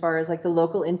in here as far as like the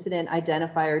local incident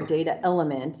identifier data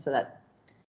element, so that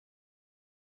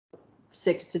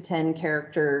 6 to 10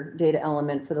 character data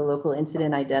element for the local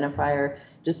incident identifier.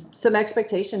 Just some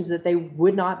expectations that they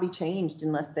would not be changed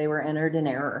unless they were entered in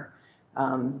error.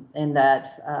 And that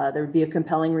there would be a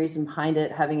compelling reason behind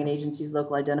it. Having an agency's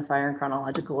local identifier in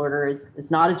chronological order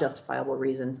is not a justifiable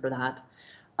reason for that.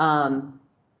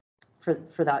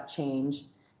 For that change.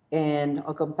 And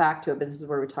I'll go back to it, but this is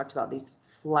where we talked about these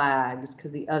flags,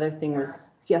 because the other thing was,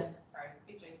 yes? Sorry,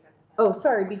 BJ's got his hand. Oh,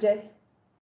 sorry, BJ.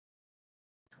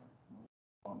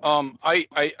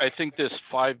 I think this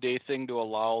 5-day thing to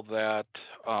allow that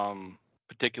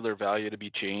particular value to be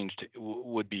changed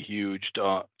would be huge,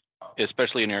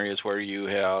 especially in areas where you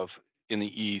have in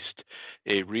the east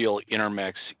a real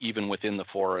intermix even within the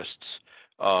forests.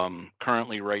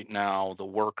 Currently right now, the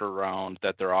workaround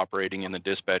that they're operating in the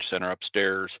dispatch center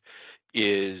upstairs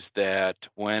is that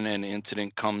when an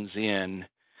incident comes in,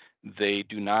 they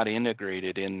do not integrate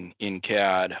it in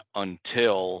CAD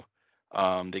until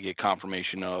they get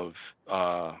confirmation of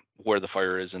where the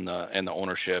fire is and the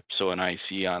ownership, so an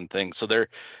IC on things. So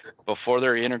before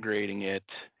they're integrating it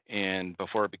and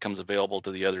before it becomes available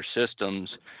to the other systems,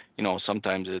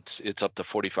 sometimes it's up to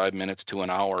 45 minutes to an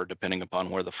hour depending upon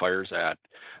where the fire's at.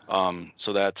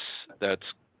 So that's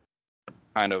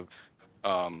kind of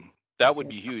that would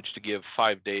be huge to give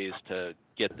 5 days to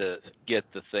get the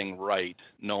thing right,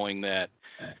 knowing that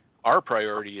our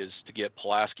priority is to get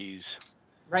Pulaski's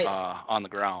right on the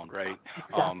ground, right?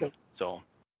 Exactly. So.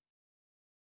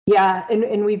 Yeah,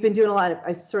 and we've been doing a lot of,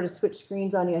 I sort of switched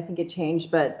screens on you, I think it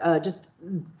changed, but just,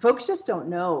 folks just don't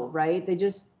know, right? They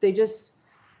just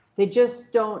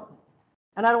don't,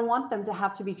 and I don't want them to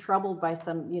have to be troubled by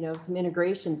some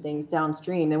integration things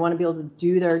downstream. They want to be able to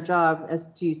do their job, as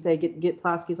to say, get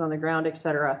Pulaski's on the ground, et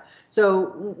cetera.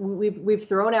 So we've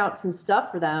thrown out some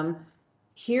stuff for them.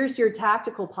 Here's your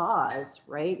tactical pause,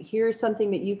 right? Here's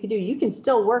something that you can do. You can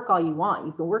still work all you want.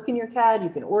 You can work in your CAD, you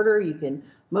can order, you can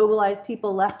mobilize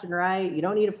people left and right. You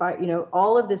don't need a fire,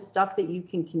 all of this stuff that you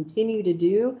can continue to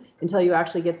do until you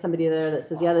actually get somebody there that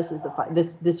says, yeah, this is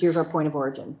this here's our point of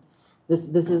origin.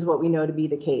 This is what we know to be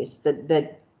the case,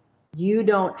 that you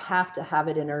don't have to have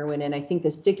it in IRWIN. And I think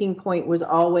the sticking point was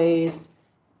always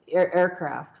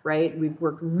aircraft, right? We've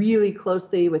worked really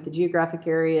closely with the geographic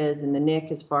areas and the NIC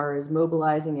as far as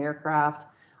mobilizing aircraft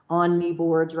on knee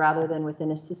boards rather than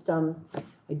within a system.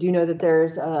 I do know that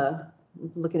there's,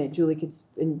 looking at Julie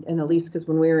and Elise, because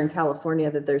when we were in California,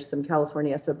 that there's some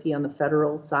California SOP on the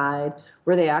federal side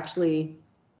where they actually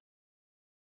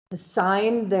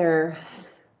assign their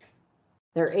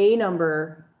A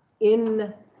number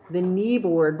in the knee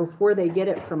board before they get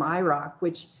it from IROC,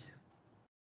 which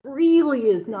really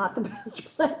is not the best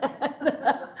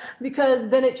plan because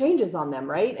then it changes on them,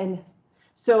 right? And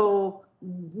so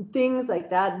things like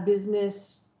that,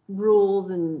 business rules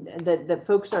and that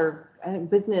folks are, I think,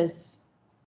 business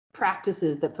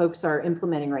practices that folks are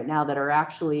implementing right now that are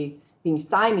actually being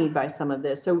stymied by some of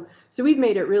this. So we've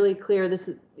made it really clear, this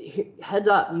is heads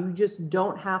up, you just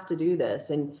don't have to do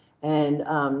this. And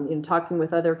in talking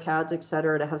with other CADs, et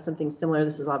cetera, to have something similar,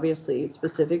 this is obviously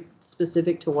specific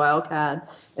to WildCAD.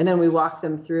 And then we walk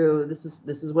them through, this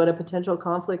is what a potential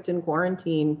conflict in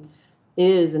quarantine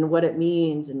is and what it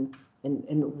means and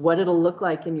what it'll look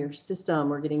like in your system.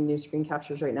 We're getting new screen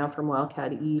captures right now from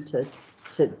WildCAD E to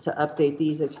update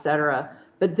these, et cetera.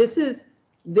 But this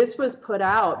was put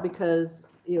out because,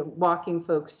 walking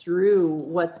folks through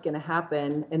what's going to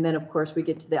happen. And then, of course, we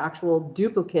get to the actual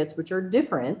duplicates, which are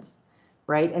different,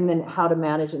 right? And then how to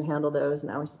manage and handle those.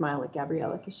 And I always smile at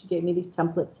Gabriella because she gave me these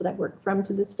templates that I work from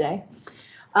to this day.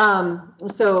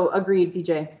 So agreed,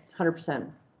 BJ, 100%.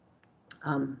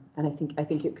 And I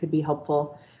think it could be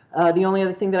helpful. The only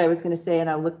other thing that I was going to say, and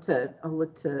I'll look to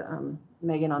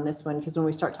Megan on this one, because when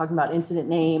we start talking about incident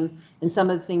name and some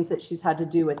of the things that she's had to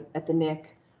do at the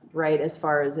NIC, right, as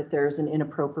far as if there's an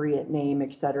inappropriate name,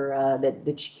 et cetera,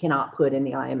 that she cannot put in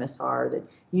the IMSR, that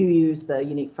you use the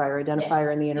unique fire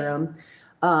identifier in the interim,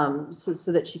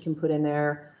 so that she can put in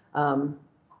there.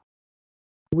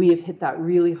 We have hit that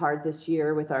really hard this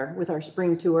year with our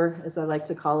spring tour, as I like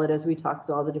to call it, as we talked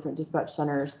to all the different dispatch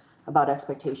centers about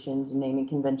expectations and naming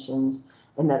conventions,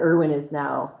 and that IRWIN is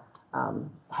now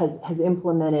has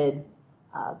implemented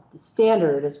the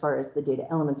standard as far as the data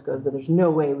elements goes, but there's no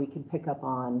way we can pick up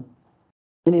on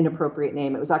an inappropriate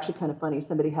name. It was actually kind of funny.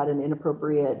 Somebody had an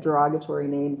inappropriate derogatory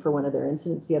name for one of their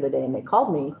incidents the other day, and they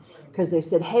called me because they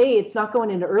said, hey, it's not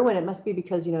going into IRWIN. It must be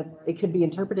because, it could be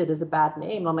interpreted as a bad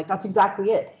name. And I'm like, that's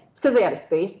exactly it. It's because they had a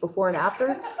space before and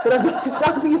after. But I was like,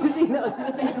 stop using those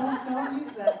names. Don't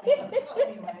use that name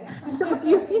anyway. Stop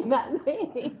using that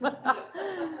name.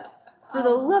 For the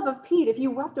love of Pete, if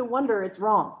you have to wonder, it's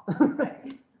wrong.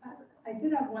 I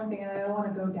did have one thing, and I don't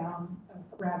want to go down a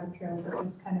rabbit trail, but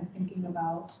just kind of thinking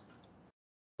about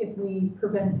if we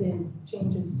prevented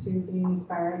changes to the unique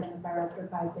fire identifier after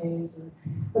 5 days or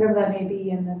whatever that may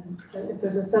be, and then if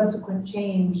there's a subsequent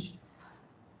change,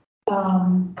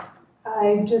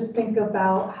 I just think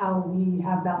about how we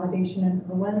have validation in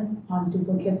IRWIN on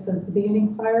duplicates of the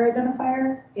unique fire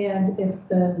identifier, and if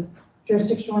the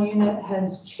jurisdictional unit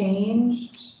has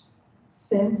changed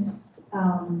since,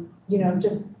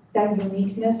 just that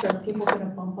uniqueness, are people going to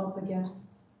bump up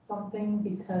against something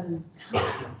because?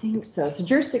 I think so. So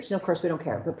jurisdiction, of course, we don't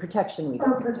care, but protection we do.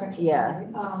 Or protection. Yeah,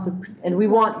 and we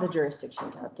want the jurisdiction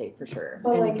to update for sure.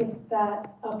 But And like if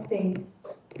that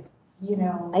updates,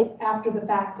 after the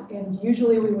fact, and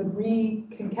usually we would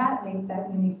reconcatenate that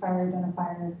unique fire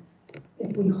identifier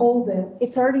if we hold it.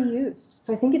 it's already used,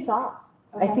 so I think it's off.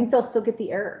 I think they'll still get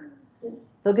the error.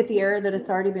 They'll get the error that it's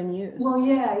already been used. Well,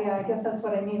 yeah, I guess that's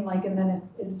what I mean, like, and then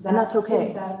is that. And that's okay.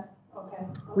 Is that, okay.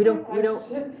 We don't- I was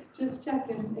just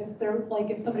checking if they're, like,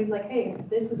 if somebody's like, hey,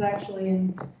 this is actually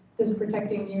in this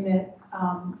protecting unit,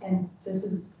 and this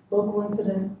is local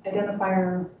incident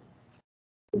identifier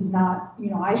is not,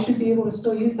 I should be able to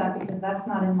still use that because that's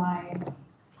not in my.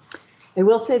 I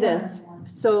will say this,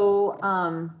 so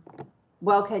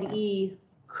Wildcat E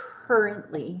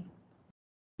currently,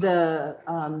 the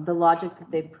logic that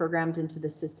they've programmed into the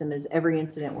system is every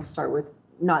incident will start with,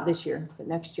 not this year, but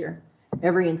next year,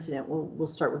 every incident will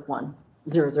start with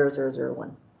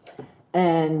 1-0-0-0-0-1.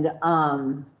 And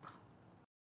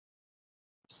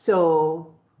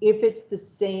so if it's the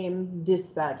same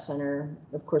dispatch center,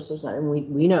 of course there's not, and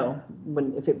we know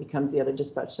if it becomes the other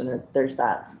dispatch center, there's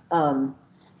that.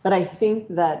 But I think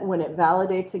that when it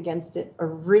validates against it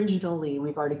originally,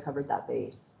 we've already covered that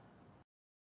base.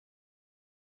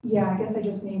 Yeah, I guess I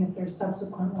just mean if there's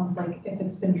subsequent ones, like if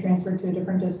it's been transferred to a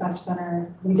different dispatch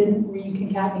center, we didn't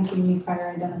reconcatenate the unique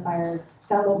fire identifier,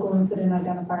 that local incident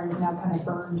identifier is now kind of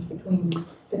burned between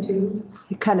the two.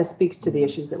 It kind of speaks to the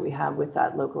issues that we have with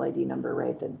that local ID number,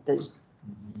 right? That there's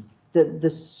the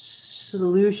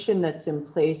solution that's in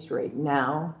place right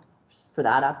now for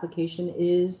that application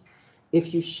is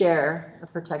if you share a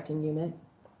protecting unit,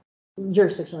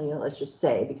 jurisdictional unit, let's just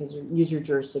say, because you use your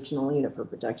jurisdictional unit for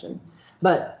protection.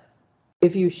 But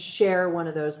if you share one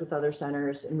of those with other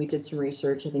centers, and we did some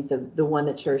research, I think the one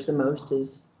that shares the most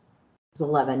is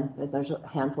 11. There's a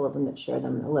handful of them that share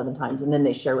them 11 times, and then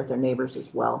they share with their neighbors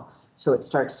as well. So it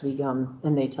starts to become,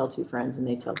 and they tell 2 friends, and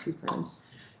they tell 2 friends.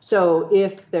 So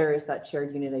if there is that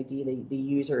shared unit ID, the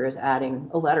user is adding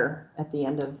a letter at the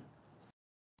end of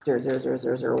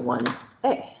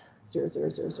 00001A,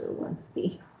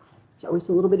 00001B. It's always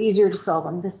a little bit easier to solve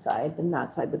on this side than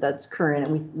that side, but that's current,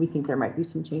 and we think there might be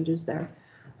some changes there.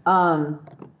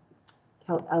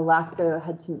 Alaska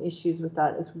had some issues with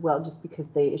that as well, just because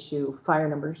they issue fire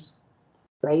numbers,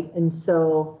 right? And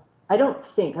so I don't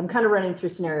think, I'm kind of running through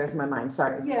scenarios in my mind,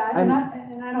 sorry. Yeah, and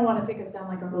I don't want to take us down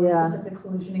like a really specific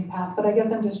solutioning path, but I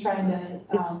guess I'm just trying to.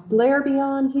 Is Larrabee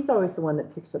on? He's always the one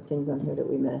that picks up things on here that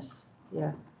we miss.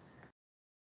 Yeah.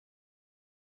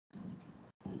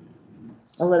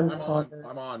 I'll let him call.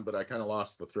 I'm on, but I kind of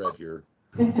lost the thread here.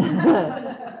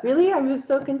 Really? I was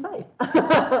so concise.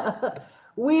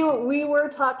 We were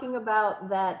talking about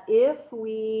that if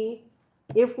we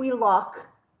lock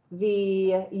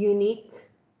the unique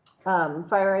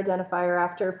fire identifier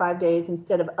after 5 days,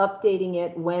 instead of updating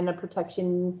it when a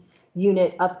protection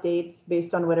unit updates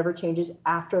based on whatever changes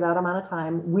after that amount of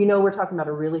time, we know we're talking about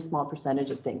a really small percentage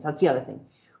of things. That's the other thing.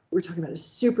 We're talking about a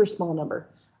super small number.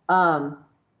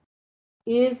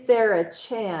 Is there a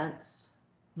chance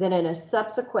that in a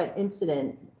subsequent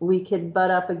incident, we could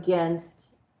butt up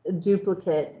against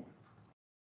duplicate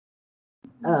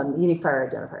unique fire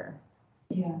identifier.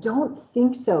 Yeah. Don't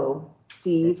think so,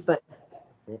 Steve, but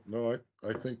Well, no,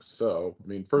 I think so. I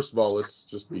mean, first of all, let's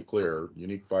just be clear,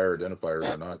 unique fire identifiers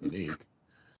are not unique.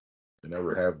 They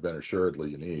never have been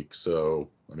assuredly unique. So,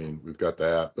 I mean, we've got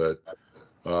that, but,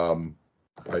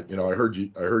 I heard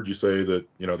you say that,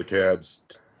 the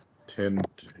CADs tend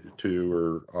to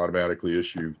or automatically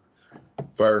issue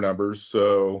fire numbers.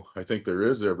 So I think there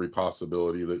is every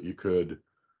possibility that you could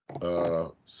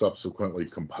subsequently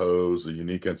compose a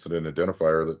unique incident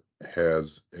identifier that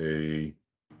has a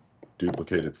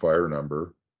duplicated fire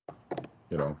number,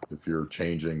 if you're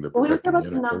changing the we don't care protecting about the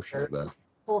unit portion number, of that.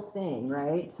 whole thing,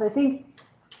 right? So I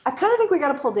kind of think we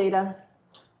got to pull data.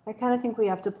 I kind of think we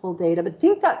have to pull data, but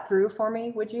think that through for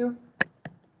me, would you?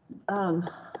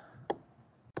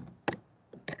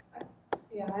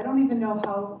 Yeah, I don't even know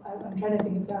how, I'm trying to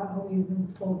think about how we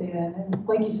even pull data. And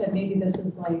like you said, maybe this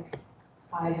is like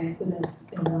 5 incidents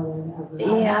in Irwin ever.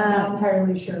 Yeah. I'm not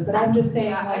entirely sure, but I'm just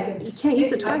saying like. You can't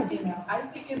use it twice. I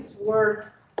think it's worth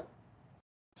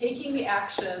taking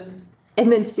action.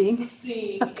 And then seeing if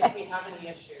we have any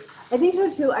issues. I think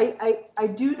so too. I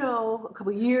do know a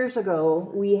couple years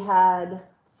ago, we had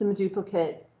some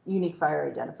duplicate unique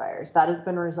fire identifiers. That has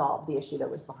been resolved, the issue that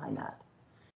was behind that.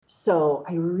 So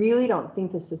I really don't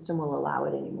think the system will allow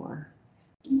it anymore.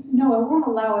 No, it won't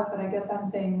allow it, but I guess I'm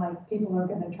saying like people are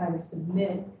gonna try to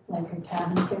submit like a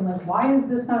CAD and say like, why is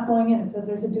this not going in? It says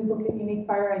there's a duplicate unique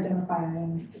fire identifier.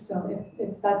 And so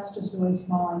if that's just really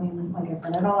small, I mean, like I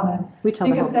said, I don't wanna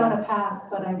take us down a path,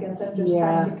 but I guess I'm just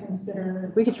trying to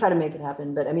consider. We could try to make it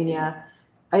happen, but I mean, yeah,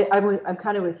 I'm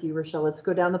kind of with you, Rochelle. Let's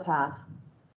go down the path.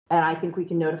 And I think we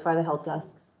can notify the help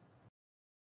desks.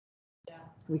 Yeah.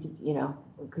 We can,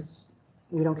 because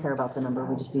we don't care about the number.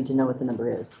 We just need to know what the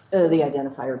number is. The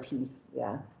identifier piece,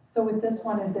 yeah. So with this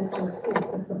one, is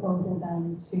the proposal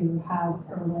then to have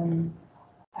Irwin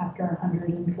after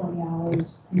 120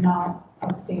 hours not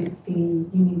update the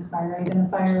unique fire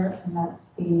identifier, and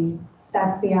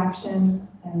that's the action,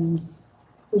 and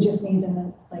we just need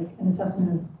an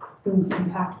assessment of who's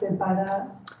impacted by that?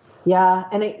 Yeah,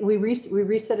 and we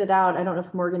reset it out. I don't know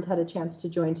if Morgan's had a chance to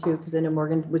join too, because I know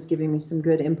Morgan was giving me some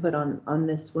good input on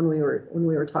this when we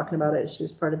were talking about it. She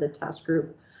was part of the task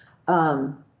group,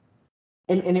 and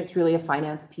it's really a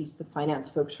finance piece. The finance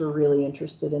folks were really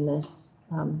interested in this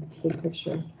big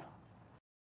picture.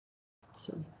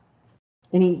 So,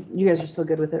 you guys are still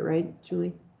good with it, right,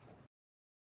 Julie?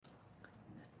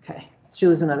 Okay,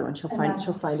 Julie's another one. She'll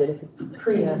find it if it's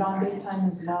created on date time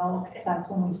as well. That's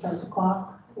when we start the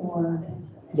clock. Or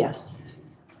yes.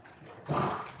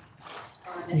 I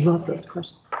love those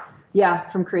questions. Yeah,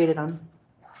 from created on.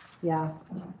 Yeah,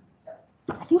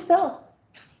 I think so.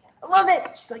 I love it.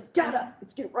 She's like, data,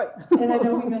 let's get it right. And I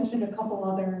know we mentioned a couple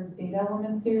other data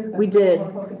elements here. But we did.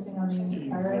 We're focusing on the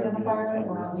fire identifier,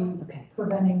 or are we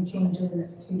preventing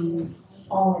changes to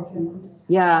all of these?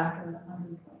 Yeah.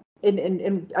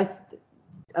 And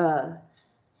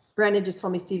Brandon just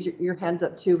told me, Steve, your hand's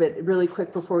up too, but really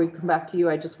quick before we come back to you,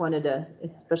 I just wanted to,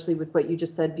 especially with what you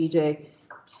just said, BJ,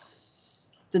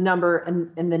 the number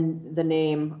and then the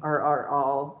name are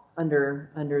all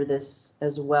under this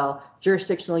as well.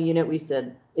 Jurisdictional unit, we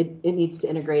said it needs to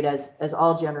integrate as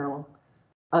all general,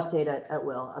 update at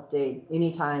will, update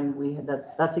anytime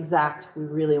that's exact. We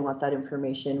really want that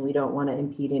information. We don't want to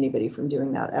impede anybody from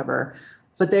doing that ever,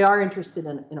 but they are interested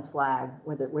in a flag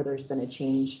where there's been a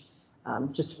change.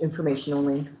 Just information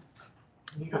only.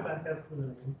 Can you go back up for the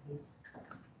name, please?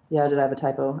 Yeah, did I have a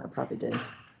typo? I probably did.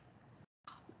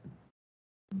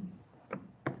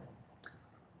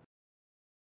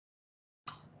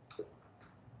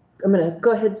 I'm gonna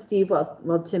go ahead, Steve,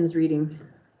 while Tim's reading.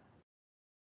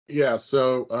 Yeah,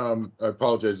 so I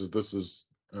apologize if this is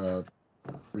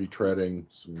retreading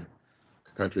some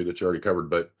country that you already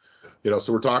covered, but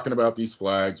so we're talking about these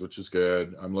flags, which is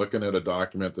good. I'm looking at a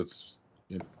document that's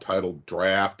entitled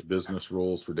Draft Business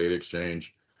Rules for Data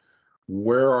Exchange.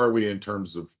 Where are we in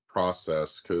terms of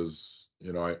process? Because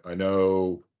I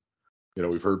know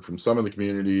we've heard from some of the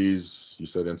communities. You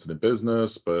said incident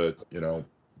business, but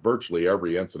virtually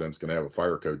every incident's going to have a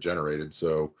fire code generated.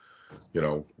 So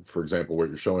for example, what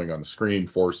you're showing on the screen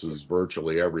forces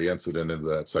virtually every incident into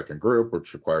that second group,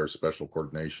 which requires special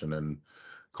coordination and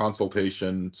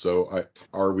consultation. So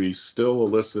are we still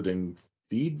eliciting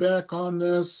feedback on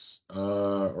this,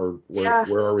 or where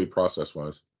are we process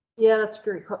wise? Yeah, that's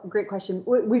a great question.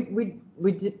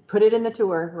 We did put it in the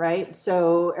tour, right?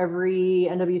 So every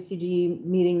NWCG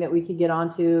meeting that we could get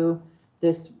onto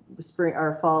this spring,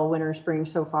 or fall, winter, spring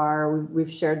so far,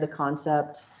 we've shared the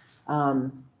concept.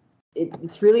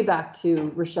 It's really back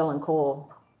to Rochelle and Cole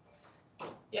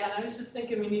Yeah, and I was just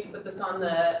thinking we need to put this on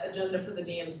the agenda for the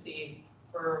DMC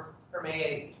for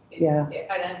May 8th. Yeah.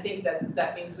 And I think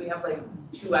that means we have like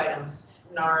 2 items,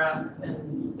 NARA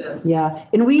and this. Yeah,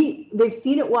 and they've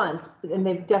seen it once, and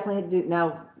they've definitely had to do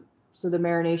now. So the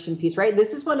marination piece, right?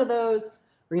 This is one of those,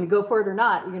 we're gonna go for it or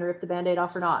not, you're gonna rip the Band-Aid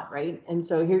off or not, right? And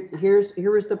so here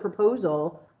was the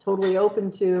proposal, totally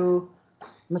open to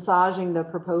massaging the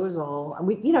proposal. And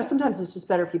we, sometimes it's just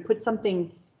better if you put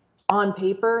something on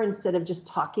paper instead of just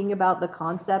talking about the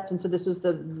concept. And so this was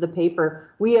the paper.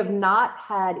 We have not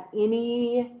had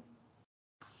any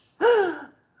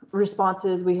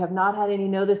responses. We have not had any,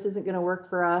 no, this isn't going to work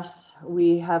for us.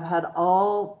 We have had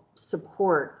all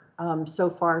support so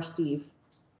far, Steve.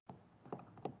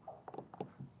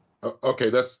 Okay,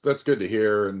 that's good to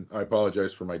hear, and I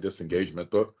apologize for my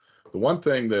disengagement. The one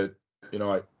thing that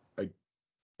I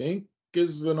think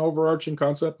is an overarching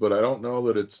concept, but I don't know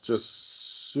that it's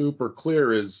just super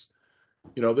clear, is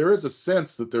there is a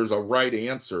sense that there's a right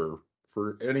answer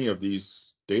for any of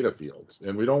these data fields,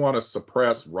 and we don't want to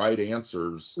suppress right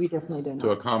answers. We definitely do not. To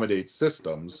accommodate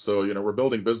systems. So we're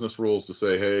building business rules to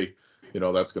say, hey,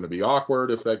 that's going to be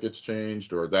awkward if that gets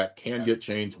changed, or that can get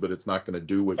changed, but it's not going to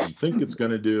do what you think it's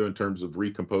going to do in terms of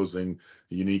recomposing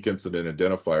a unique incident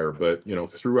identifier. But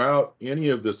throughout any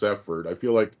of this effort, I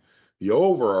feel like the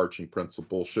overarching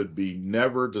principle should be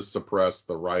never to suppress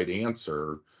the right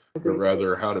answer, but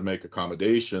rather how to make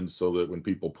accommodations so that when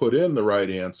people put in the right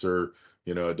answer,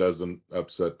 it doesn't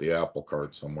upset the apple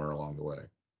cart somewhere along the way.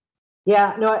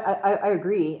 Yeah, no, I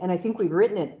agree. And I think we've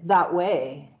written it that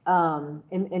way.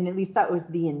 And at least that was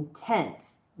the intent.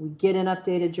 We get an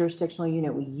updated jurisdictional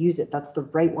unit, we use it. That's the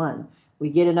right one. We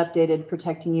get an updated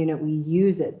protecting unit, we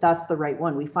use it. That's the right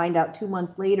one. We find out 2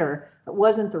 months later, it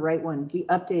wasn't the right one. We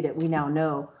update it, we now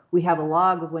know. We have a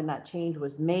log of when that change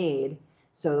was made.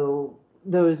 So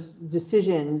those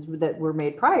decisions that were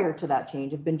made prior to that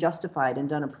change have been justified and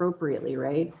done appropriately,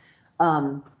 right?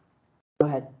 Go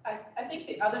ahead. I think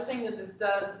the other thing that this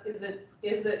does is it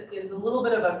is a little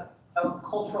bit of a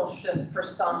cultural shift for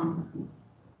some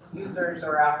users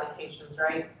or applications,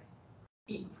 right?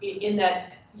 In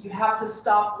that you have to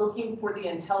stop looking for the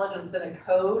intelligence in a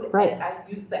code, right, and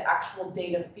use the actual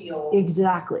data field.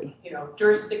 Exactly.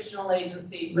 Jurisdictional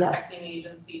agency, protecting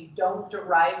agency, don't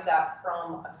derive that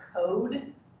from a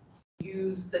code.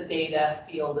 Use the data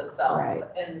field itself, right.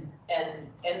 And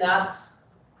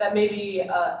that may be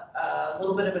a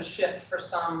little bit of a shift for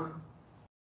some.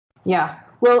 Yeah,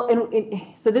 well, and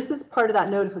so this is part of that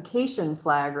notification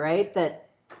flag, right? That,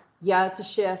 yeah, it's a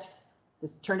shift.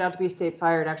 This turned out to be a state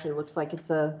fire. It actually looks like it's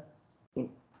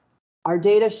our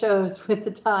data shows with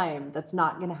the time that's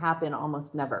not going to happen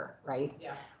almost never, right?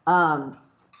 Yeah.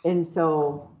 And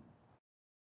so,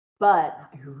 but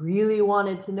I really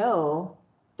wanted to know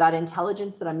that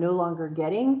intelligence that I'm no longer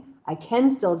getting, I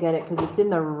can still get it because it's in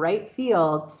the right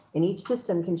field, and each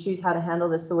system can choose how to handle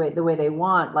this the way they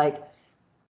want. Like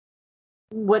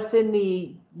what's in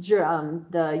the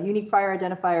unique fire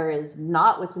identifier is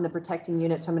not what's in the protecting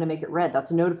unit, so I'm going to make it red.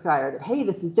 That's a notifier that, hey,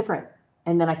 this is different.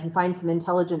 And then I can find some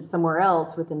intelligence somewhere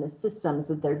else within the systems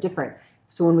that they're different.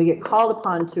 So when we get called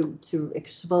upon to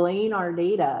explain our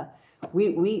data,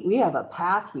 we have a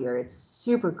path here. It's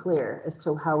super clear as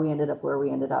to how we ended up where we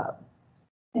ended up.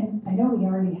 And I know we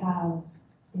already have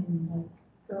in like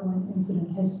IRWIN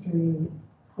incident history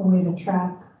a way to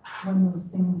track when those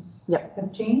things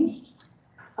have changed.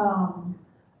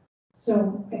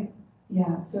 So I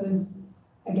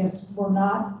guess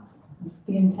the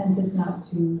intent is not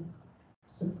to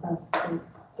suppress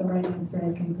the right answer,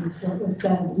 I think is what was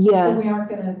said. Yeah. So we aren't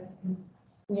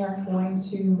going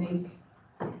to make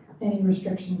any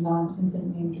restrictions on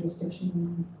incident name,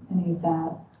 jurisdiction, any of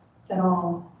that at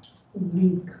all.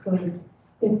 We could,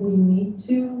 if we need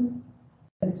to,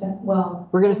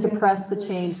 we're going to suppress the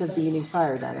change of the unique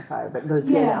fire identifier, but those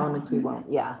data elements we won't.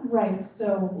 Yeah. Right.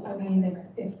 So I mean,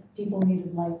 if people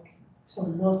needed to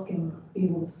look and be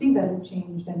able to see that it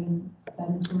changed, I mean, that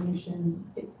information,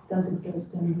 it does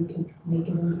exist, and we could make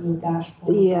it into a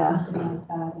dashboard or something like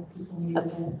that if people needed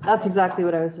it. That's exactly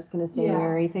what I was just going to say,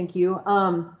 Mary. Thank you.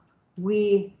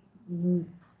 We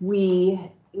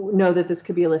know that this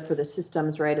could be a lift for the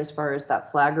systems, right? As far as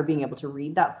that flag or being able to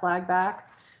read that flag back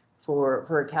for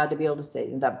a CAD to be able to say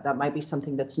that might be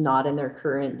something that's not in their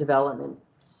current development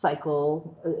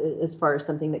cycle as far as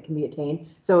something that can be attained.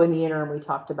 So in the interim, we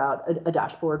talked about a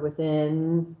dashboard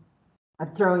within,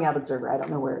 I'm throwing out Observer. I don't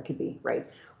know where it could be, right?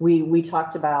 We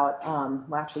talked about,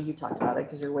 well, actually you talked about it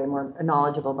because you're way more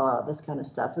knowledgeable about this kind of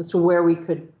stuff as to where we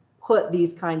could put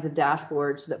these kinds of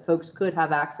dashboards so that folks could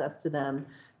have access to them,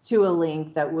 to a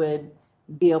link that would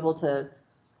be able to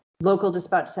local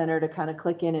dispatch center to kind of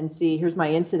click in and see, here's my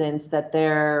incidents, that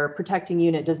their protecting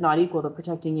unit does not equal the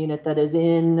protecting unit that is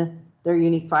in their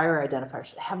unique fire identifier.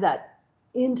 Should have that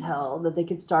intel that they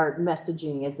could start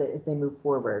messaging as they move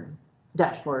forward,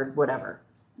 dashboard, whatever.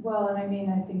 Well, and I mean,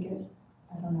 I think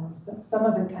I don't know, some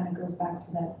of it kind of goes back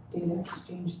to that data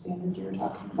exchange standard you were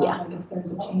talking about. Yeah. Like if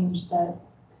there's a change that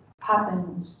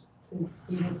happened, to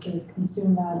be able to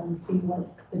consume that and see what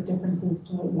the difference is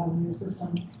to what you have in your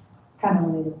system, kind of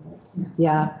related.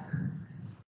 Yeah.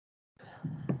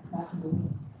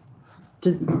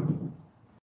 Just,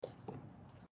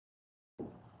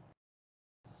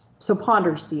 so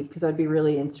ponder, Steve, because I'd be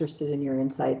really interested in your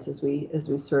insights as we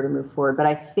sort of move forward. But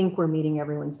I think we're meeting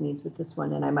everyone's needs with this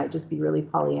one, and I might just be really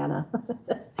Pollyanna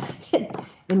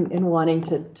in wanting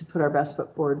to put our best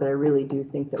foot forward. But I really do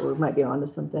think that we might be onto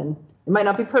something. It might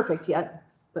not be perfect yet,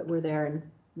 but we're there. And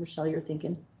Michelle, you're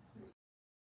thinking.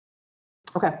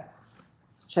 Okay.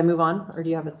 Should I move on, or do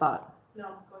you have a thought? No,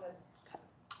 go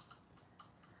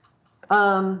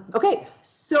ahead. Okay,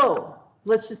 so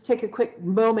let's just take a quick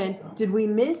moment. Did we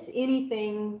miss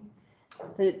anything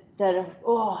that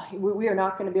we are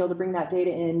not going to be able to bring that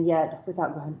data in yet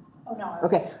without going? Oh, no.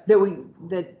 Okay,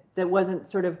 that wasn't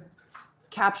sort of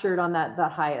captured on that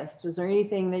highest. Was there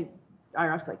anything that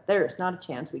I was like, there's not a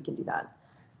chance we can do that?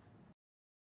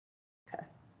 Okay,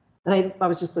 and I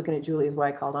was just looking at Julie is why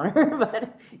I called on her,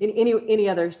 but any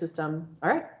other system? All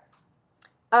right.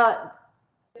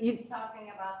 You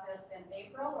talking about this in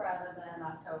April rather than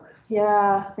October?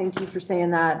 Yeah, thank you for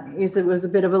saying that. It was a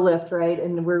bit of a lift, right?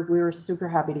 And we were super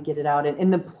happy to get it out.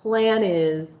 And the plan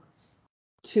is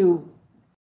to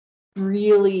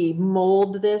really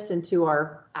mold this into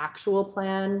our actual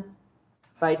plan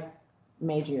by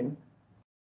May, June.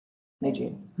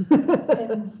 And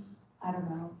I don't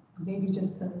know, maybe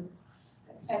just some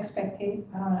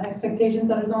expectations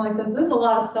that it's not like this. There's a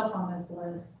lot of stuff on this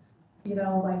list, you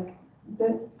know, like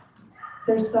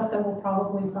there's stuff that we'll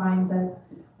probably find that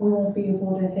we won't be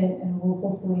able to hit, and we'll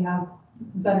hopefully have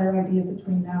better idea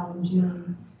between now and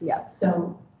June. Yeah.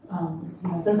 So, you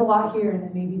know, there's a lot here, and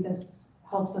then maybe this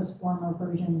helps us form a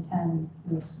version 10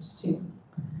 list too.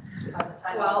 By the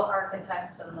time all the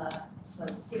architects and the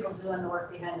people doing the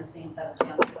work behind the scenes have a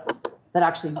chance to. That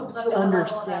actually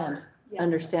understand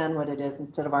understand what it is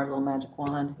instead of our little magic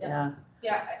wand. Yeah.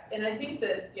 Yeah, and I think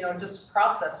that, you know, just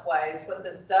process-wise, what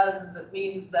this does is it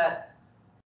means that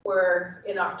we're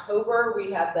in October,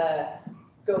 we had the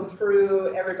go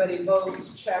through, everybody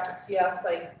votes, checks, yes,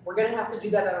 like, we're gonna have to do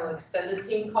that on an extended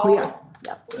team call.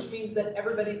 Yeah. Which means that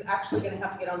everybody's actually gonna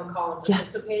have to get on the call and Yes.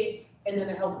 participate, and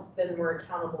then we're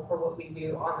accountable for what we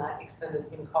do on that extended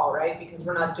team call, right? Because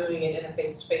we're not doing it in a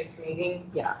face-to-face meeting.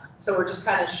 Yeah. So we're just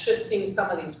kind of shifting some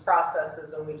of these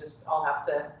processes, and we just all have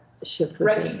to Shift with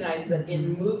recognize that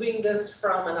in moving this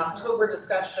from an October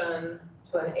discussion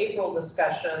to an April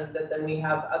discussion, that then we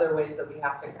have other ways that we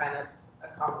have to kind of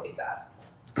accommodate that.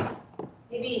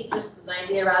 Maybe just an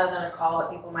idea rather than a call that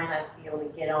people might not be able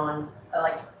to get on.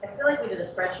 Like, I feel like we did a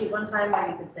spreadsheet one time where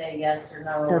you could say yes or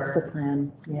no. That's or, the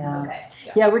plan. Yeah. Okay.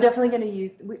 Yeah, we're definitely going to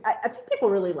use. I think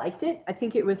people really liked it. I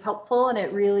think it was helpful, and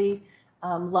it really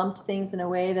lumped things in a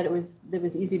way that it was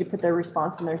easy to put their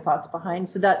response and their thoughts behind.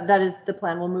 So that is the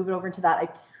plan. We'll move it over into that. I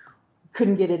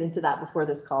couldn't get it into that before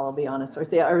this call, I'll be honest, or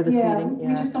this meeting.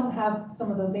 We just don't have some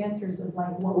of those answers of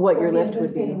like what your lift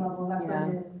would be. Level of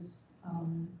effort is.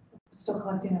 Still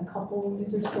collecting a couple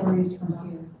user stories from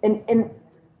here.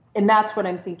 And that's what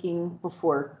I'm thinking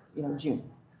before, you know, June,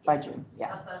 by June.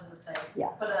 Yeah. That's what I was gonna say. Yeah.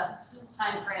 Put a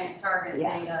time frame, target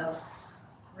Yeah. date of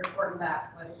reporting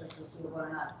back whether this is doable or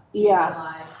not. Yeah.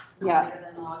 July, Yeah.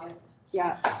 later than August.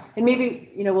 Yeah, and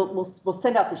maybe, you know, we'll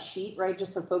send out the sheet, right,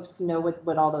 just so folks can know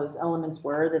what all those elements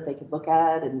were that they could look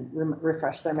at and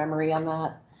refresh their memory on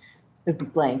that. It'd be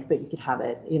blank, but you could have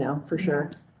it, you know, for sure.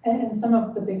 And some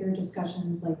of the bigger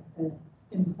discussions, like the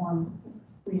informed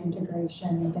reintegration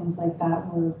and things like that,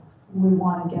 where we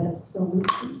want to get us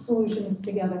solutions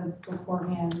together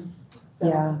beforehand. So.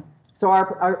 Yeah. So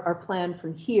our plan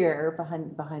from here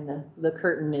behind the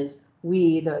curtain is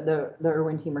the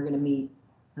IRWIN team are going to meet.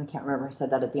 I can't remember I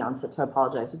said that at the onset, so I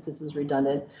apologize if this is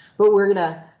redundant. But we're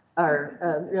gonna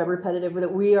repetitive with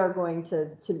it. We are going to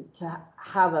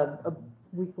have a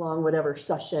week-long whatever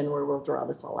session where we'll draw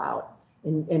this all out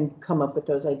and come up with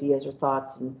those ideas or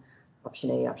thoughts and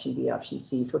option A, option B, option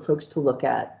C for folks to look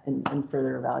at and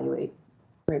further evaluate.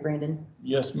 Right, Brandon?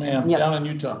 Yes, ma'am. Yep. Down in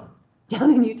Utah. Down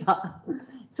in Utah.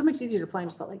 So much easier to fly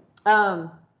into Salt Lake.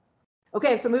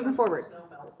 Okay, so moving forward.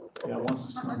 Yeah,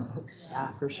 once.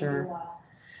 Yeah, for sure.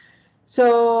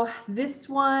 So this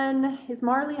one, is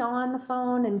Marley on the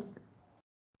phone? And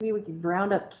maybe we could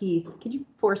round up Keith. Could you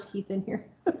force Keith in here?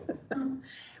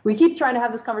 We keep trying to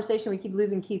have this conversation. We keep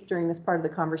losing Keith during this part of the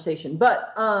conversation.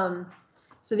 But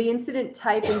so the incident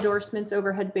type endorsements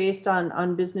overhead based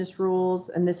on business rules,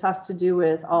 and this has to do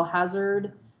with all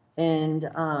hazard and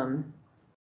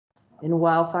in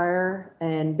wildfire.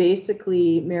 And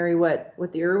basically, Mary, what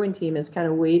the IRWIN team is kind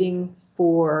of waiting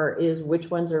for is which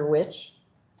ones are which,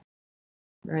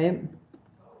 right?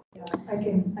 Yeah, I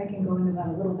can go into that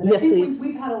a little bit. Yes, I think please.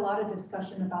 We've had a lot of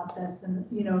discussion about this, and,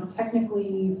 you know,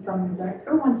 technically from the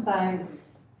IRWIN side,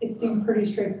 it seemed pretty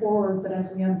straightforward, but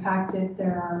as we unpacked it,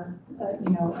 there are, you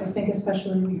know, I think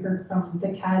especially we heard from the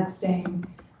CAD saying,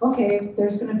 okay,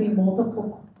 there's gonna be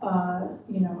multiple,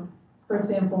 you know, for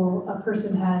example, a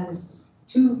person has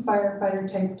 2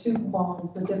 firefighter type 2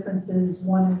 calls. The difference is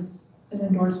one is an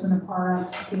endorsement of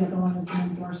RX, the other one is an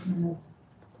endorsement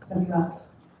of WF.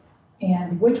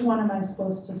 And which one am I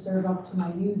supposed to serve up to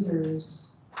my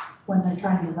users when they're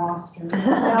trying to roster?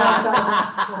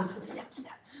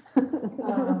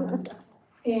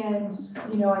 And,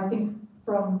 you know, I think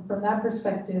from that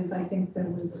perspective, I think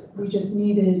we just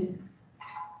needed,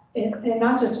 and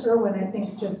not just IRWIN, I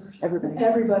think just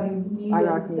everybody needed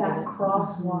that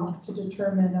crosswalk to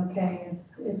determine, okay,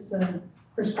 if it's a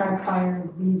prescribed fire,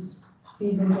 these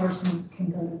endorsements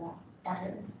can go to that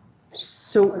fire.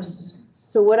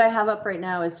 So what I have up right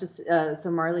now is just,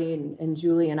 so Marley and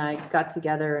Julie and I got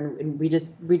together and we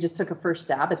just took a first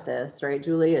stab at this, right?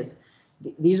 Julie, is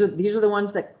these are the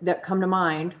ones that come to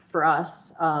mind for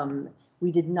us.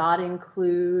 We did not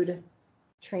include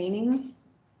training.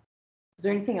 Is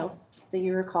there anything else that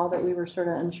you recall that we were sort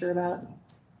of unsure about?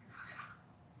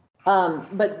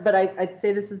 But I'd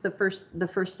say this is the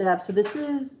first step. So this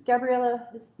is Gabriella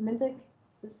Minzik.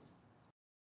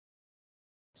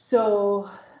 So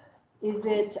is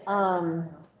it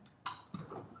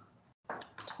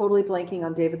totally blanking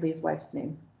on David Lee's wife's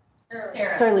name?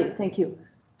 Sarah Lee, thank you.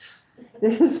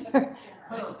 This is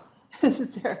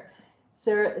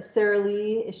Sarah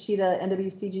Lee. Is she the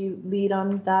NWCG lead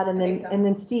on that? And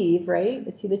then Steve, right?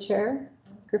 Is he the chair?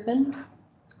 Griffin?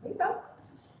 I think so.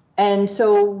 And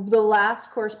so the last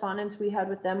correspondence we had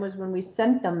with them was when we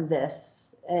sent them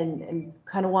this and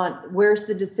kind of where's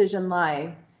the decision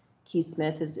lie? Keith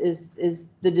Smith, is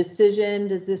the decision,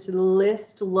 does this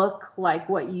list look like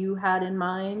what you had in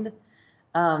mind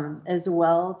as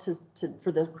well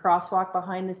for the crosswalk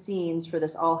behind the scenes for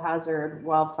this all hazard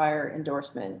wildfire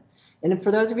endorsement? And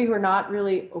for those of you who are not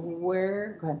really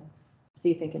aware, go ahead, see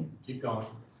you thinking. Keep going.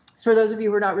 So for those of you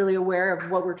who are not really aware of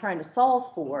what we're trying to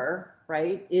solve for,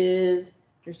 right, is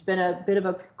there's been a bit of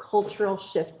a cultural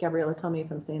shift. Gabriella, tell me if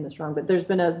I'm saying this wrong, but there's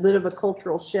been a bit of a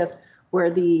cultural shift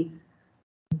where the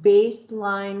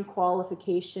baseline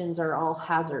qualifications are all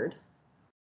hazard.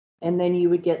 And then you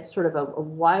would get sort of a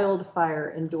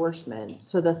wildfire endorsement.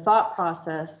 So the thought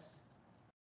process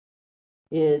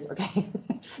is, okay,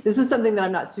 this is something that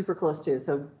I'm not super close to,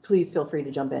 so please feel free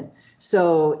to jump in.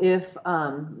 So if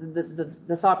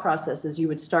the thought process is you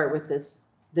would start with this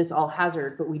all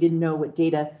hazard, but we didn't know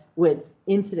what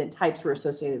incident types were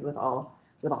associated with all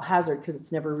hazard because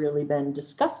it's never really been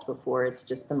discussed before. It's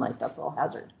just been like, that's all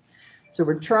hazard. So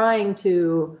we're trying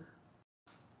to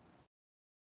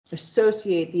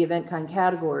associate the event kind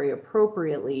category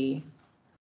appropriately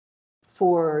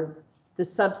for the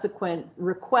subsequent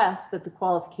requests that the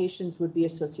qualifications would be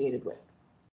associated with.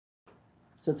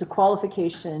 So it's a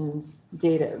qualifications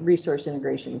data resource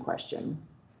integration question.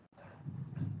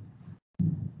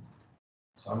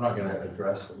 So I'm not going to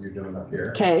address what you're doing up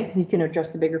here. Okay, you can address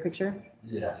the bigger picture.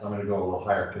 Yes, I'm going to go a little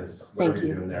higher because whatever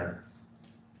you're doing there,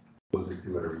 we'll just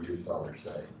do whatever you fellas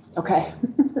say. Okay.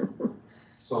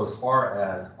 So as far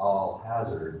as all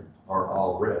hazard or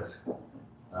all risk,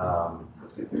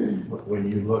 when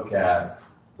you look at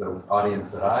the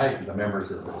audience the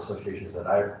members of the associations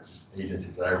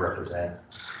agencies that I represent,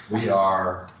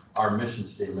 our mission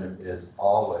statement is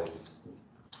always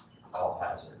all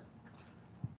hazard.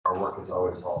 Our work is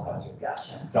always all hazard.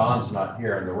 Gotcha. Don's not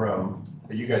here in the room,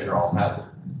 but you guys are all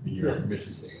hazard. Your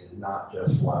mission statement is not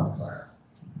just wildfire.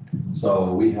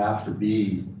 So we have to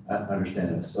understand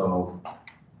this. So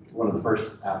one of the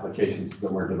first applications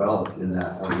that were developed in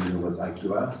that arena was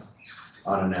IQS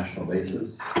on a national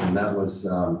basis. And that was,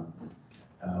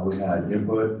 we had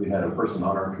input, we had a person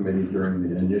on our committee during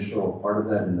the initial part of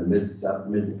that in the mid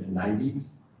 90s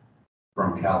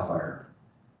from CAL FIRE.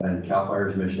 And CAL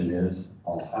FIRE's mission is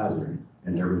all hazard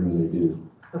in everything they do.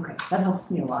 Okay, that helps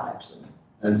me a lot actually.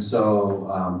 And so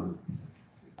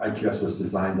IQS was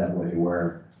designed that way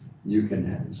where you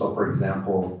can, so for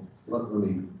example, let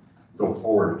me go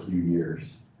forward a few years.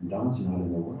 And Don's not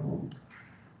in the room.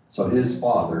 So his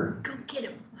father, go get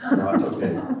him. No, it's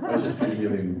okay. I was just gonna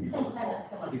give him,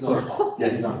 so, yeah,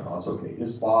 he's on call, it's okay.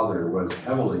 His father was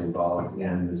heavily involved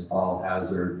in this all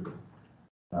hazard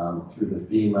through the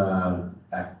FEMA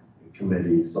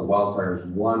committee. So wildfire is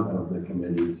one of the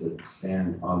committees that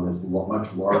stand on this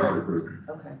much larger group.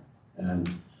 Okay. And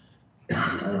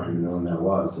I don't even know when that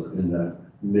was, in the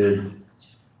mid,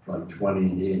 like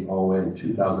 28, all the way to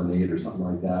 2008 or something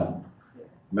like that.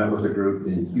 Met with a group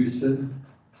in Houston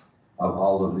of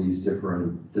all of these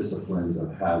different disciplines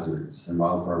of hazards, and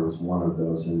wildfire was one of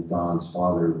those, and Don's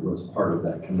father was part of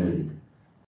that committee.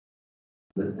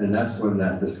 And that's when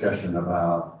that discussion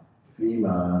about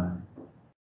FEMA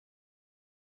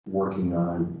working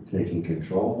on taking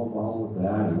control of all of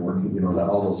that and working,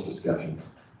 all those discussions.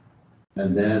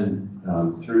 And then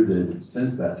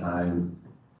since that time,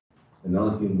 and the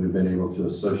only thing we've been able to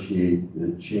associate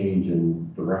the change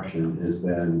in direction has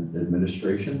been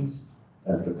administrations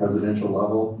at the presidential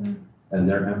level and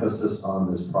their emphasis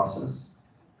on this process.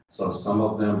 So some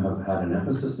of them have had an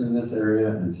emphasis in this area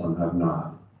and some have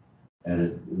not. And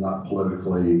it's not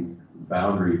politically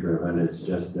boundary driven, it's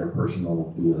just their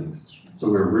personal feelings. So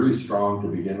we're really strong to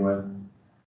begin with.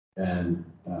 And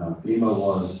FEMA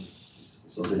was,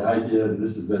 so the idea,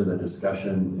 this has been the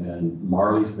discussion, and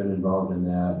Marley's been involved in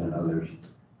that and others.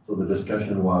 So the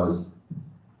discussion was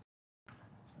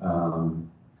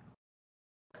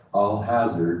all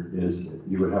hazard is,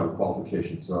 you would have a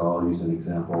qualification. So I'll use an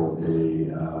example, a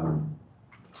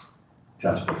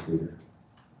task force leader.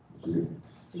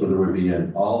 So there would be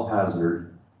an all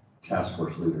hazard task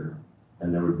force leader,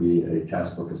 and there would be a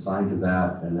task book assigned to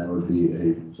that, and that would be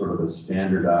a sort of a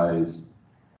standardized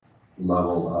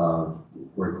level of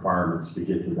requirements to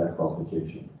get to that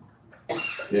qualification.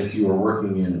 If you were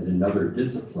working in another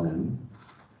discipline,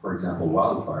 for example,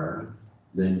 wildfire,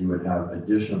 then you would have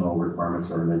additional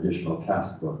requirements or an additional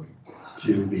task book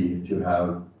to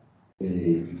have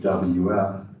a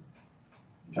WF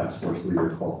task force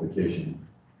leader qualification.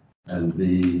 And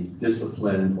the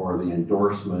discipline or the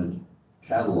endorsement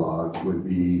catalog would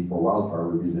be, for wildfire,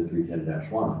 would be the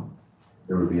 310-1.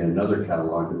 There would be another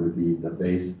catalog that would be the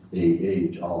base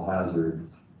AH, all hazard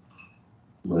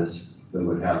list that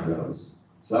would have those.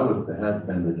 So that had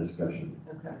been the discussion.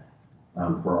 Okay.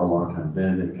 For a long time.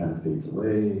 Then it kind of fades away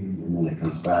and then it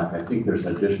comes back. I think there's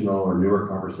additional or newer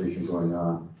conversation going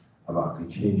on about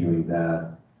continuing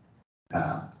that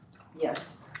path.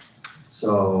 Yes.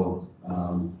 So,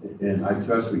 and I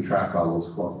trust we track all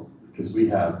those quotes because we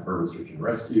have urban search and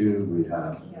rescue, we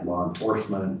have law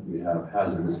enforcement, we have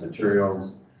hazardous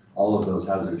materials. All of those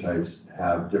hazard types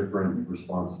have different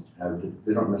responses.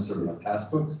 They don't necessarily have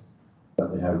task books,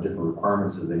 but they have different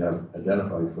requirements that they have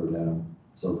identified for them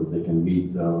so that they can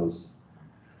meet those.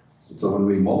 So when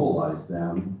we mobilize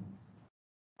them,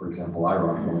 for example,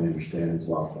 IRWIN, from what I understand, is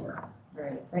wildfire.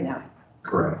 Right now.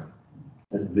 Correct.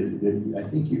 I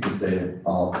think you can say it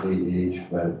all AH,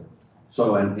 but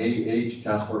so an AH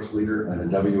task force leader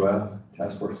and a WF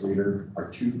task force leader are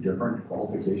two different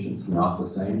qualifications, not the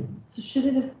same. So should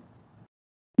it have?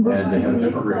 And they have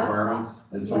different requirements.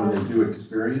 And so when they do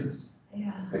experience,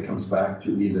 it comes back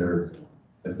to either,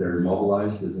 if they're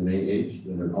mobilized as an AH,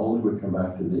 then it only would come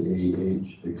back to the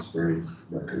AH experience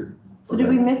record. So did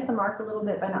we miss the mark a little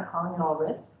bit by not calling it all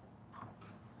risk?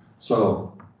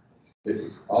 So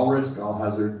all risk, all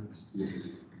hazard,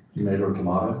 tomato,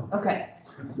 tomato. Okay.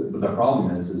 But the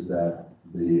problem is that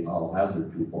the all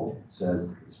hazard people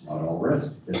said it's not all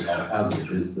risk, it's all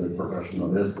hazard, is the professional,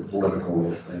 the political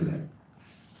way of saying it.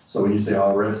 So when you say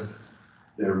all risk,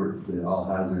 the all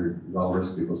hazard, the all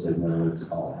risk people say no, it's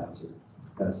all hazard.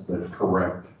 That's the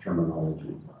correct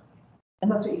terminology.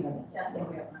 And that's what you had. Yeah, I think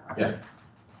we have that. Yeah.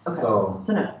 Okay. So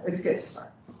no, it's good.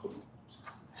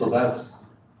 So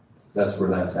that's where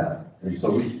that's at. And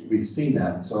so we've seen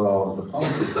that. So the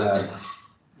problem we've had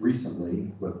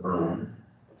recently with IRWIN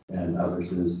and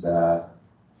others is that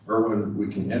IRWIN, we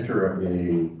can enter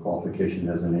a qualification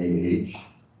as an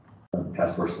AH,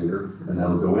 task force leader, and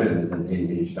that'll go in as an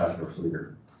AH task force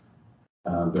leader.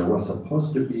 There was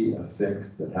supposed to be a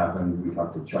fix that happened, we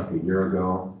talked to Chuck a year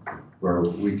ago, where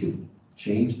we could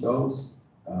change those,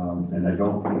 and I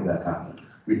don't think that happened.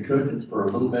 We could for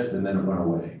a little bit, and then it went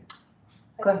away.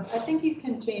 I think you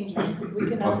can change it. We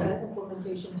can have Okay. that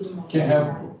implementation team.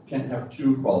 Can't have two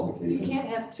You qualifications. can't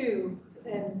have two,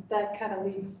 and that kind of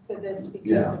leads to this because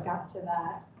Yeah. it got to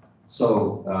that.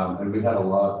 So, and we had a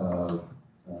lot of,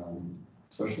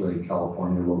 especially in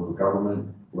California local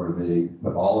government, where they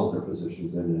put all of their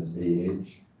positions in as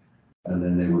AH, and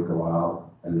then they would go out,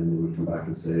 and then they would come back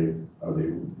and say, are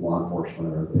they law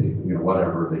enforcement, or are they,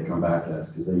 whatever they come back as,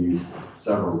 because they use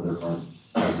several different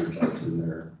hazard types in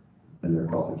their and their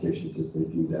qualifications as they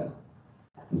do that.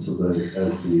 And so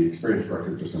as the experience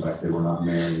records would come back, they were not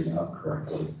marrying up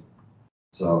correctly.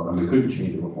 So, and we couldn't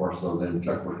change it before, so then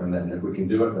Chuck worked on that, and if we can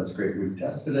do it, that's great. We've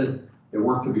tested it, it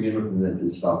worked to begin with, and then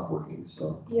it stopped working,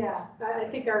 so. Yeah, I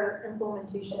think our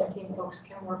implementation team folks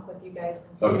can work with you guys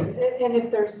and see. Okay. And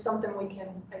if there's something we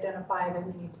can identify that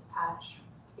we need to patch,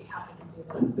 be happy to do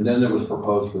that. And then it was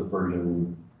proposed with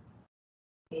version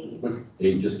 8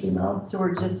 just came out. So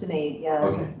we're just an 8, yeah.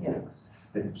 Okay. Yeah.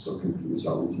 I'm so confused,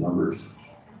 all these numbers.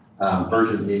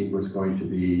 Version 8 was going to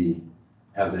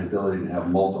have the ability to have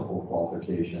multiple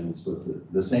qualifications with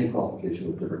the same qualification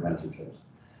with different hazard types.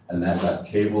 And that got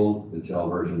tabled until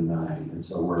version 9. And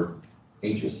so we're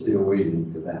anxiously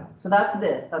awaiting for that. So that's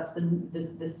this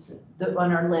on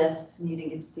our list, and you didn't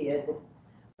get to see it.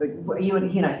 But he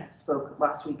and I spoke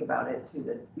last week about it too,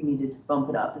 that we needed to bump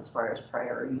it up as far as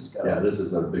priorities go. Yeah, this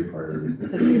is a big priority.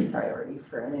 It's a big priority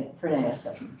for an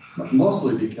ASF.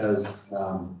 Mostly because,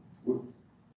 so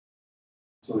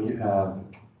you have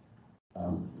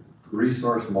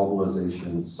resource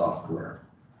mobilization software.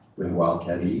 We have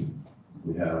Wildcat E,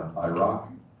 we have IROC,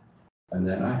 and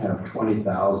then I have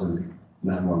 20,000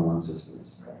 911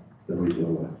 systems that we deal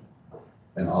with.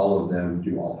 And all of them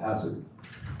do all hazard,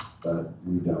 but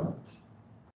we don't.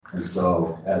 And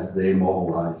so as they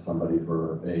mobilize somebody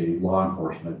for a law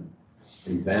enforcement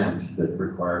event that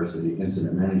requires the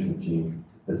incident management team,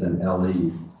 it's an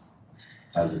LE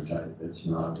hazard type. It's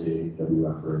not a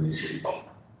WF or an EH.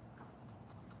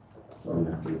 So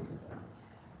we have to look at that.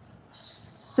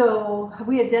 So have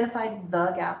we identified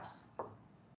the gaps?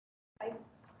 I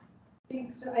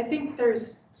think so. I think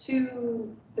there's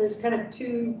kind of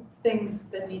two things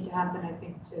that need to happen, I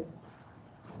think, to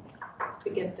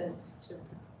get this to.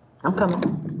 I'm coming.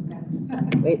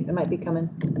 Okay. Wait, it might be coming.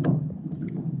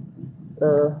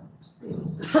 The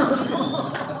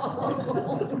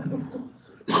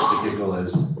giggle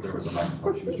is there was a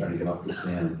microphone she was trying to get off the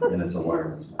stand, and it's a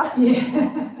wireless mic.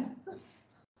 Yeah.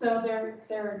 So there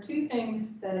are two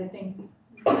things that I think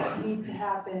need to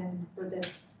happen for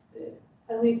this,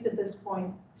 at least at this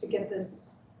point, to get this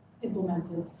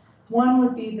implemented. One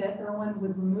would be that IRWIN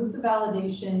would remove the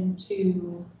validation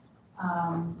to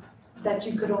that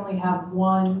you could only have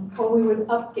one, or we would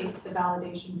update the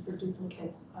validation for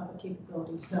duplicates of a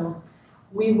capability. So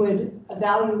we would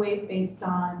evaluate based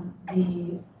on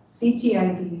the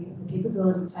CTID, the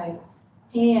capability type,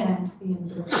 and the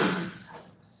endorsement type.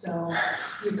 So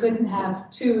you couldn't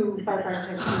have two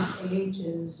firefighter type 2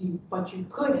 AHs, but you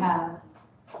could have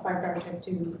a firefighter type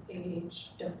 2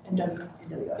 AH and W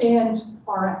and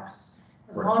RX,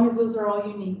 as long as those are all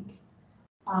unique.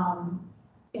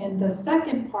 And the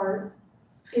second part,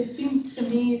 it seems to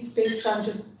me, based on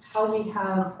just how we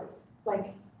have,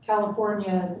 like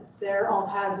California, their all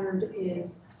hazard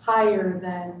is higher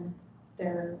than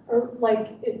their, or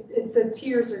like the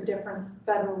tiers are different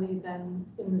federally than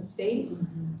in the state.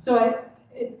 Mm-hmm. So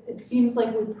it seems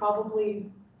like we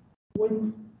probably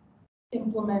wouldn't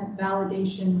implement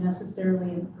validation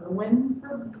necessarily in IRWIN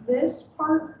for this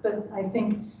part, but I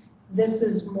think this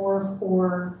is more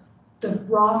for the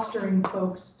rostering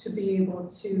folks to be able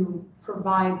to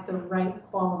provide the right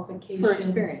qualification. For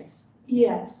experience.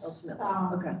 Yes. Ultimately.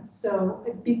 Okay. So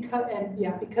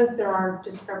because there are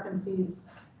discrepancies,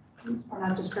 or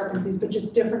not discrepancies, but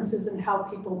just differences in how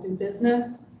people do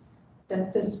business,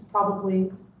 that this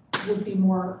probably would be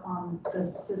more on the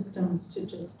systems to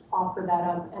just offer that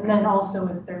up. And then also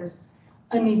if there's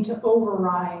a need to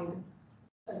override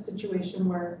a situation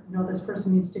where, this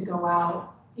person needs to go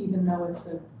out, even though it's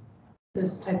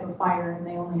this type of fire and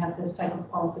they only have this type of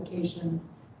qualification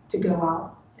to go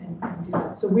out and do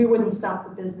that. So we wouldn't stop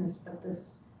the business, but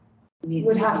this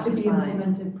would have to be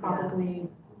implemented probably.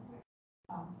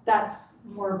 Yeah. That's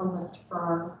more of a lift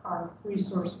for our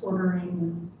resource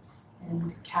ordering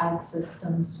and CAD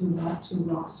systems who want to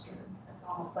roster. It's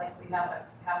almost like we have to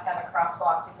have a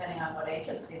crosswalk depending on what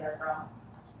agency they're from.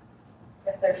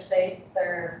 If they're state,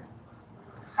 their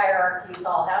hierarchy's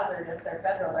all hazard. If they're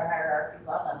federal, their hierarchy's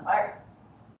wildland and fire.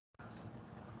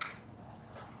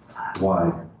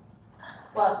 Why?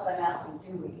 Well, that's what I'm asking,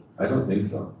 do we? I don't think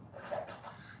so.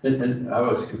 And I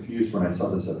was confused when I saw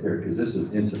this up here, because this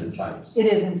is incident types. It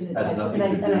is incident types. Has nothing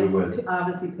to do with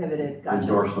obviously pivoted. Gotcha.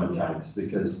 Endorsement types,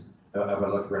 because if I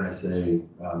look here and I say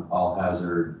all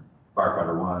hazard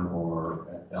firefighter 1 or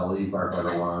LE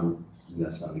firefighter 1,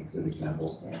 that's not a good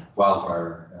example. Yeah.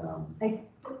 Wildfire. I think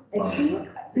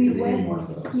we went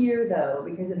here though,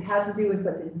 because it had to do with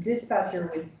what the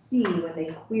dispatcher would see when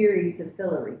they queried to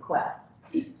fill a request.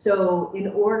 So in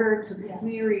order to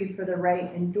query for the right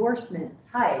endorsement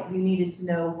type, you needed to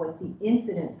know what the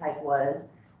incident type was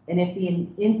And if the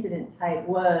incident type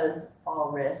was all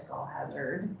risk, all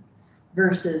hazard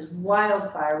versus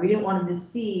wildfire, we didn't want them to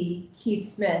see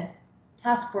Keith Smith,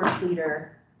 task force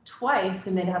leader, twice,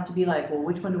 and they'd have to be like, well,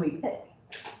 which one do we pick?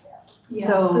 Yeah,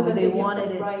 So that they get the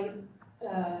wanted it right,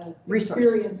 resource.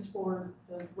 experience for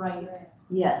the right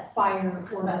Yes. fire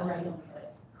or the right.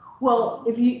 Well,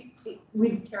 if you, it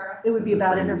would be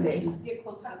about interface. Get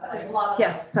closer to that. There's a lot of.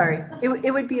 Yes, sorry. It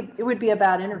would be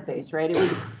about interface, right?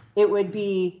 It would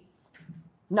be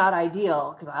not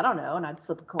ideal, because I don't know, and I'd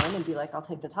flip a coin and be like, I'll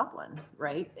take the top one,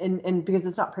 right? And because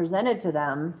it's not presented to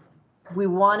them, we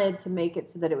wanted to make it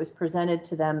so that it was presented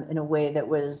to them in a way that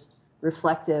was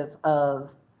reflective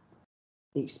of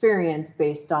the experience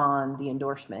based on the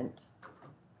endorsement.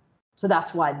 So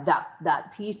that's why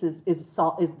that piece is the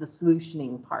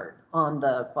solutioning part on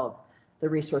the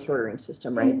resource ordering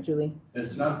system, right, Julie?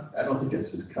 It's not, I don't think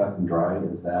it's as cut and dry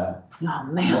as that. Oh,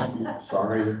 man.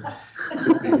 Sorry,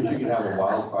 because you can have a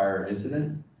wildfire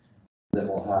incident that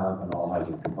will have an all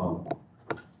hazard component.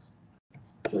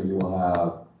 So you will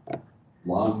have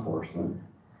law enforcement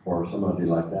or somebody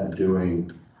like that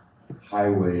doing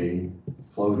highway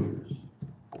closures.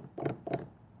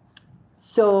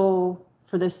 So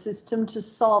for the system to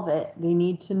solve it, they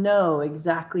need to know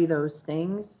exactly those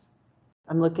things.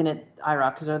 I'm looking at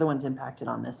IROC because they're the ones impacted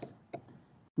on this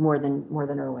more than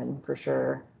IRWIN for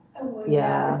sure. Well,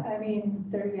 Yeah. I mean,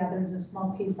 there's a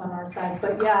small piece on our side,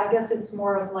 but yeah, I guess it's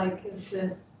more of like, is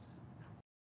this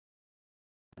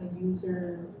a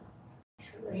user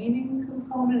training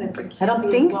component? If it I don't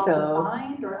can't be think as so. well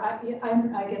defined, or I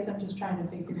guess I'm just trying to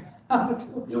figure out How they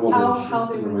the would way we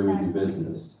tackle do it.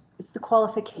 business. It's the You'll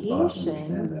have to qualification.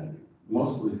 understand that,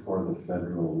 mostly for the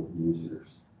federal users.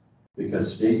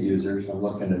 Because state users, I'm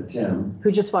looking at Tim,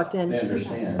 Who just walked in. they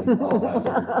understand all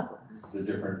hazard, the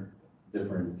different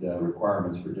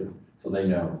requirements for different, so they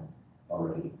know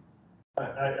already.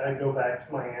 I go back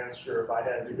to my answer, if I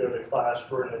had to go to class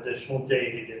for an additional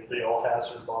day to get the all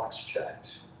hazard box checked.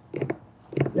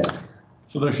 Yeah.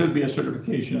 So there should be a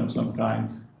certification of some kind.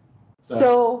 that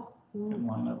So Can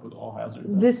line up with all hazard.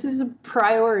 this is a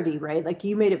priority, right? Like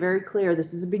you made it very clear,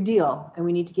 this is a big deal and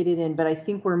we need to get it in, but I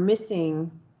think we're missing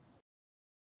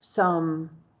some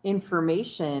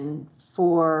information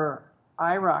for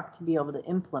IROC to be able to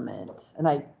implement. And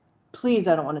I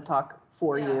don't want to talk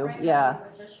for you. Right now, Yeah. it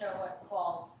would just show what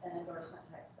quals and endorsement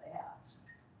types they have.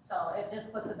 So it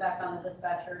just puts it back on the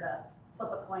dispatcher to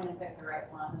flip a coin and pick the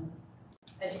right one.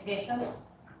 Education?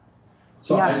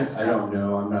 So Yeah. I don't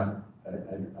know, I'm not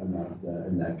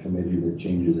in that committee that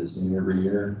changes its name every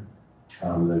year.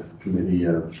 The committee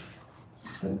of,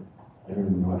 I don't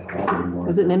even know what to call it anymore.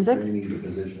 Is it NIMSIC? Training the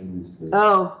positions.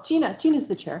 Oh, Gina's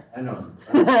the chair. I know.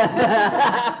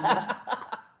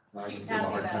 She's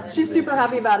happy about it. She's super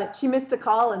happy about it. She missed a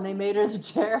call and they made her the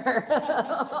chair.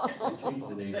 They change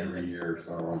the name every year,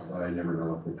 so I never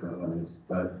know what the current one is.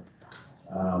 But,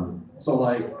 so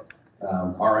like,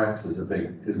 RX is a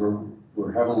big, because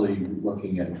we're heavily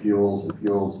looking at fuels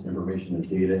information and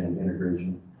data and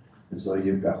integration. And so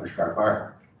you've got prescribed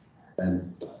fire.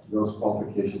 And those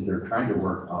qualifications, they're trying to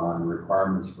work on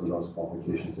requirements for those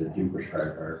qualifications that do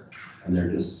prescribe fire. And they're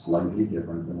just slightly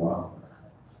different than wildfire.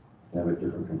 They have a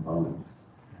different component.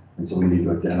 And so we need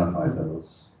to identify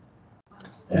those.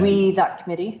 And that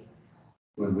committee.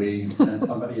 when we send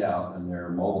somebody out and they're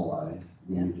mobilized,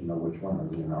 we need to know which one, are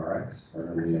they an RX or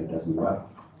are they a WF?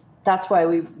 That's why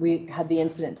we had the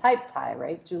incident type tie,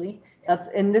 right, Julie?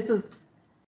 And this was,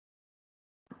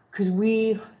 because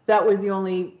that was the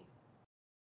only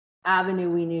avenue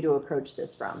we knew to approach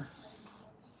this from.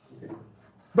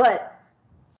 But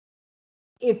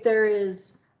if there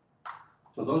is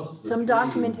some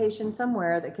documentation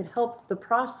somewhere that could help the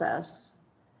process,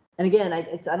 and again,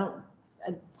 it's not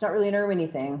really an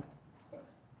IRWIN thing.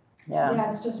 Yeah. Yeah,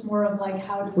 it's just more of like,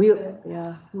 how does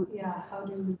how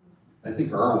do. I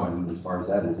think IRWIN, as far as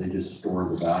that is, they just store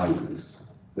the values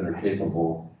that are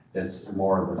capable. It's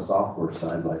more of the software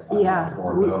side, like or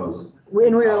those.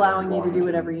 And we're allowing you to do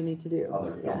whatever you need to do. How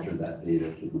they filter that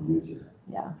data to the user.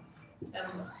 Yeah.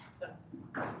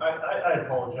 I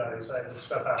apologize, I had to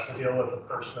step out to deal with a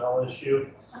personnel issue,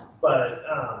 but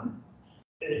I'm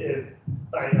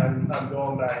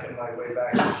going back in my way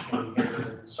back machine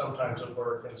here, and sometimes it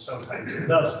works and sometimes it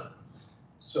doesn't.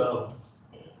 So,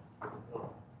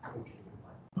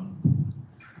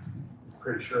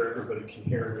 pretty sure everybody can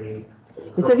hear me.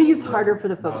 I think it's harder for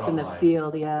the folks in the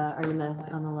field, or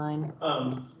on the line.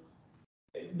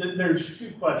 There's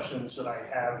two questions that I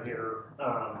have here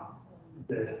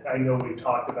that I know we've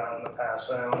talked about in the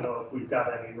past. I don't know if we've got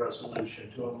any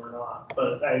resolution to them or not.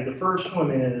 But the first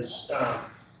one is,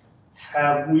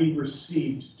 have we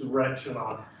received direction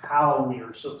on how we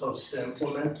are supposed to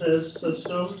implement this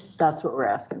system? That's what we're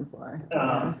asking for.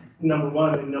 Number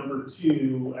one, and number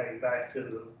two, back to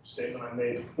the statement I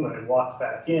made when I walked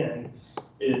back in,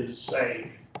 is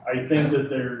I think that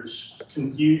there's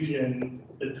confusion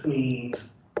between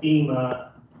FEMA,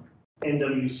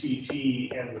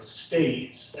 NWCG, and the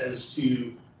states as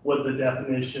to what the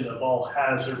definition of all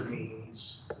hazard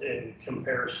means in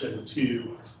comparison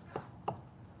to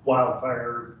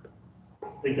wildfire. I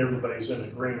think everybody's in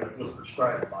agreement with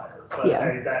prescribed fire, but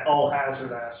that all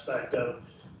hazard aspect of,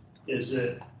 is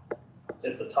it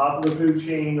at the top of the food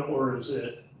chain or is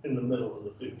it in the middle of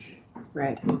the food chain?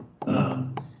 Right.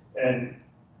 And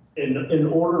in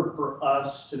order for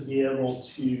us to be able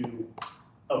to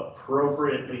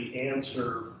appropriately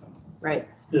answer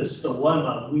this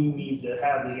dilemma, we need to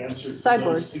have the answer to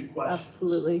those two questions.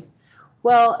 Absolutely.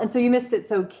 Well, and so you missed it.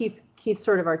 So Keith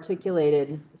sort of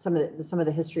articulated some of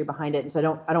the history behind it, and so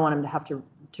I don't want him to have to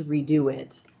redo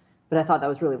it, but I thought that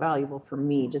was really valuable for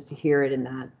me just to hear it in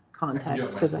that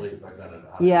context.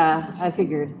 I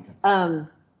figured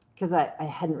because I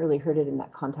hadn't really heard it in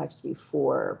that context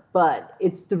before, but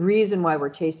it's the reason why we're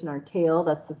chasing our tail.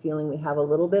 That's the feeling we have a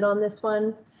little bit on this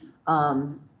one.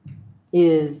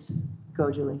 Is go,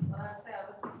 Julie. Well, I say I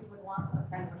would think you would want a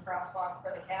kind of a crosswalk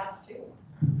for the cats too.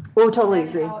 Oh, totally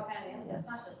agree. How it kind of is. It's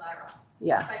not just IRWIN.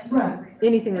 Yeah. Right.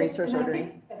 Anything resource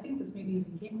ordering. I think this maybe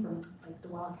even came from like the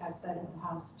Wildcat side of the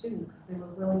house too, because they were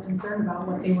really concerned about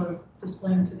what they were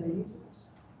displaying to their users,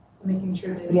 making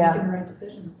sure they were making the right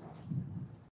decisions.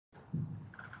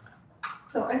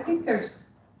 So I think there's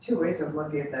two ways of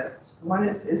looking at this. One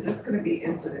is this going to be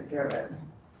incident driven?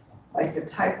 Like the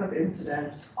type of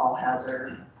incident, all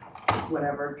hazard,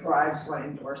 whatever, drives what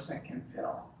endorsement can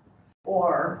fill?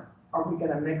 Or are we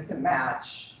going to mix and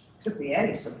match? Could be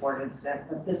any support incident,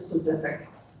 but this specific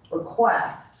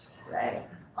request, right?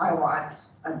 I want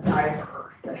a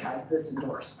diver that has this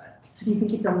endorsement. So do you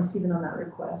think it's almost even on that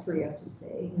request where you have to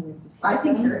say? I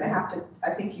think you're going to have to,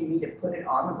 I think you need to put it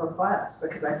on the request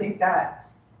because I think that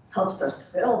helps us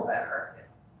fill better.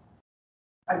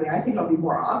 I mean, I think it'll be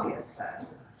more obvious then.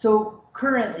 So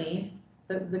currently,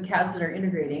 the CADs that are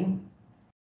integrating,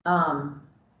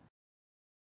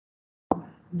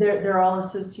 they're all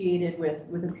associated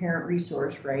with a parent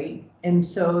resource, right? And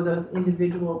so those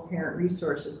individual parent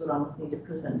resources would almost need to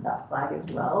present that flag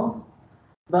as well.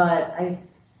 But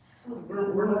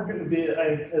we're not going to be,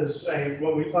 because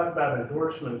when we talk about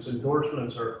endorsements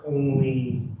are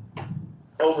only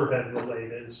overhead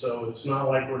related, so it's not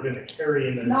like we're going to carry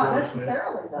an endorsement. Not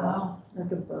necessarily though. Like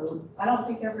a boat. I don't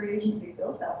think every agency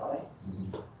feels that way.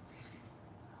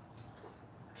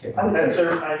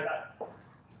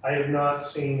 I have not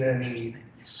seen any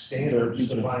standards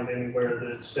defined anywhere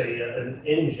that say an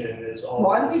engine is all.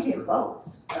 Well, I'm thinking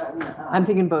boats. I'm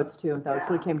thinking boats too. That was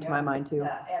what came to my mind too.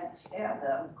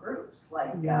 And groups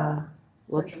like Well,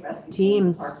 search and rescue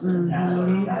teams, has,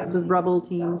 the rubble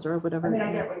teams or whatever. I mean,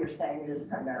 I get what you're saying. It is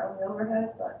primarily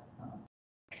overhead, but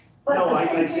No, the I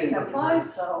same see thing what you're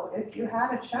applies though. If you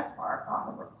had a check mark on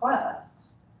the request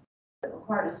that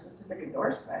required a specific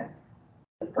endorsement,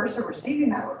 the person receiving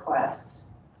that request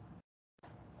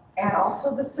and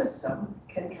also the system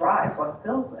can drive what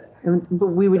fills it. But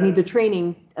we would need the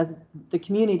training as the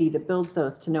community that builds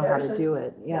those to know how to do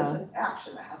it. There's Yeah, an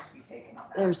action that has to be taken on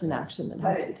that. there's an action that But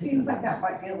has to it be taken. seems like that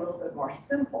might be a little bit more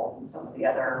simple than some of the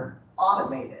other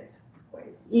automated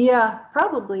ways. Yeah,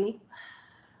 probably.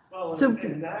 Well, So-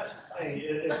 and that,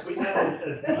 if we had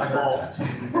a default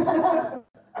to,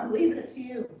 I'm leaving it to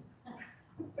you.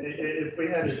 if we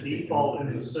had a default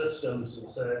in the systems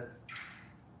that said,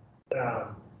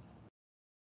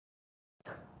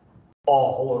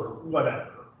 all or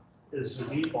whatever is the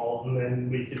default, and then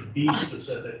we could be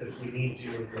specific if we need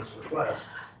to in this request.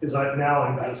 Because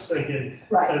I'm just thinking,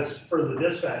 as for the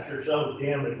dispatchers, oh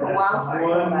damn it, For that's wildfire,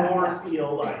 one yeah, more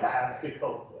field I exactly. have to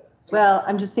cope with. Well,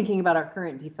 I'm just thinking about our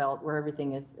current default where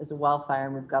everything is a wildfire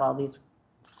and we've got all these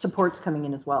supports coming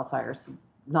in as wildfires,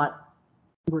 not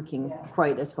working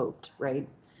quite as hoped, right?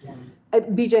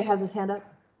 BJ has his hand up?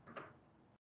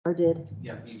 Or did?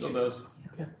 Yeah, Still does.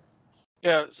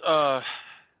 Yeah, I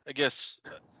guess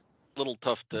a little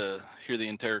tough to hear the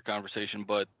entire conversation,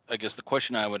 but I guess the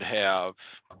question I would have,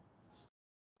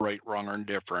 right, wrong, or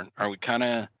indifferent, are we kind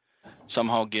of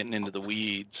somehow getting into the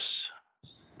weeds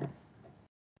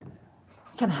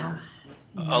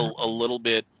a little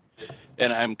bit?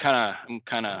 And I'm kind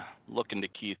of looking to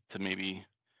Keith to maybe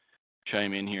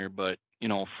chime in here, but you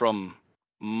know, from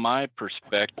my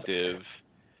perspective,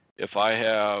 if I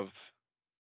have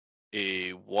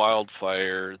a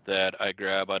wildfire that I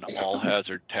grab an all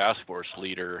hazard task force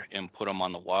leader and put them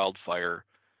on the wildfire,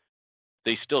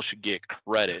 they still should get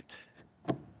credit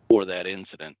for that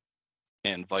incident,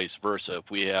 and vice versa.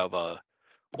 If we have a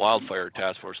wildfire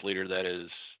task force leader that is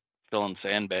filling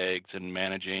sandbags and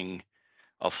managing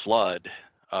a flood,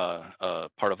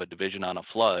 part of a division on a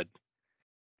flood,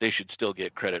 they should still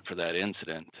get credit for that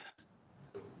incident.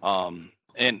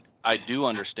 And I do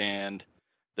understand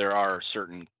there are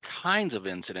certain kinds of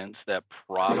incidents that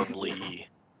probably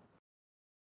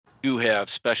do have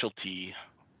specialty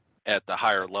at the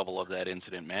higher level of that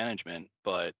incident management,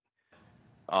 but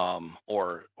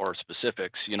or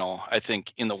specifics. You know, I think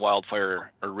in the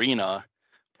wildfire arena,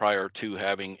 prior to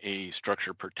having a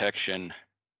structure protection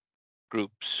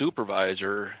group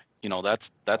supervisor, you know,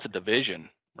 that's a division,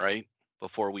 right?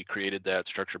 Before we created that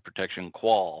structure protection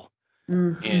qual.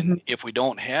 And if we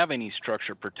don't have any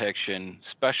structure protection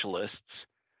specialists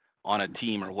on a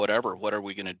team or whatever, what are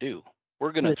we going to do?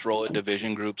 We're going to throw a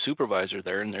division group supervisor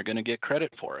there and they're going to get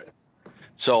credit for it.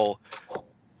 So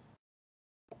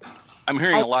I'm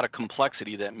hearing a lot of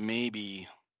complexity that maybe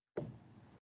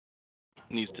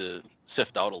needs to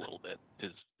sift out a little bit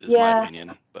is my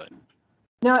opinion, but.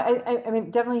 No, I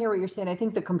mean, definitely hear what you're saying. I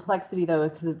think the complexity though,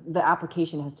 because the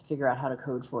application has to figure out how to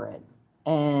code for it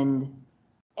and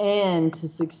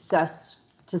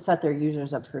to set their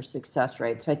users up for success,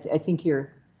 right? So I think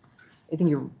you're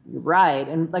right.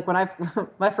 And like when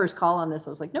my first call on this,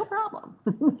 I was like, no problem.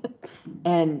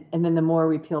 and then the more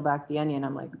we peel back the onion,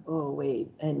 I'm like, oh wait.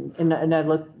 And I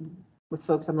look with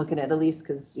folks I'm looking at least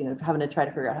because, you know, having to try to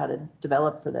figure out how to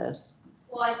develop for this.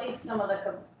 Well, I think some of the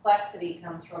complexity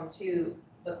comes from too,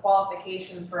 the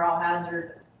qualifications for all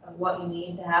hazard of what you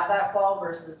need to have that qual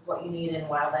versus what you need in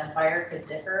wildland fire could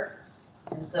differ.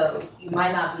 And so you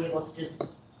might not be able to just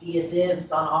be a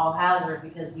divs on all hazard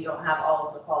because you don't have all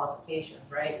of the qualifications,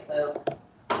 right? So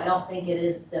I don't think it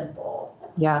is simple.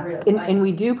 Yeah, really. and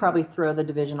we do probably throw the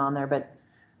division on there, but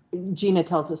Gina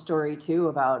tells a story too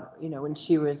about, you know, when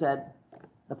she was at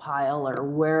the pile or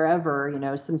wherever, you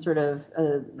know, some sort of,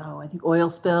 I think oil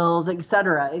spills, et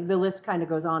cetera. The list kind of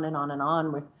goes on and on and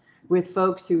on with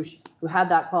folks who had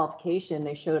that qualification.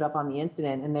 They showed up on the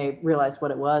incident and they realized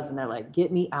what it was. And they're like,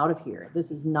 get me out of here. This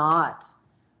is not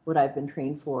what I've been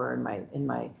trained for in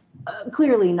my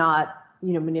clearly not,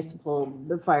 you know, municipal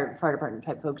fire department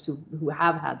type folks who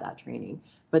have had that training,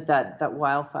 but that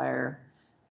wildfire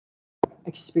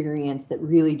experience that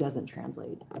really doesn't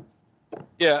translate.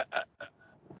 Yeah.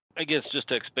 I guess just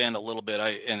to expand a little bit,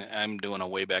 I'm doing a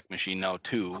Wayback Machine now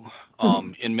too.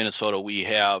 In Minnesota, we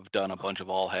have done a bunch of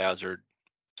all hazard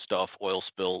stuff, oil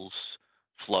spills,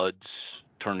 floods,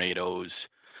 tornadoes.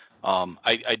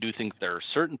 I do think there are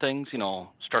certain things, you know,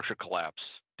 structure collapse,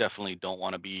 definitely don't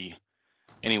want to be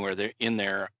anywhere there in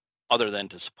there other than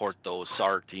to support those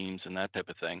SAR teams and that type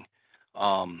of thing.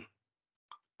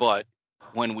 But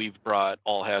when we've brought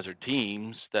all hazard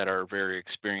teams that are very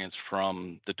experienced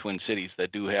from the Twin Cities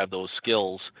that do have those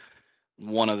skills,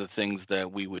 one of the things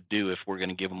that we would do if we're going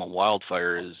to give them a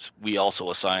wildfire is we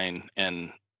also assign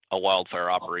a wildfire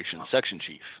operations section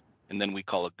chief, and then we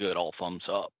call it good, all thumbs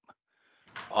up.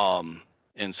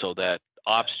 And so that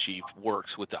ops chief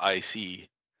works with the IC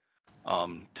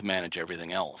to manage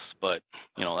everything else. But,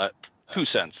 you know, that 2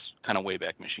 cents kind of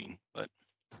Wayback Machine, but.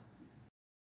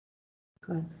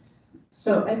 Good.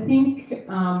 So I think,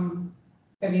 I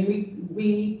mean,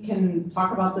 we can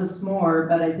talk about this more,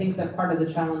 but I think that part of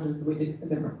the challenges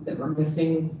that we're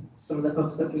missing some of the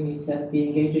folks that we need to be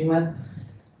engaging with.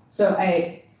 So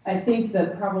I think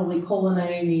that probably Cole and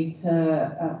I need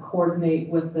to coordinate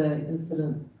with the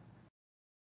incident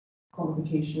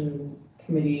qualification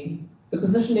committee. The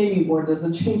position naming board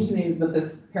doesn't change names, but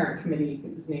this parent committee,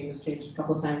 whose name has changed a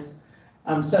couple of times.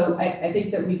 So I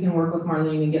think that we can work with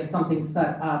Marlene and get something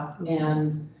set up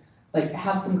and like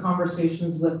have some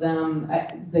conversations with them.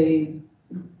 They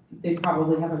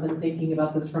probably haven't been thinking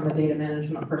about this from a data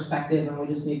management perspective, and we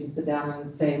just need to sit down and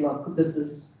say, look,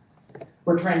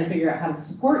 we're trying to figure out how to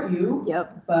support you.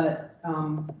 Yep. But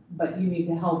you need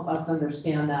to help us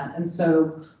understand that. And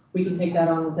so we can take that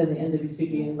on within the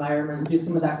NWCG environment, do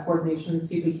some of that coordination,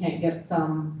 see if we can't get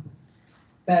some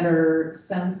better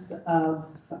sense of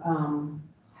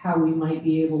how we might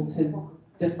be able to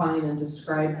define and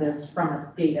describe this from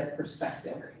a data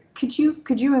perspective. Could you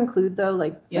include though,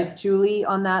 like Julie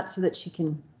on that so that she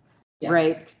can, yes.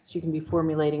 right? She can be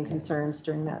formulating concerns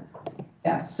during that.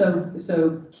 Yeah,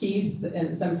 so Keith,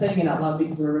 and so I'm saying it out loud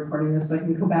because we're recording this, so I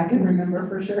can go back and remember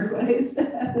for sure what I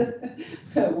said.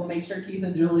 So we'll make sure Keith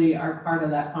and Julie are part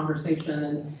of that conversation,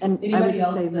 and I anybody would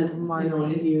else say that,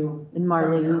 Marley if you, and from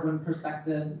Marley, an urban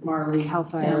perspective, Marley, Cal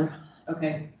Tim, Fire.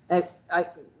 okay.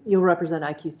 You'll represent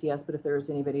IQCS, but if there was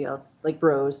anybody else, like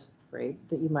Bros, right,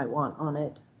 that you might want on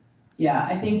it. Yeah,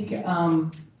 I think,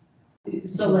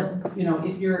 so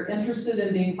if you're interested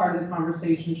in being part of the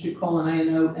conversation, shoot Cole and I a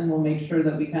note, and we'll make sure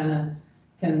that we kind of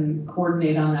can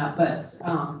coordinate on that.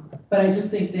 But I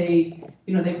just think they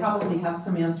probably have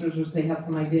some answers, or they have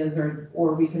some ideas,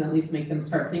 or we can at least make them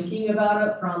start thinking about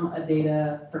it from a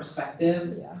data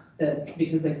perspective. Yeah. That,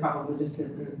 because they probably just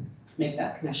didn't make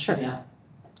that connection yet.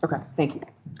 Okay, thank you.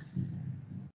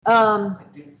 I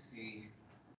did see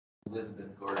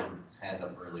Elizabeth Gordon's hand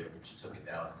up earlier, but she took it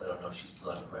down, so I don't know if she still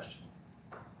had a question.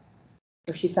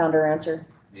 If she found her answer.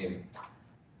 Maybe.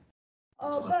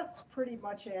 That's pretty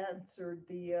much answered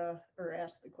or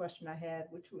asked the question I had,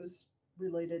 which was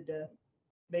related to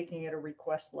making it a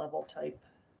request level type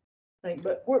thing.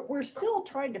 But we're still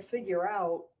trying to figure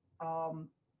out,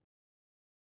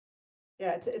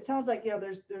 yeah, it sounds like,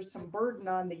 there's some burden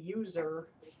on the user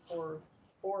or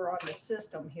on the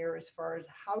system here as far as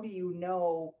how do you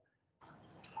know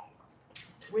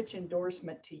which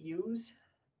endorsement to use.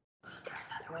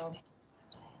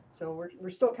 So we're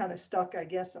still kind of stuck, I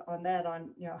guess, on that, on,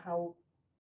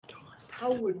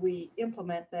 how would we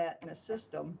implement that in a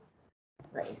system?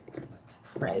 Right.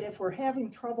 And if we're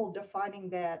having trouble defining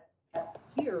that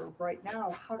here right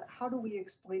now, how do we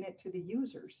explain it to the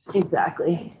users?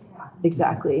 Exactly.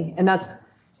 And that's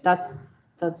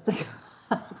the,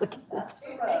 look at that.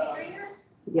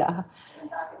 Yeah.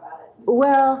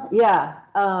 Well, yeah.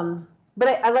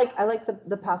 But I like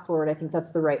the path forward. I think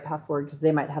that's the right path forward, because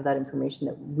they might have that information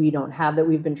that we don't have, that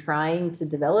we've been trying to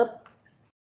develop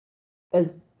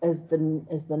as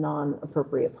the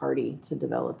non-appropriate party to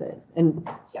develop it. And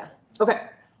yeah, okay.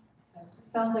 It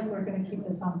sounds like we're going to keep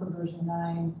this on for version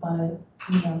 9, but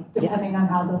depending on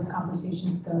how those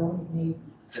conversations go,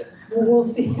 we'll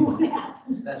see what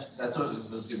happens. That's what was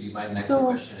going to be my next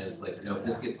question is, if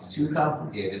this gets too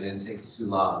complicated and takes too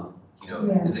long,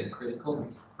 is it critical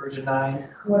version 9?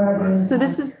 So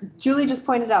this is, Julie just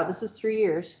pointed out, this is 3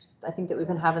 years, I think, that we've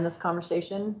been having this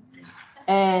conversation.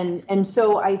 And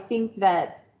so I think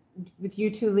that with you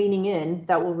two leaning in,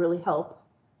 that will really help,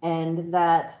 and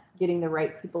that getting the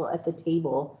right people at the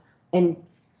table, and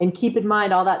keep in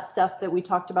mind all that stuff that we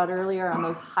talked about earlier on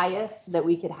those highest, that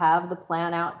we could have the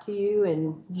plan out to you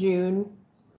in June.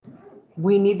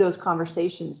 We need those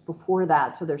conversations before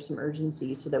that, so there's some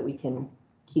urgency so that we can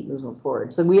keep moving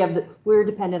forward. So we're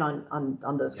dependent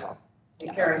on those calls.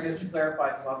 And Karen, just to clarify,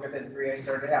 it's longer than 3. I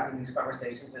started having these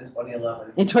conversations in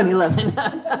 2011. In 2011.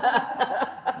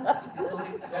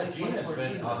 Gina's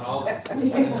been on all the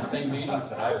same meetings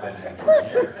that I've been in for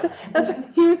years. That's right.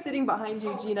 He was sitting behind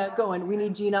you, Gina, going, we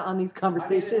need Gina on these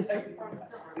conversations.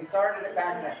 We started it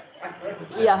back then.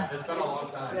 Yeah. It's been a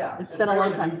long time. Yeah. It's been a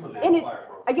long time. And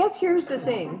I guess here's the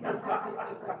thing.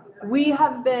 We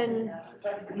have been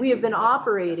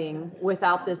operating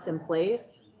without this in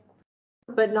place,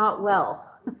 but not well.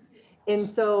 And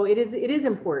so it is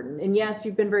important. And yes,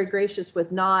 you've been very gracious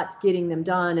with not getting them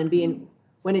done and being,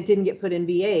 when it didn't get put in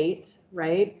V8,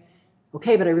 right?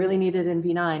 Okay, but I really need it in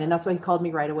V9. And that's why he called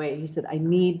me right away. He said, I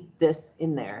need this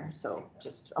in there. So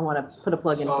I want to put a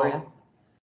plug in for you.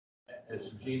 As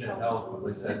Gina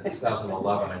eloquently said,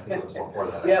 2011, I think it was before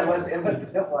that. Yeah, it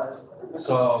was.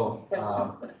 So,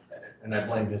 and I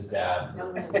blame his dad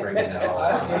for bringing that all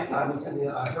up.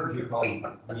 I heard you call me.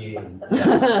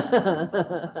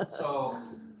 So,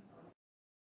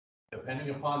 depending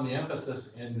upon the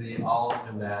emphasis in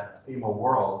that FEMA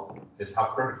world, is how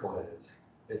critical it is.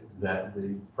 That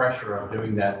the pressure of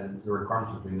doing that and the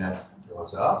requirements of doing that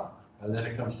goes up, and then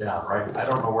it comes down, right? I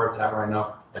don't know where it's at right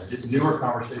now. Newer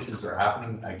conversations are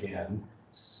happening again,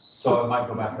 so it might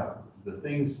go back up. The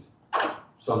things,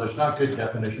 so there's not good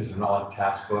definitions, there's not like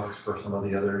task books for some of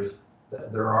the others.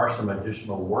 There are some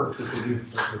additional work that they do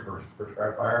for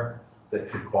prescribed fire that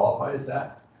could qualify as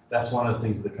that. That's one of the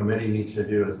things the committee needs to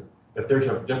do, is if there's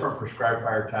a different prescribed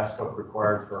fire task book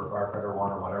required for firefighter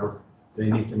 1 or whatever, they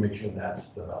need to make sure that's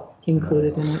developed.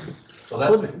 Included in it. So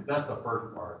that's the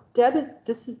first part.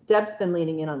 Deb's been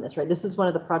leaning in on this, right? This is one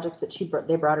of the projects that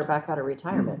they brought her back out of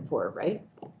retirement for, right?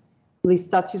 At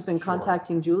least that's who's been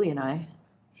contacting Julie and I.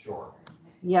 Sure.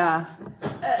 Yeah.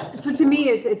 So to me,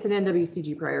 it's an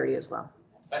NWCG priority as well.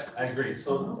 I agree.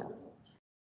 So,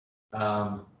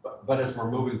 but as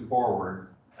we're moving forward,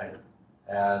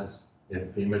 as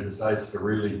if FEMA decides to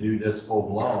really do this full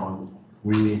blown,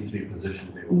 we need to be positioned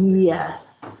to be able to.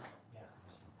 Yes.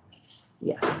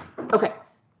 Yes. Okay.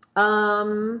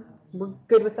 We're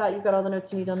good with that. You've got all the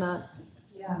notes you need on that?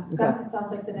 Yeah, Okay. it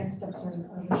sounds like the next steps are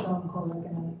Michelle and Cole are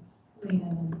gonna lean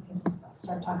in and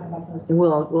start talking about those. And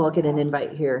we'll get an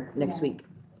invite here next Yeah. week.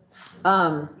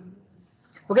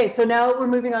 Okay, so now we're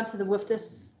moving on to the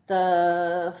WFDS.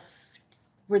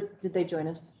 Did they join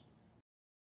us?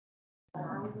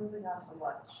 Are we moving on to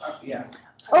lunch? Yeah.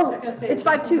 Oh, just gonna say it's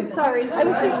this 5:02. is- Sorry. I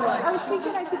was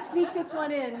thinking I could sneak this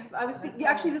one in. I was thinking,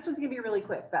 actually, this one's gonna be really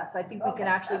quick, Beth. I think we can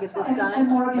actually get this done. And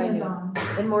Morgan by is noon. on.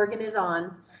 And Morgan is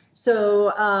on.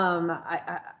 So,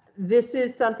 this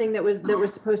is something that was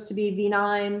supposed to be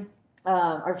V9,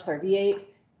 or sorry, V8.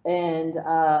 And,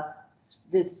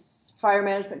 this fire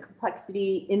management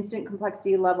complexity, incident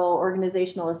complexity level,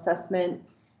 organizational assessment,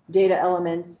 data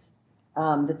elements,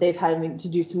 that they've had to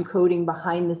do some coding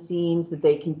behind the scenes that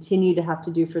they continue to have to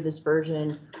do for this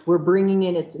version. We're bringing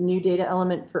in its new data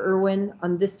element for IRWIN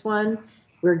on this one.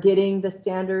 We're getting the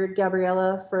standard,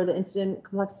 Gabriella, for the incident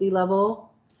complexity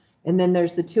level. And then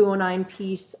there's the 209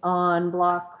 piece on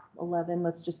block 11.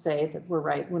 Let's just say that we're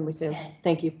right when we say,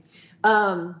 thank you.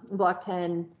 Block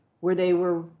 10, where they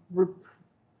were,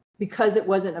 because it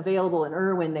wasn't available in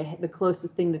IRWIN, the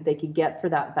closest thing that they could get for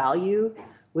that value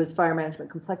was fire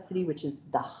management complexity, which is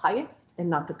the highest and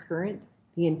not the current.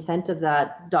 The intent of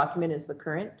that document is the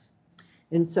current.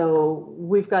 And so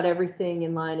we've got everything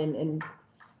in line and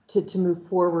to move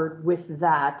forward with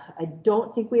that. I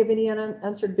don't think we have any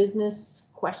unanswered business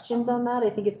questions on that. I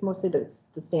think it's mostly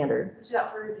the standard. Which is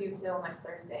out for review till next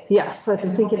Thursday. Yeah, so I was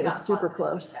And thinking it hopefully was got super positive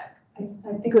close. feedback.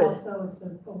 I think Good. also it's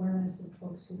an awareness of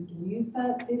folks who do use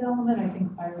that data element. I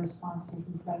think fire response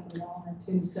uses that data element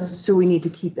too. So we need to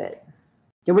keep it.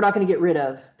 Yeah, we're not going to get rid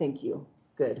of. Thank you.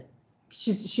 Good.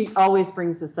 She always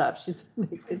brings this up. She's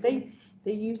like,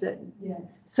 they use it.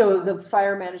 Yes. So the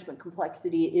fire management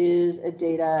complexity is a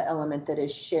data element that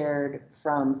is shared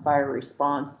from fire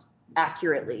response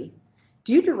accurately.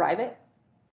 Do you derive it?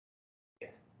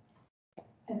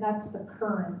 And that's the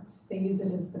current. They use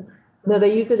it as the. No,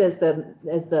 they use it as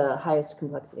the highest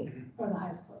complexity. Or the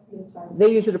highest. Yeah, sorry.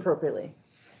 They use it appropriately.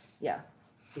 Yeah.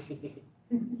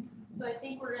 So I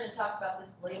think we're gonna talk about this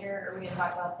later. Are we gonna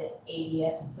talk about the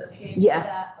ADS associated with Yeah.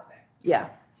 that? Okay. Yeah.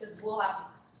 Because we'll have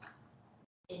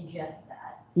to ingest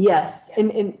that. Yes.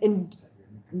 And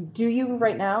do you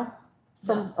right now?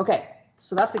 Okay.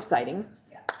 So that's exciting.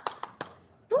 Yeah.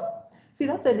 See,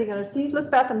 that's ending on a C. Look,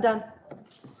 Beth, I'm done.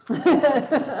 It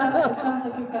sounds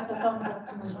like you've got the thumbs up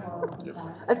to move forward with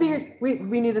that. I figured we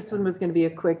knew this one was going to be a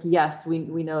quick yes. We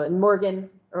know it. And Morgan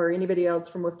or anybody else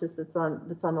from WFDS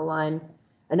that's on the line.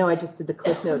 I know I just did the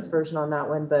Cliff Notes version on that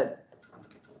one, but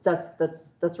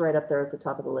that's right up there at the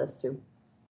top of the list too.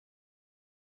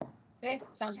 Okay,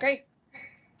 sounds great.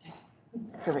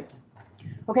 Perfect.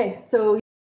 Okay, so